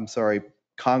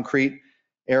 concrete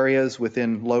areas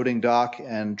within loading dock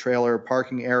and trailer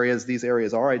parking areas. These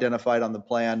areas are identified on the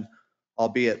plan,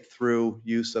 albeit through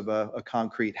use of a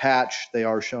concrete hatch. They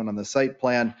are shown on the site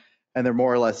plan, and they're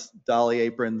more or less dolly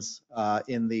aprons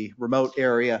in the remote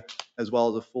area, as well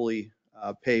as a fully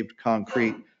paved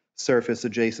concrete surface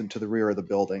adjacent to the rear of the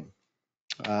building.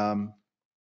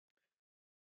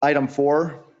 Item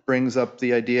 4 brings up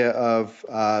the idea of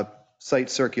site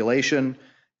circulation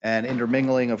and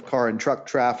intermingling of car and truck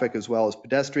traffic, as well as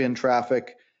pedestrian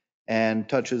traffic, and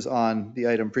touches on the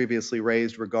item previously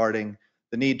raised regarding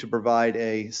the need to provide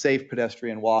a safe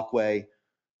pedestrian walkway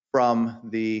from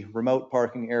the remote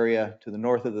parking area to the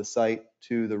north of the site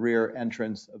to the rear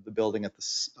entrance of the building at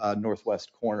the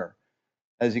northwest corner.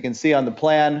 As you can see on the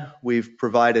plan, we've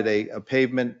provided a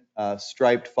pavement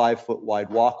striped 5-foot wide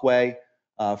walkway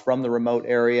from the remote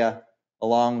area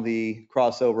along the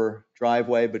crossover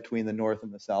driveway between the north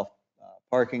and the south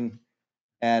parking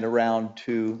and around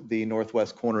to the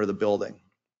northwest corner of the building.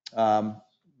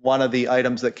 One of the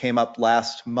items that came up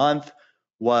last month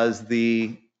was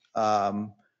the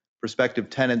prospective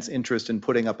tenant's interest in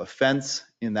putting up a fence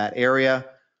in that area.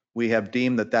 We have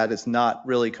deemed that that is not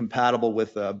really compatible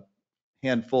with a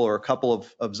handful or a couple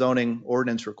of zoning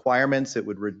ordinance requirements. It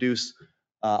would reduce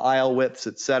aisle widths,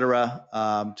 et cetera,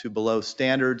 to below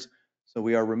standards. So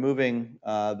we are removing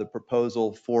the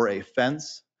proposal for a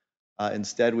fence.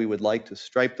 Instead, we would like to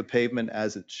stripe the pavement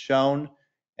as it's shown.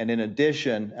 And in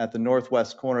addition, at the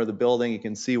northwest corner of the building, you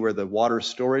can see where the water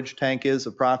storage tank is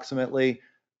approximately.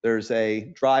 There's a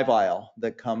drive aisle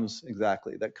that comes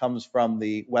from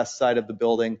the west side of the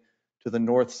building to the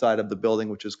north side of the building,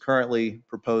 which is currently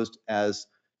proposed as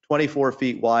 24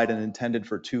 feet wide and intended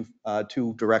for two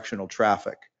directional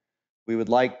traffic. We would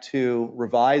like to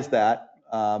revise that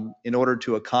in order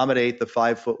to accommodate the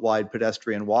 5-foot wide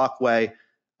pedestrian walkway,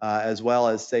 as well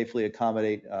as safely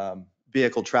accommodate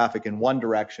vehicle traffic in one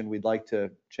direction. We'd like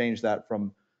to change that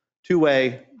from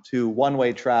two-way to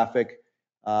one-way traffic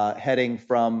heading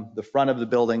from the front of the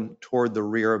building toward the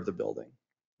rear of the building.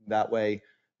 That way,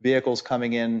 vehicles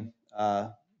coming in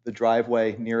the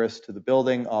driveway nearest to the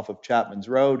building off of Chapman's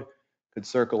Road could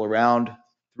circle around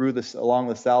along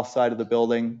the south side of the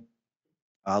building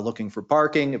looking for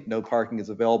parking. If no parking is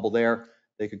available there,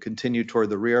 they could continue toward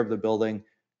the rear of the building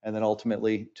and then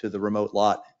ultimately to the remote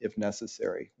lot if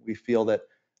necessary. We feel that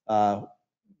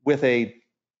with a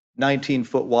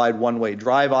 19-foot wide one-way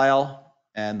drive aisle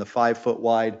and the 5-foot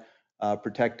wide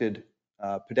protected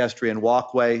pedestrian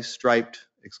walkway striped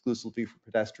exclusively for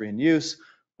pedestrian use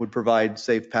would provide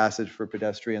safe passage for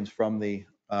pedestrians from the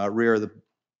rear of the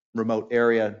remote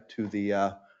area to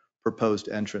the proposed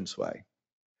entranceway.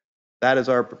 That is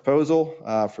our proposal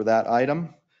for that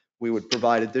item. We would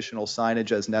provide additional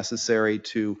signage as necessary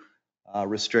to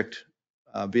restrict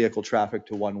vehicle traffic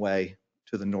to one way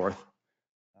to the north,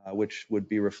 which would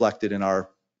be reflected in our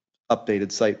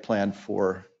updated site plan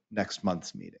for next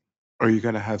month's meeting. Are you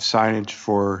going to have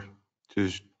signage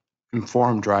to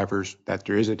inform drivers that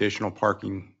there is additional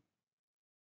parking?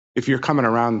 If you're coming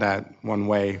around that one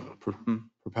way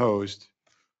proposed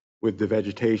with the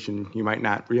vegetation, you might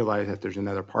not realize that there's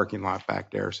another parking lot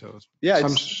back there. So yeah,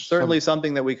 it's certainly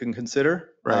something that we can consider.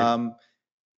 Right.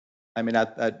 I mean,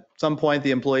 at some point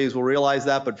the employees will realize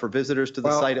that, but for visitors to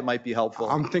the site, it might be helpful.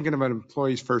 I'm thinking about an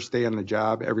employee's first day on the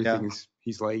job.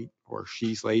 He's late or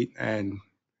she's late and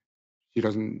she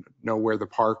doesn't know where to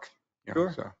park.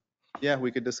 Sure. So. Yeah,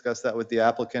 we could discuss that with the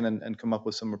applicant and come up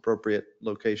with some appropriate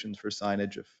locations for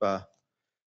signage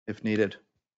if needed.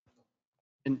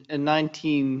 And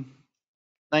 19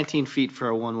 feet for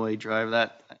a one-way drive,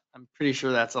 I'm pretty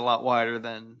sure that's a lot wider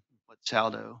than what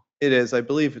Saldo. It is. I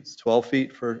believe it's 12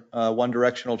 feet for one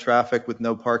directional traffic with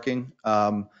no parking.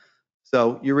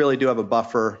 So you really do have a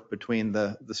buffer between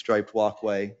the striped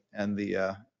walkway and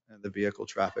the vehicle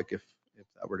traffic if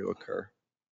that were to occur.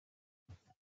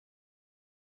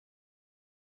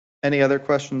 Any other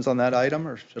questions on that item,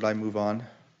 or should I move on?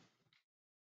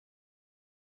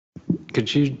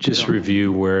 Could you just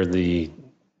review where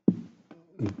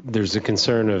there's a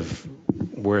concern of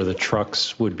where the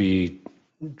trucks would be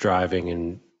driving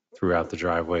and throughout the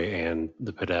driveway and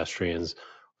the pedestrians?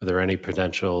 Are there any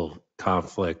potential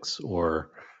conflicts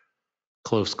or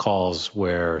close calls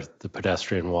where the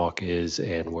pedestrian walk is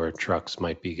and where trucks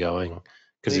might be going?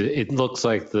 Because it looks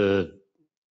like the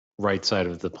right side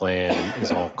of the plan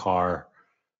is all car,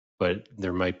 but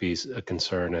there might be a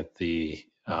concern at the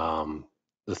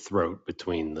throat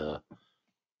between the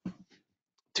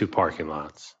two parking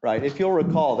lots. Right. If you'll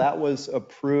recall, that was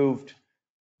approved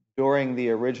during the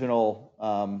original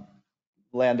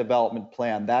land development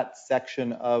plan. That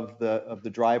section of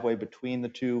the driveway between the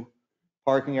two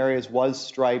parking areas was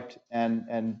striped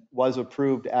and was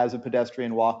approved as a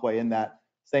pedestrian walkway in that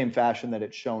same fashion that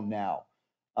it's shown now.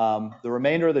 The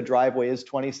remainder of the driveway is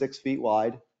 26 feet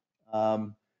wide.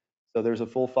 So there's a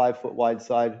full 5-foot wide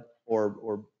side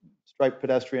or striped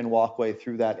pedestrian walkway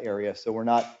through that area. So we're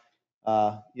not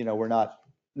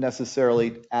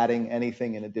necessarily adding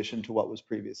anything in addition to what was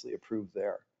previously approved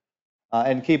there.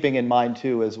 And keeping in mind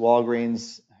too, as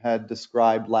Walgreens had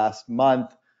described last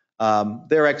month,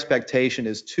 their expectation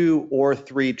is 2 or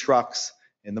 3 trucks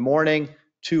in the morning,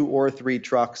 2 or 3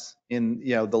 trucks in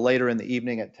the later in the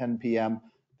evening at 10 p.m.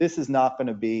 This is not going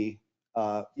to be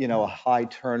a high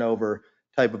turnover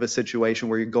type of a situation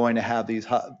where you're going to have these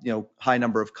high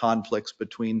number of conflicts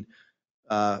between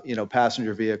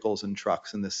passenger vehicles and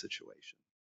trucks in this situation.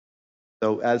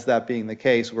 So as that being the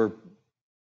case,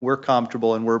 we're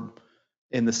comfortable and we're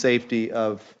in the safety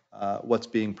of what's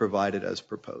being provided as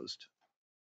proposed.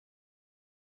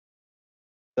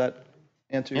 Does that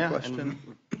answer your question?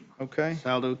 Okay.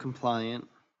 SALDO compliant.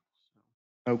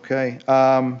 Okay.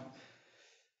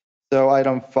 So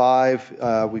item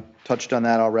 5, we touched on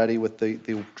that already with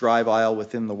the drive aisle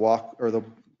within the walk, or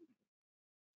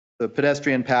the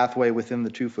pedestrian pathway within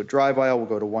the 2-foot drive aisle will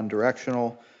go to one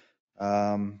directional.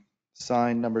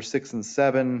 Sign number 6 and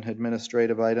 7,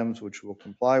 administrative items, which we'll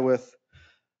comply with.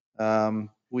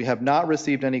 We have not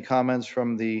received any comments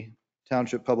from the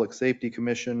Township Public Safety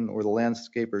Commission or the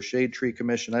Landscape or Shade Tree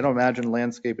Commission. I don't imagine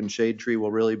Landscape and Shade Tree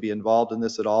will really be involved in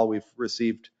this at all. We've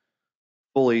received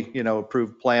fully,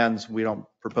 approved plans. We don't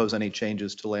propose any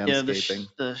changes to landscaping.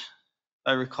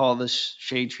 I recall the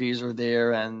shade trees are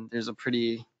there, and there's a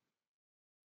pretty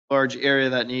large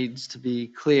area that needs to be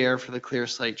clear for the clear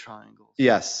sight triangles.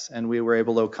 Yes, and we were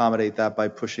able to accommodate that by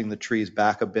pushing the trees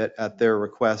back a bit at their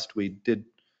request. We did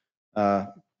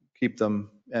keep them,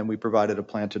 and we provided a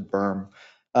planted berm.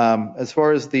 As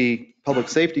far as the Public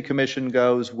Safety Commission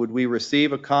goes, would we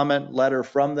receive a comment letter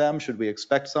from them? Should we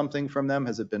expect something from them?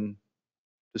 Has it been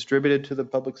distributed to the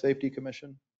Public Safety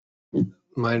Commission?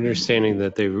 My understanding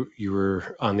that you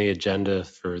were on the agenda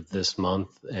for this month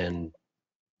and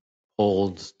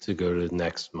pulled to go to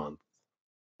next month.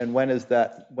 And when does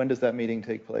that meeting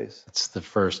take place? It's the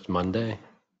first Monday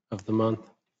of the month,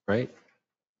 right?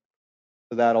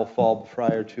 So that'll fall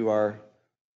prior to our.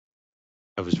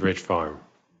 It was Ridge Farm.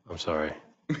 I'm sorry.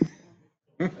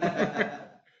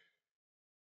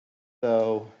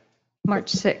 So.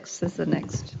 March 6th is the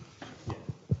next.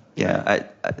 Yeah,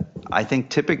 I think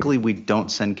typically we don't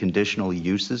send conditional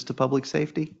uses to public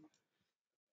safety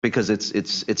because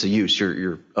it's a use.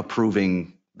 You're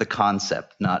approving the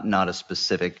concept, not a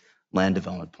specific land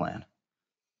development plan.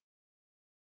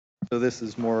 So this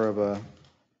is more of a.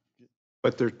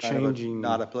 But they're changing.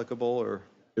 Not applicable, or?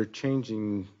 They're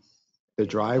changing the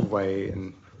driveway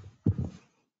and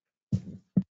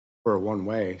for a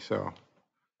one-way, so.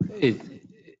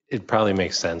 It probably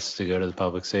makes sense to go to the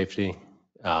public safety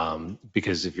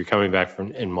because if you're coming back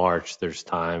in March, there's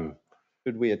time.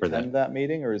 Should we attend that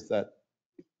meeting, or is that?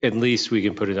 At least we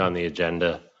can put it on the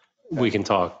agenda. Okay. We can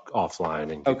talk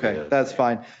offline. Okay, that's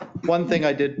fine. One thing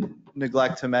I did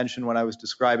neglect to mention when I was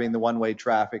describing the one-way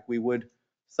traffic, we would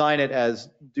sign it as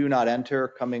do not enter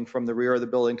coming from the rear of the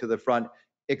building to the front,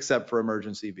 except for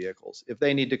emergency vehicles. If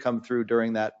they need to come through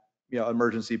during that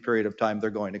emergency period of time, they're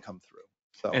going to come through.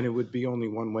 So. And it would be only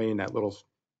one way in that little.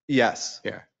 Yes.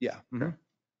 Yeah. Yeah.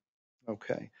 Mm-hmm.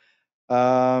 Okay.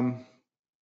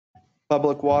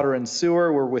 Public water and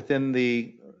sewer were within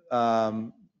the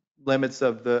limits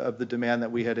of the demand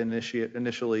that we had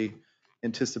initially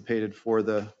anticipated for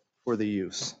the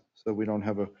use. So we don't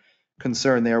have a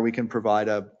concern there. We can provide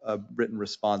a written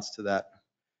response to that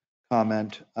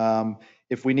comment.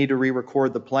 If we need to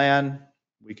re-record the plan,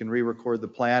 we can re-record the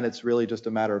plan. It's really just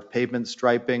a matter of pavement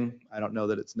striping. I don't know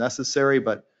that it's necessary,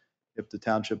 but if the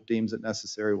township deems it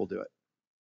necessary, we'll do it.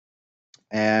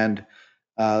 And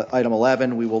item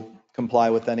 11, we will comply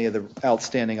with any of the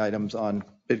outstanding items on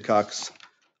Pidcock's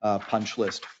punch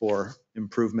list for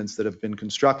improvements that have been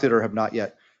constructed or have not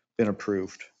yet been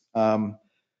approved.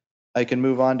 I can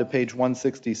move on to page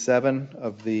 167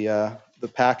 of the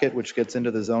packet, which gets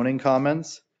into the zoning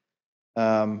comments.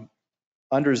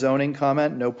 Under zoning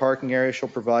comment, no parking area shall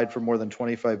provide for more than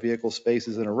 25 vehicle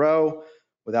spaces in a row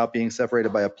without being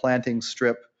separated by a planting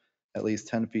strip at least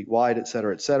 10 feet wide, et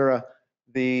cetera, et cetera.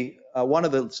 One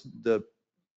of the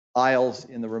aisles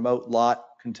in the remote lot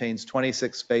contains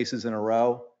 26 spaces in a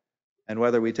row. And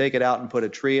whether we take it out and put a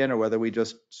tree in or whether we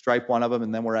just stripe one of them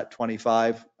and then we're at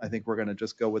 25, I think we're going to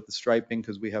just go with the striping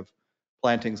because we have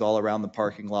plantings all around the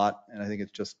parking lot. And I think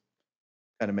it just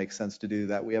kind of makes sense to do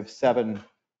that. We have 7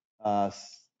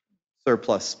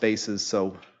 surplus spaces,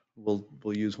 so we'll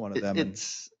use one of them.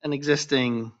 It's an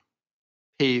existing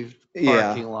paved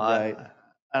parking lot. Right.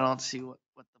 I don't see what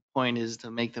the point is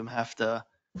to make them have to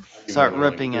start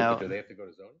ripping out. Do they have to go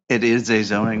to zoning? It is a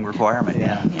zoning requirement,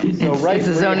 yeah. So right It's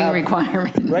a zoning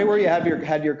requirement. Right where you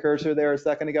had your cursor there a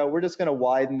second ago, we're just going to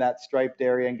widen that striped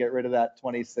area and get rid of that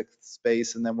 26th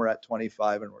space, and then we're at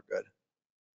 25 and we're good.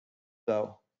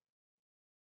 So,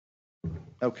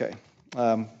 okay.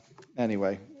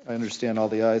 Anyway, I understand all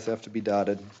the I's have to be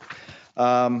dotted.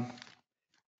 All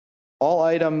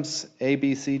items A,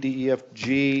 B, C, D, E, F,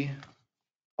 G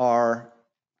are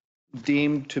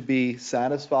deemed to be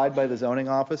satisfied by the zoning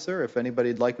officer. If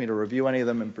anybody'd like me to review any of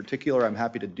them in particular, I'm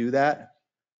happy to do that.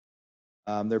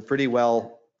 They're pretty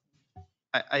well.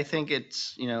 I think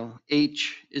it's,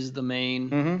 H is the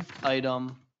main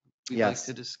item we'd like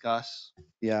to discuss.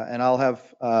 Yeah, and I'll have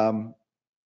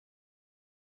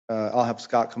I'll have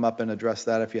Scott come up and address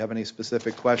that if you have any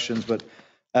specific questions, but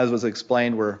as was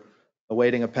explained, we're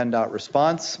awaiting a PennDOT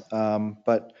response.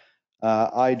 But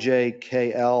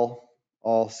IJKL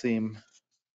all seem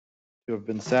to have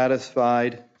been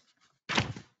satisfied.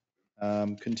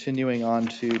 Continuing on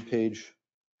to page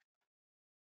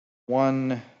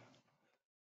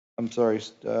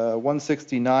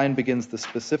 169 begins the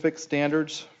specific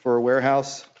standards for a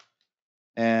warehouse.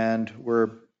 And we're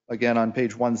again on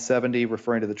page 170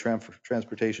 referring to the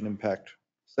transportation impact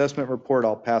assessment report.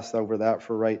 I'll pass over that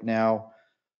for right now.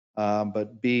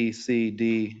 But B, C,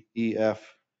 D, E, F,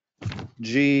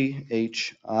 G,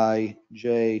 H, I,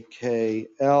 J, K,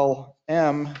 L,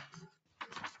 M,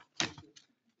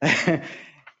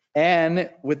 and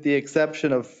with the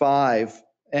exception of 5,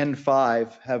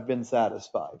 N5 have been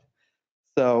satisfied.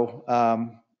 So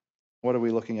what are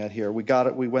we looking at here? We got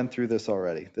it. We went through this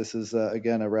already. This is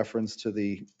again a reference to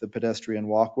the pedestrian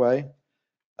walkway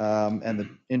and the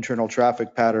internal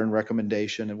traffic pattern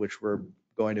recommendation in which we're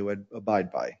going to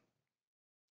abide by.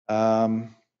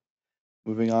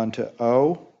 Moving on to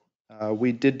O,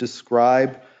 we did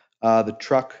describe the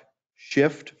truck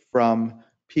shift from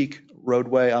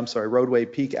roadway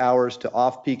peak hours to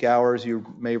off-peak hours. You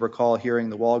may recall hearing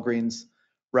the Walgreens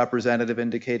representative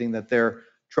indicating that their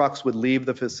trucks would leave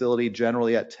the facility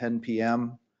generally at 10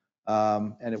 p.m.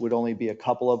 And it would only be a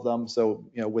couple of them. So,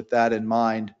 with that in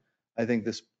mind, I think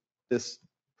this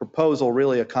proposal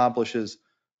really accomplishes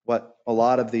what a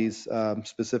lot of these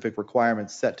specific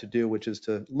requirements set to do, which is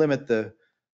to limit the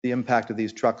impact of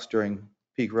these trucks during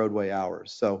peak roadway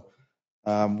hours. So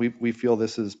we feel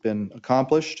this has been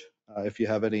accomplished. If you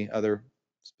have any other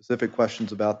specific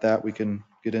questions about that, we can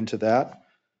get into that.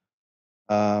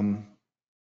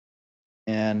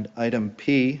 And item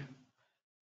P,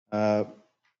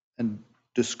 and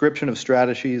description of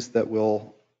strategies that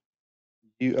will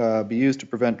be used to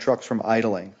prevent trucks from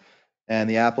idling. And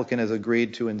the applicant has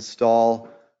agreed to install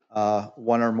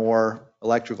one or more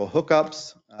electrical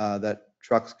hookups that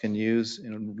trucks can use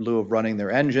in lieu of running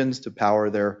their engines to power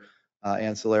their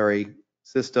ancillary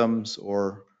systems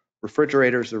or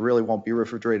refrigerators. There really won't be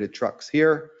refrigerated trucks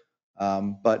here,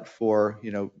 but for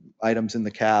items in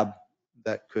the cab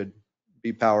that could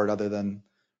be powered other than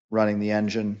running the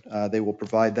engine, they will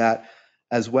provide that,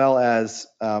 as well as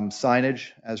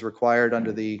signage as required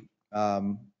under the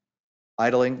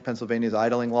Pennsylvania's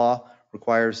idling law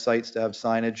requires sites to have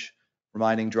signage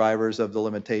reminding drivers of the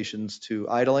limitations to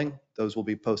idling. Those will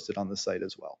be posted on the site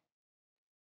as well.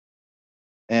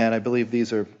 And I believe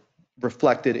these are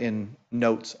reflected in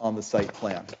notes on the site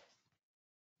plan.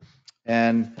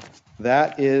 And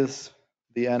that is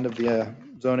the end of the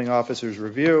zoning officer's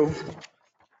review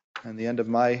and the end of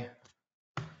my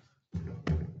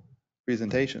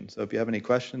presentation. So if you have any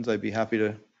questions, I'd be happy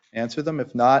to answer them.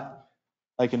 If not,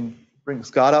 I can bring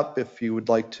Scott up if you would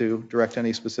like to direct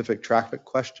any specific traffic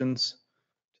questions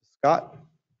to Scott.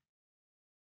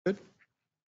 Good.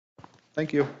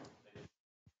 Thank you.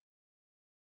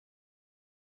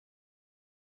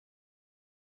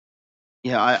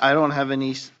 Yeah, I don't have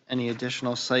any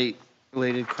additional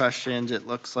site-related questions. It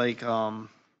looks like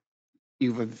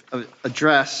you've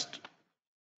addressed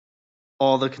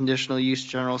all the conditional use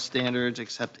general standards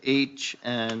except H,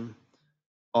 and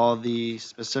all the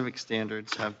specific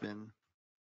standards have been.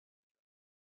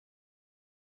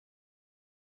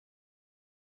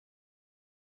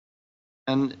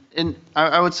 And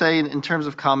I would say in terms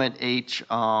of comment H,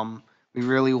 we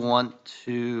really want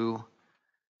to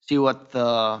see what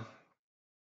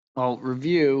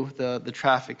review the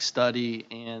traffic study,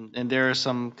 and there is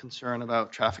some concern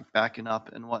about traffic backing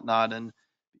up and whatnot. And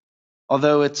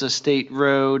although it's a state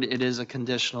road, it is a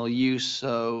conditional use,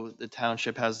 so the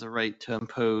township has the right to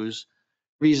impose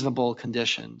reasonable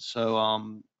conditions. So I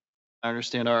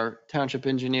understand our township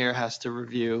engineer has to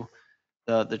review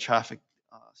the traffic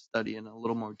study in a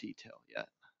little more detail yet.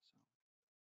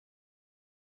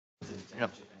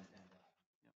 Yep.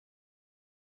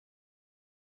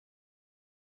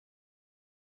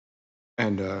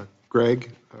 And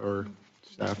Greg or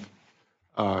staff,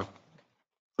 for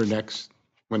next,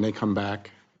 when they come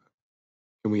back,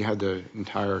 can we have the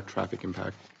entire traffic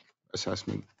impact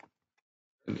assessment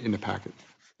in the packet?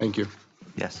 Thank you.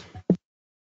 Yes.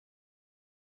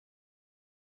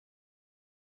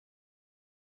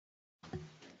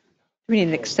 We need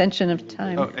an extension of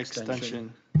time. Oh,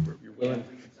 extension. You're willing?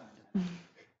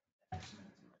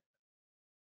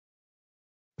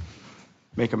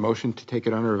 Make a motion to take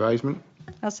it under advisement?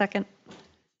 I'll second.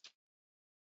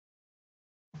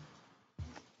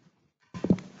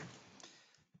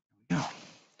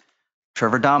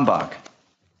 Trevor Dombach.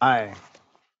 Aye.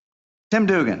 Tim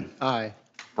Dugan. Aye.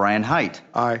 Brian Height.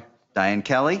 Aye. Diane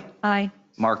Kelly. Aye.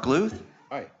 Mark Luth.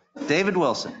 Aye. David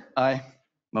Wilson. Aye.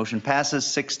 Motion passes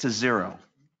 6-0.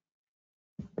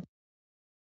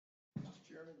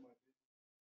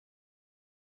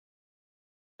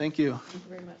 Thank you.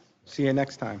 See you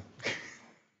next time.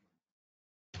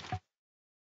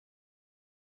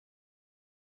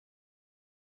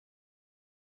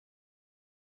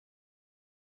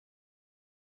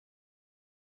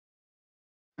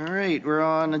 All right, we're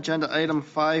on agenda item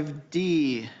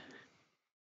 5D.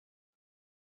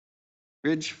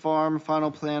 Ridge Farm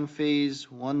Final Plan Phase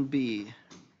 1B.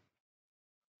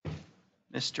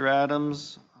 Mr.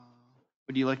 Adams,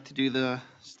 would you like to do the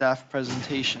staff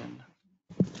presentation?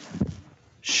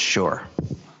 Sure.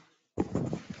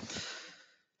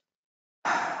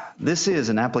 This is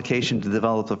an application to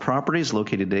develop the properties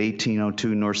located at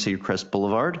 1802 North Cedar Crest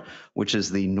Boulevard, which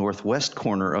is the northwest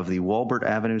corner of the Walbert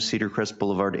Avenue Cedar Crest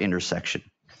Boulevard intersection.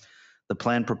 The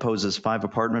plan proposes 5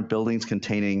 apartment buildings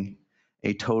containing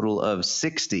a total of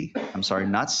 60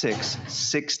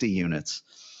 units.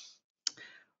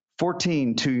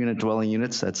 14 2-unit dwelling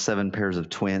units, that's 7 pairs of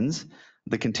twins.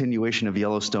 The continuation of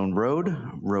Yellowstone Road,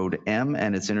 Road M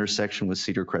and its intersection with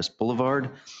Cedar Crest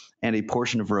Boulevard, and a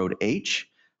portion of Road H,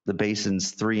 the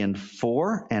basins 3 and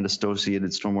 4, and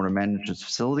associated stormwater management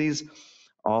facilities,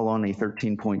 all on a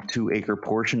 13.2 acre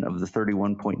portion of the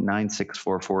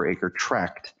 31.9644 acre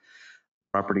tract.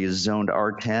 Property is zoned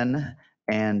R10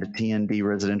 and TND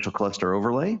residential cluster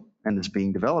overlay, and is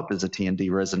being developed as a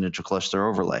TND residential cluster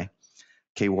overlay.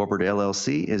 K. Walbert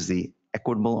LLC is the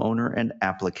equitable owner and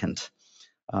applicant.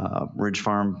 Ridge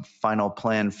Farm Final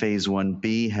Plan Phase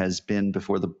 1B has been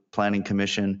before the Planning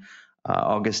Commission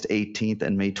August 18th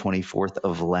and May 24th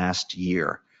of last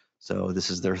year. So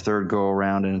this is their third go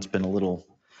around, and it's been a little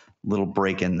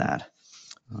break in that.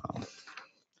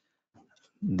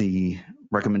 The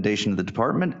recommendation of the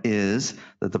department is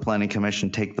that the Planning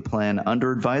Commission take the plan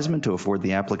under advisement to afford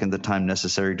the applicant the time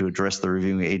necessary to address the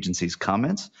reviewing agency's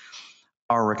comments.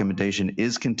 Our recommendation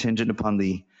is contingent upon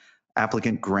the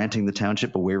applicant granting the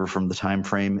township a waiver from the time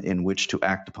frame in which to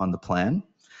act upon the plan.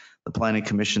 The Planning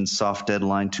Commission's soft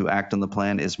deadline to act on the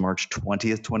plan is March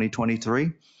 20th,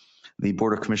 2023. The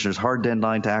Board of Commissioners' hard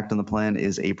deadline to act on the plan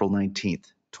is April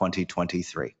 19th,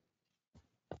 2023. Is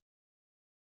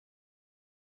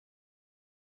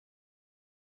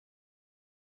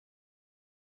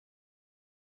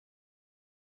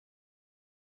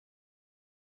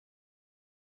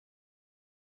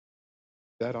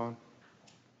that on?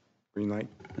 Green light?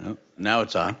 No, now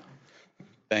it's on.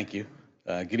 Thank you.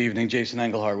 Good evening, Jason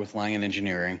Engelhardt with Langen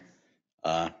Engineering.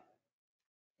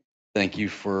 Thank you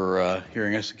for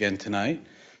hearing us again tonight.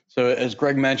 So as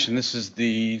Greg mentioned, this is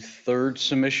the third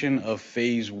submission of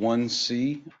Phase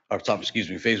 1C,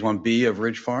 Phase 1B of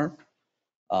Ridge Farm.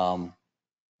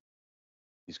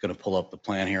 He's going to pull up the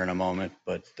plan here in a moment,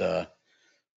 but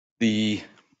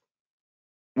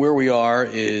where we are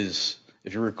is,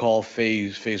 if you recall,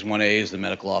 Phase 1A is the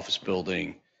medical office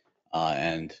building,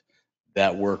 and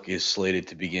that work is slated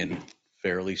to begin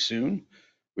fairly soon.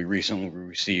 We recently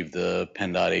received the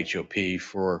PennDOT HOP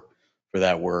for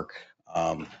that work.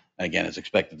 Again, it's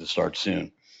expected to start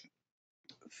soon.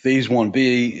 Phase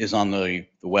 1B is on the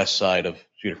west side of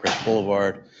Cedar Crest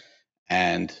Boulevard,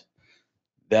 and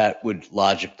the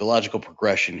logical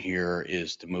progression here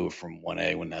is to move from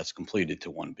 1A when that's completed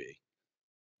to 1B.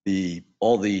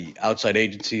 All the outside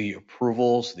agency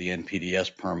approvals, the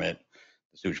NPDS permit,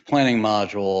 the sewage planning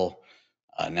module,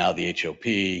 now the HOP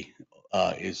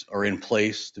are in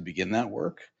place to begin that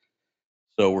work.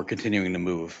 So we're continuing to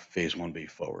move Phase 1B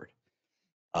forward.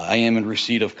 I am in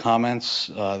receipt of comments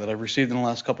that I've received in the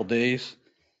last couple of days.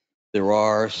 There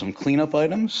are some cleanup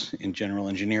items in general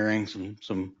engineering,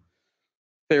 some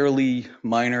fairly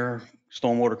minor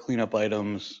stormwater cleanup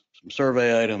items, some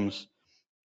survey items,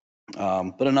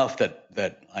 but enough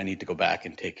that I need to go back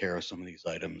and take care of some of these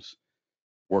items,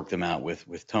 work them out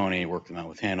with Tony, work them out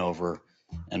with Hanover,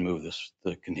 and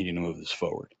continue to move this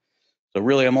forward. So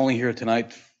really, I'm only here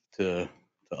tonight to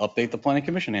update the Planning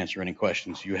Commission, answer any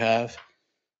questions you have.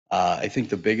 I think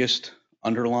the biggest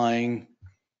underlying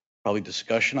probably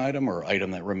discussion item or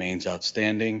item that remains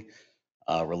outstanding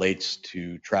relates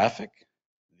to traffic.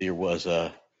 There was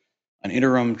an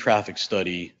interim traffic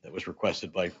study that was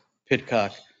requested by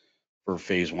Pidcock for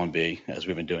Phase 1B, as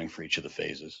we've been doing for each of the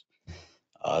phases.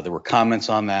 There were comments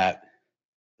on that.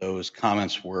 Those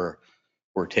comments were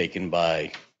taken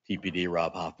by TPD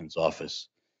Rob Hoffman's office,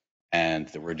 and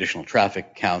there were additional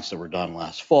traffic counts that were done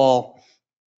last fall.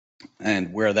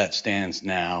 And where that stands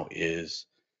now is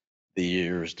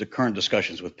there's the current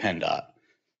discussions with PennDOT.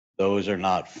 Those are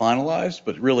not finalized,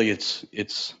 but really it's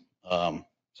some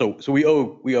So we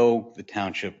owe the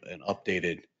township an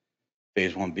updated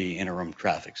Phase 1B interim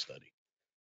traffic study.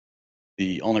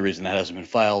 The only reason that hasn't been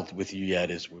filed with you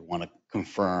yet is we want to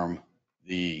confirm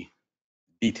the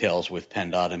details with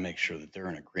PennDOT and make sure that they're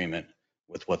in agreement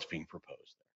with what's being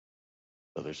proposed.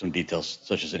 So there's some details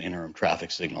such as an interim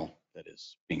traffic signal that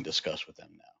is being discussed with them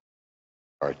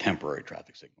now, or a temporary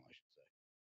traffic signal, I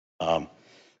should say.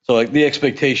 So like, the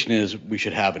expectation is we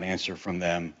should have an answer from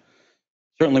them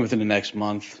certainly within the next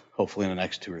month, hopefully in the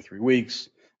next 2 or 3 weeks.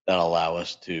 That'll allow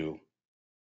us to,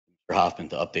 Mr. Hoffman,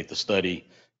 to update the study,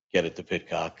 get it to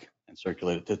Pitcock, and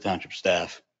circulate it to the township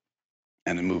staff,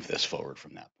 and then move this forward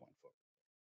from that point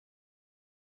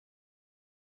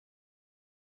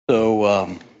forward.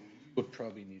 So We'll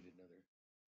probably need another,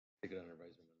 take it under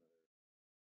advisement.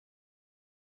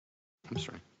 I'm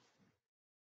sorry.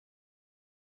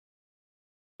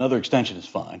 another extension is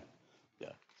fine. Yeah.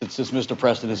 Since Mr.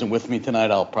 Preston isn't with me tonight,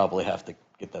 I'll probably have to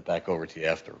get that back over to you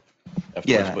afterwards.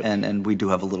 Yeah, But and we do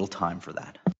have a little time for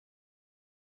that.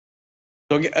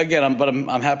 so again,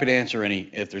 I'm happy to answer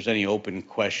if there's any open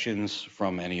questions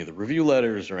from any of the review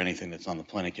letters or anything that's on the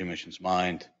planning commission's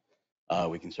mind.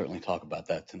 We can certainly talk about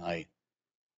that tonight.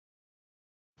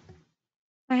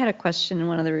 I had a question in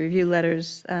one of the review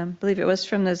letters. I believe it was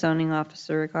from the zoning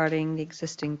officer regarding the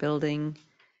existing building.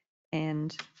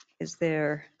 And is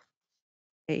there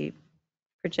a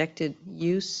projected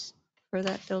use for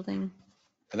that building?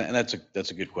 And that's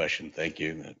a good question. Thank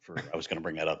you. I was going to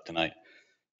bring that up tonight.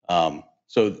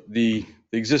 So the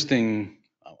existing,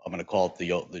 I'm going to call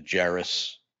it the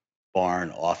Jarris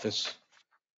barn office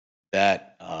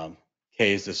that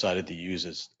Kay has decided to use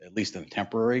as at least in a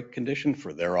temporary condition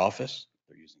for their office.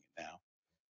 They're using it now.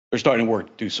 They're starting to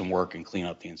do some work and clean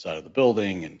up the inside of the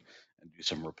building and do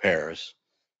some repairs.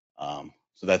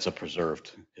 So that's a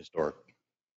preserved historic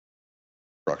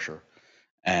structure.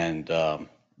 And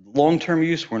long-term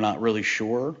use, we're not really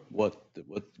sure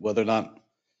whether or not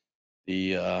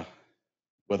they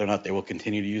will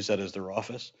continue to use that as their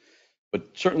office. But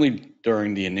certainly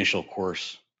during the initial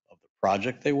course of the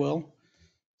project, they will.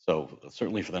 So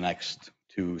certainly for the next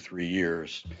 2-3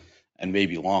 years, and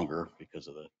maybe longer, because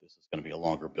this is going to be a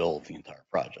longer build, the entire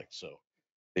project. So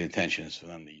the intention is for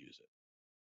them to use it.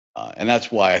 And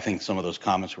that's why I think some of those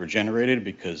comments were generated,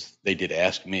 because they did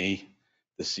ask me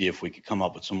to see if we could come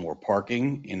up with some more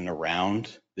parking in and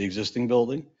around the existing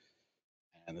building.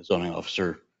 And the zoning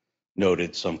officer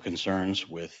noted some concerns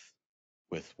with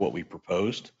what we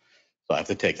proposed. So I have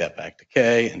to take that back to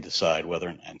Kay and decide whether,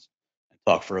 and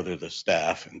talk further to the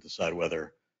staff and decide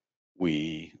whether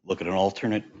we look at an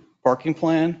alternate parking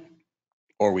plan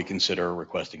or we consider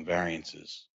requesting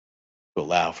variances to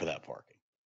allow for that parking.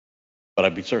 But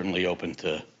I'd be certainly open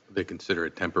to. They consider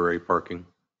it temporary parking?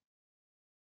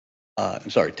 I'm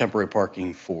sorry, temporary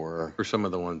parking for some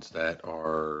of the ones that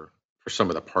are, for some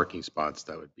of the parking spots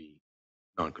that would be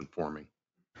non-conforming.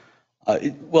 By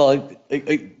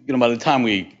the time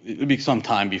it would be some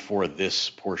time before this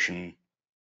portion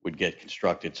would get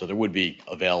constructed. So there would be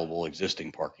available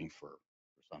existing parking for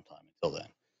some time until then.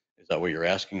 Is that what you're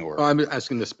asking? Or I'm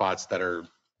asking the spots that are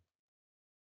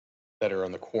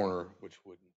on the corner, which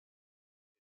would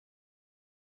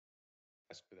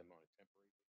ask for them on a temporary.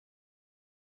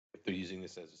 If they're using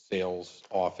this as a sales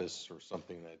office or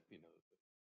something that,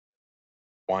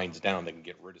 winds down, they can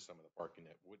get rid of some of the parking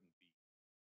that wouldn't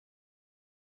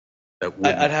be.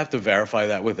 I'd have to verify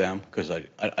that with them, because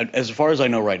as far as I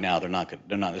know right now, they're not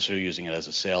necessarily using it as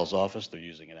a sales office. They're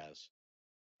using it as,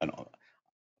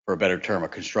 for a better term, a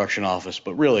construction office.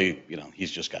 But really, he's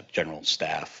just got general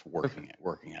staff working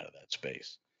out of that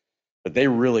space. But they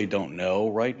really don't know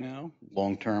right now,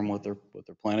 long term, what their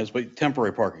plan is. But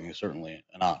temporary parking is certainly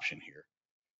an option here.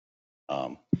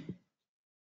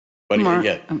 Mark,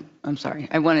 yeah. I'm sorry.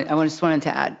 I just wanted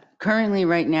to add. Currently,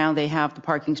 right now, they have the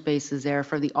parking spaces there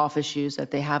for the office use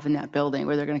that they have in that building,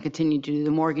 where they're going to continue to do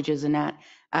the mortgages and that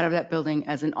out of that building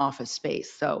as an office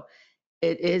space. So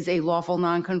it is a lawful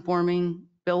non-conforming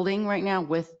building right now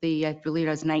with I believe it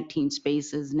has 19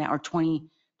 spaces now, or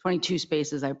 22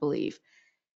 spaces, I believe.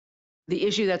 The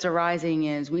issue that's arising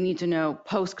is we need to know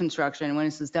post-construction, when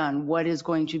this is done, what is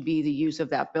going to be the use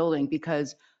of that building,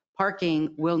 because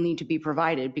parking will need to be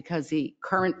provided, because the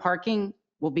current parking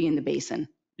will be in the basin.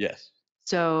 Yes.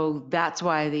 So that's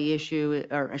why the issue,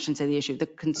 or I shouldn't say the issue, the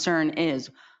concern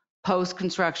is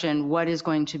post-construction, what is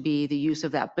going to be the use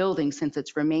of that building since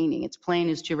it's remaining? Its plan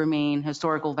is to remain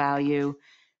historical value.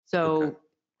 So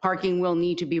parking will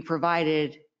need to be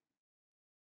provided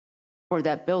for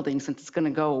that building since it's going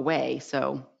to go away.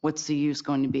 So what's the use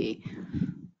going to be?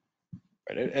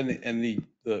 Right. And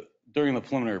during the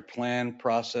preliminary plan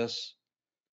process,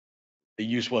 the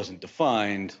use wasn't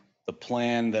defined, the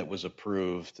plan that was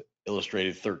approved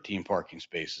illustrated 13 parking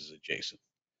spaces adjacent.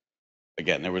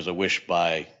 Again, there was a wish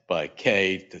by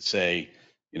Kay to say,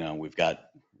 we've got,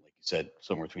 like you said,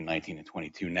 somewhere between 19 and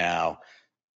 22 now.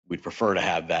 We'd prefer to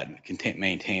have that and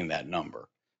maintain that number,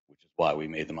 which is why we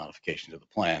made the modification to the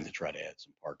plan to try to add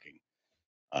some parking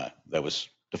that was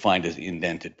defined as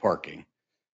indented parking.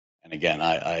 And again,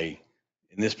 in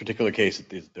this particular case,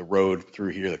 the road through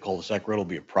here, the cul-de-sac road, will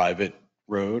be a private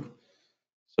road.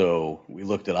 So we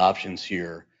looked at options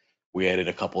here. We added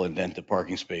a couple indented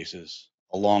parking spaces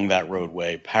along that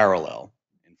roadway parallel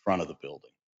in front of the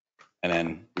building. And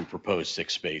then we proposed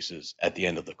 6 spaces at the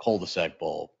end of the cul-de-sac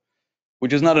bulb,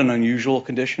 which is not an unusual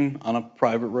condition on a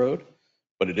private road,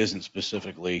 but it isn't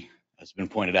specifically, as has been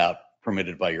pointed out,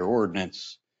 permitted by your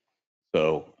ordinance.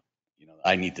 So,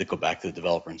 I need to go back to the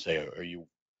developer and say,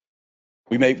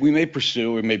 we may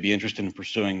be interested in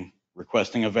pursuing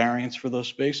requesting a variance for those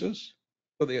spaces.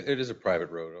 Well, it is a private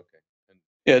road, okay.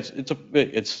 Yeah,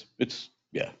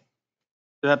 yeah.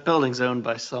 That building's owned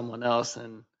by someone else,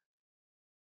 and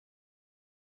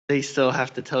they still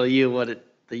have to tell you what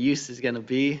the use is going to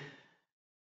be.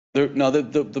 No,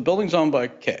 the building's owned by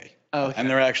Kay. Oh, okay. And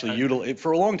they're actually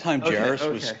for a long time, Jarris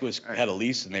Okay. had a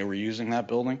lease and they were using that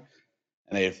building,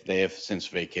 and they have since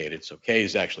vacated. So Kay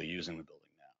is actually using the building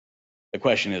now. The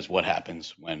question is, what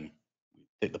happens when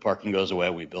the parking goes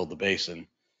away? We build the basin.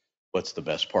 What's the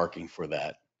best parking for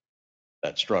that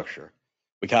structure?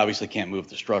 We obviously can't move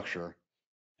the structure,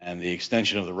 and the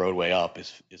extension of the roadway up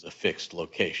is a fixed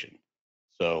location.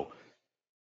 So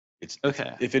it's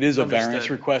Okay. If it is a variance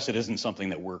Understood. request, it isn't something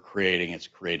that we're creating. It's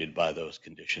created by those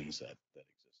conditions that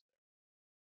exist.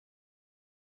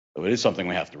 So it is something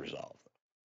we have to resolve.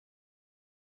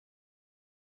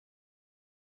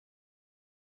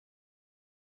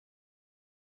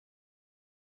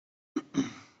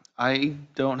 I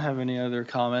don't have any other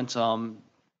comments.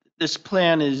 This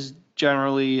plan is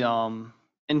generally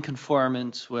in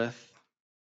conformance with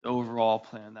the overall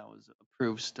plan that was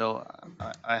approved still.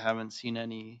 I haven't seen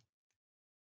any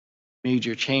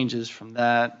major changes from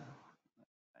that.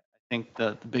 I think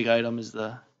the big item is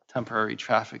the temporary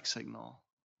traffic signal.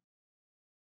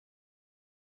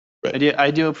 Right. I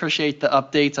do appreciate the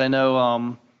updates. I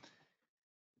know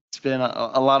it's been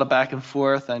a lot of back and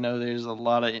forth. I know there's a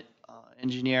lot of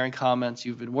engineering comments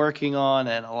you've been working on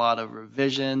and a lot of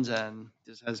revisions, and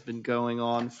this has been going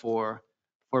on for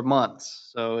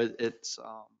months. So it's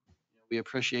we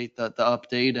appreciate the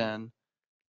update and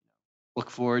look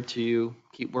forward to you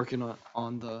keep working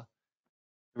on the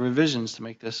revisions to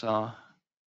make this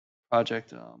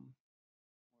project more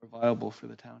viable for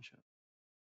the township.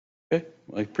 Okay,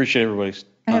 well, I appreciate everybody's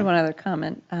time. I had one other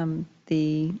comment.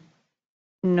 The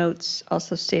notes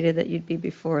also stated that you'd be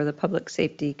before the Public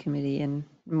Safety Committee in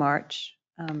March.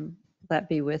 Will that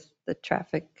be with the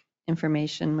traffic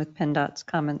information with PennDOT's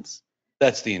comments?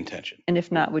 That's the intention. And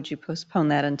if not, would you postpone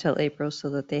that until April so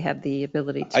that they have the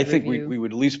ability to I think review? we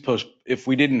would at least if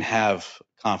we didn't have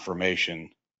confirmation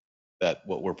that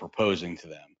what we're proposing to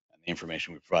them and the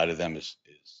information we provided them is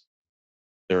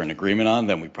they're in agreement on,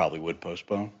 then we probably would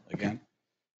postpone again.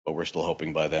 But we're still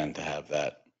hoping by then to have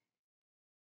that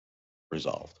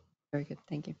resolved. Very good.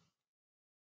 Thank you.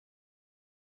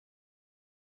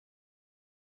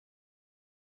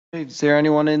 Hey, is there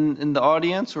anyone in the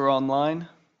audience or online?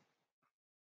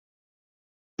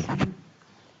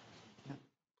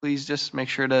 Please just make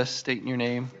sure to state your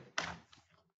name.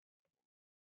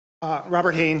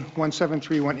 Robert Hain,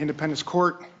 1731 Independence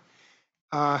Court.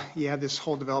 Yeah, this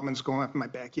whole development's going up in my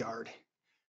backyard.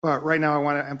 But right now I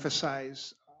want to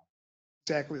emphasize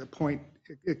exactly the point.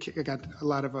 It got a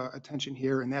lot of attention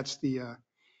here, and that's the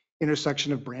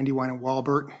intersection of Brandywine and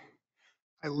Walbert.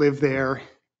 I live there.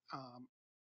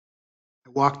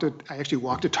 I actually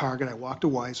walked to Target. I walked to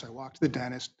Weiss. I walked to the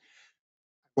dentist.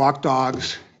 Walk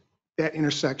dogs. That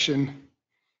intersection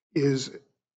it's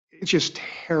just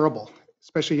terrible,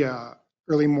 especially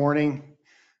early morning.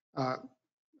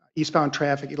 Eastbound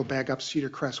traffic, it'll back up Cedar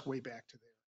Crest way back to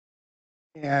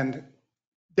there. And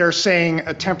they're saying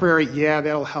a temporary, yeah,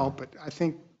 that'll help, but I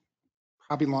think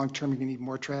probably long-term, you're gonna need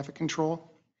more traffic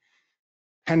control.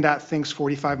 PennDOT thinks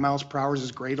 45 miles per hour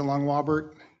is great along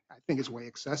Walbert. I think it's way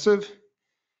excessive.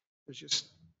 There's just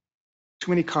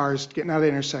too many cars getting out of the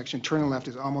intersection. Turning left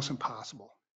is almost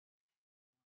impossible.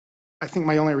 I think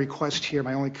my only request here,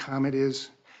 my only comment is,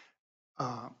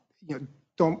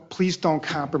 please don't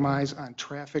compromise on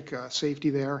traffic safety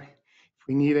there. If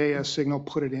we need a signal,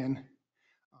 put it in.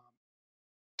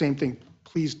 Same thing,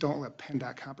 please don't let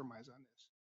PennDOT compromise on this.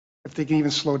 If they can even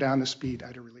slow down the speed,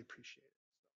 I'd really appreciate it.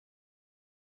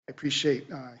 I appreciate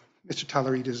Mr.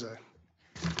 Tallerita's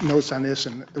notes on this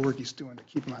and the work he's doing to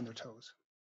keep them on their toes.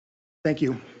 Thank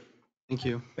you. Thank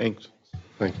you. Thanks.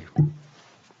 Thank you.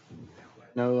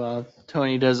 No,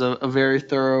 Tony does a very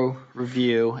thorough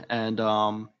review, and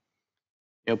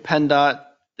PennDOT,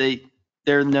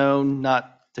 they're known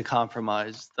not to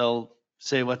compromise. They'll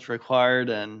say what's required,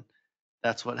 and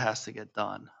that's what has to get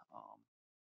done.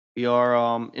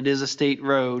 It is a state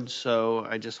road, so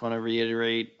I just want to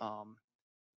reiterate,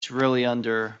 it's really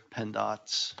under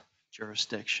PennDOT's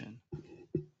jurisdiction.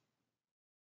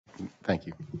 Thank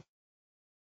you.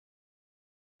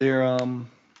 There,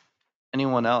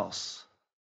 anyone else?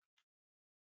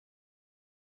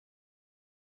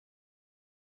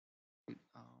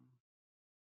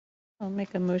 I'll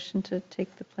make a motion to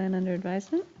take the plan under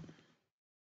advisement.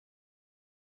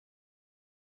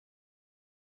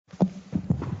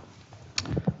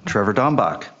 Trevor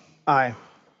Dombach, Aye.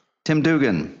 Tim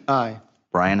Dugan, Aye.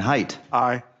 Brian Height,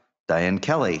 Aye. Diane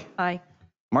Kelly, Aye.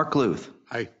 Mark Luth,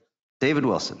 Aye. David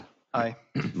Wilson. Aye.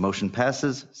 Motion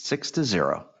passes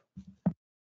 6-0.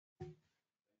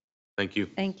 Thank you.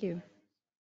 Thank you.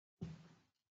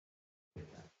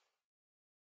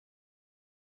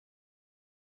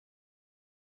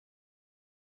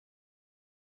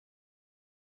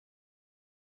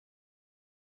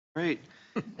 Great.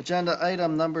 Agenda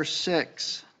item number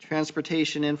 6,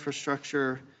 transportation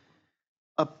infrastructure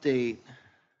update.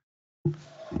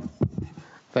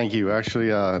 Thank you. Actually,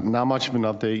 not much of an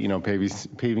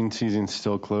update. Paving season's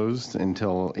still closed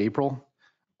until April.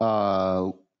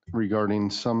 Regarding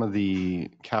some of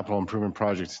the capital improvement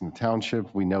projects in the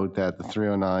township, we note that the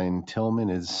 309 Tillman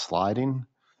is sliding.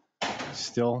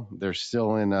 They're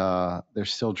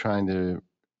still trying to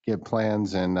get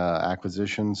plans and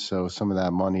acquisitions. So some of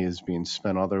that money is being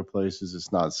spent other places.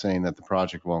 It's not saying that the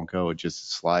project won't go. It's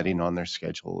just sliding on their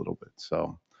schedule a little bit.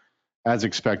 So as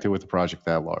expected with a project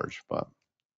that large, but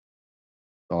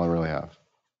that's all I really have.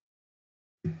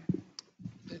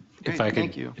 If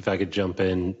I could jump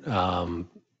in,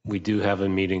 we do have a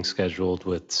meeting scheduled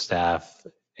with staff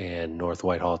and North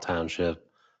Whitehall Township,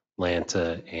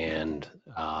 Lanta, and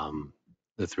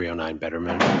the 309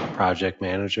 Betterment project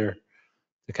manager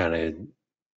to kind of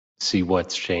see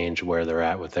what's changed, where they're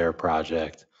at with their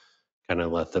project, kind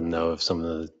of let them know of some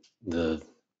of the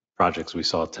projects we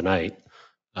saw tonight,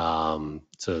 so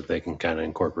that they can kind of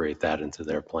incorporate that into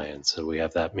their plans. So we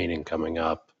have that meeting coming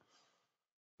up,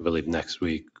 I believe next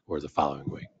week or the following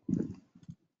week.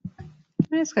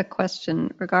 Can I ask a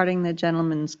question regarding the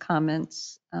gentleman's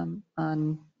comments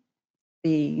on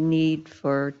the need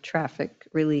for traffic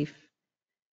relief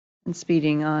and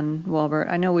speeding on Walbert?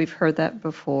 I know we've heard that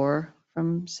before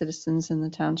from citizens in the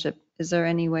township. Is there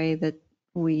any way that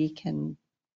we can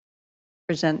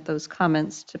present those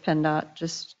comments to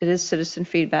PennDOT? It is citizen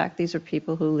feedback. These are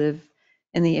people who live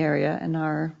in the area and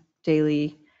are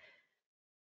daily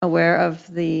aware of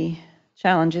the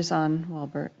challenges on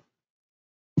Walbert.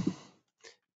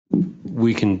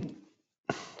 We can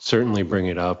certainly bring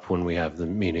it up when we have the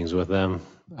meetings with them.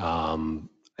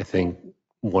 I think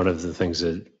one of the things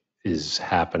that is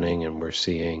happening and we're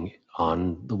seeing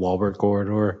on the Walbert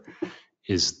corridor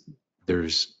is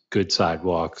there's good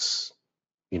sidewalks,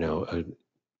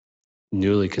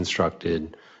 newly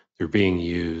constructed, they're being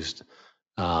used.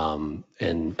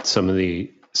 And some of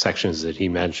the sections that he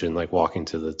mentioned, like walking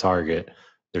to the Target,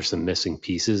 there's some missing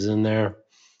pieces in there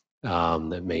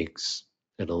that makes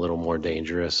it a little more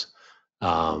dangerous.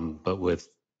 But with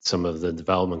some of the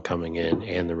development coming in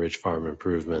and the Ridge Farm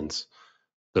improvements,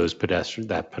 pedestrian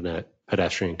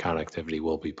connectivity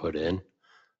will be put in.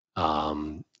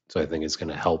 So I think it's going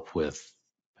to help with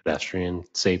pedestrian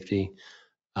safety.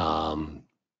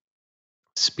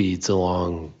 Speeds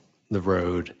along the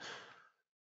road,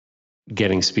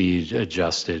 getting speed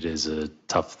adjusted is a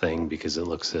tough thing because it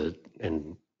looks at,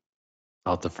 and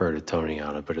I'll defer to Tony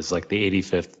on it, but it's like the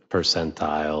 85th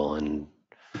percentile, and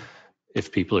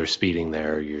if people are speeding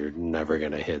there, you're never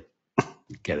going to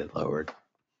get it lowered.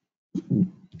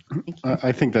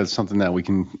 I think that's something that we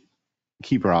can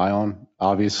keep our eye on.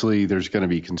 Obviously, there's going to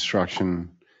be construction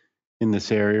in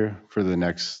this area for the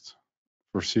next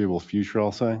foreseeable future,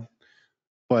 I'll say.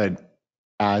 But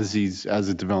as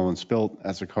the development's built,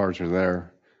 as the cars are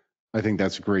there, I think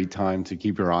that's a great time to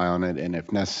keep your eye on it. And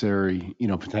if necessary,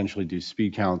 potentially do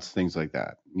speed counts, things like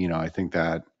that. I think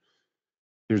that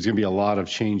there's going to be a lot of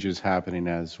changes happening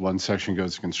as one section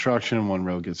goes to construction, one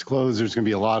road gets closed. There's going to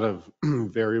be a lot of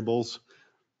variables,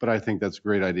 but I think that's a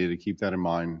great idea to keep that in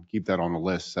mind, keep that on the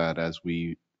list, that as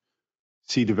we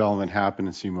see development happen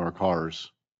and see more cars,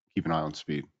 keep an eye on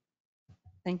speed.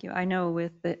 Thank you. I know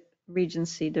with the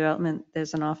Regency development,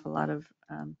 there's an awful lot of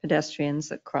pedestrians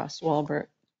that cross Walbert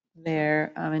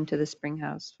there into the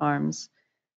Springhouse Farms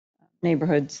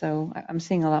neighborhood. So I'm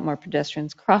seeing a lot more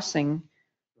pedestrians crossing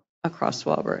across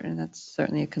Walbert, and that's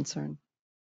certainly a concern.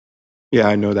 Yeah,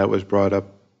 I know that was brought up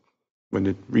when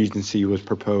the Regency was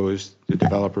proposed. The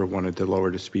developer wanted to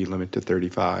lower the speed limit to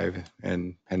 35,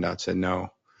 and PennDOT said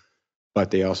no.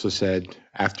 But they also said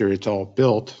after it's all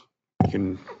built, you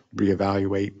can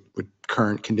reevaluate with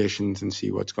current conditions and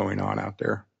see what's going on out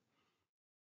there.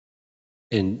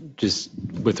 And just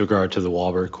with regard to the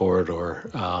Walbert corridor,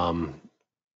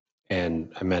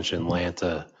 and I mentioned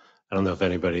Lanta, I don't know if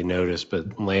anybody noticed, but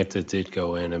Lanta did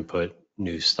go in and put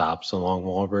new stops along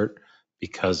Walbert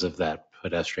because of that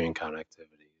pedestrian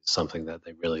connectivity. It's something that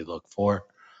they really look for.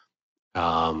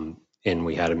 And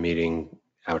we had a meeting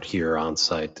out here on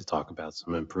site to talk about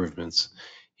some improvements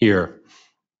here.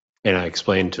 And I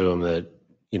explained to them that,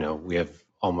 you know, we have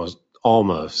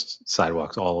almost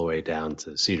sidewalks all the way down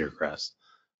to Cedar Crest.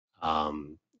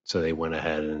 So they went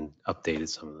ahead and updated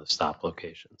some of the stop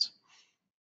locations.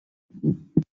 All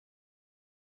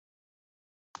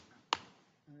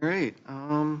right.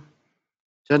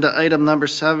 Agenda item number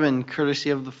 7, courtesy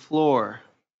of the floor.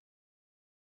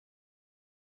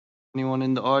 Anyone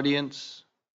in the audience?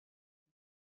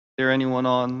 Is there anyone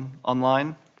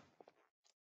online?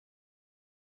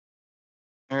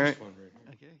 All right.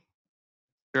 Okay.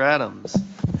 Mr. Adams.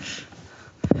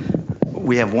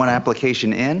 We have one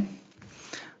application in.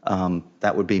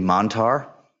 That would be Montar.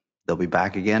 They'll be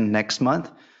back again next month.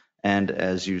 And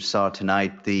as you saw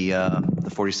tonight, the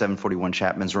 4741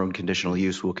 Chapman's Road conditional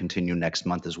use will continue next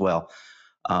month as well.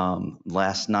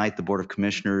 Last night, the Board of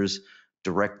Commissioners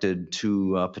directed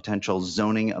two potential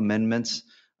zoning amendments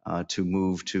to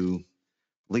move to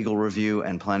legal review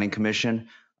and planning commission.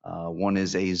 One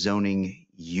is a zoning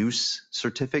use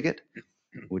certificate,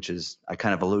 which is I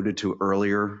kind of alluded to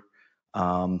earlier.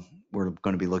 We're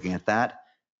going to be looking at that.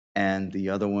 And the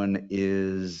other one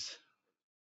is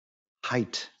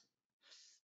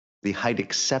the height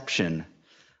exception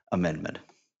amendment.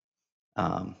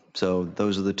 So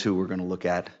those are the two we're going to look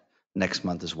at next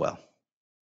month as well.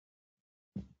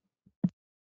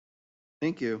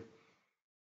 Thank you.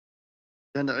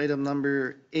 Agenda item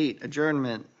number 8,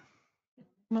 adjournment.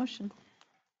 Motion.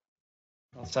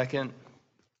 I'll second.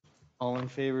 All in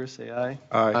favor, say aye.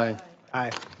 Aye.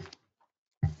 Aye.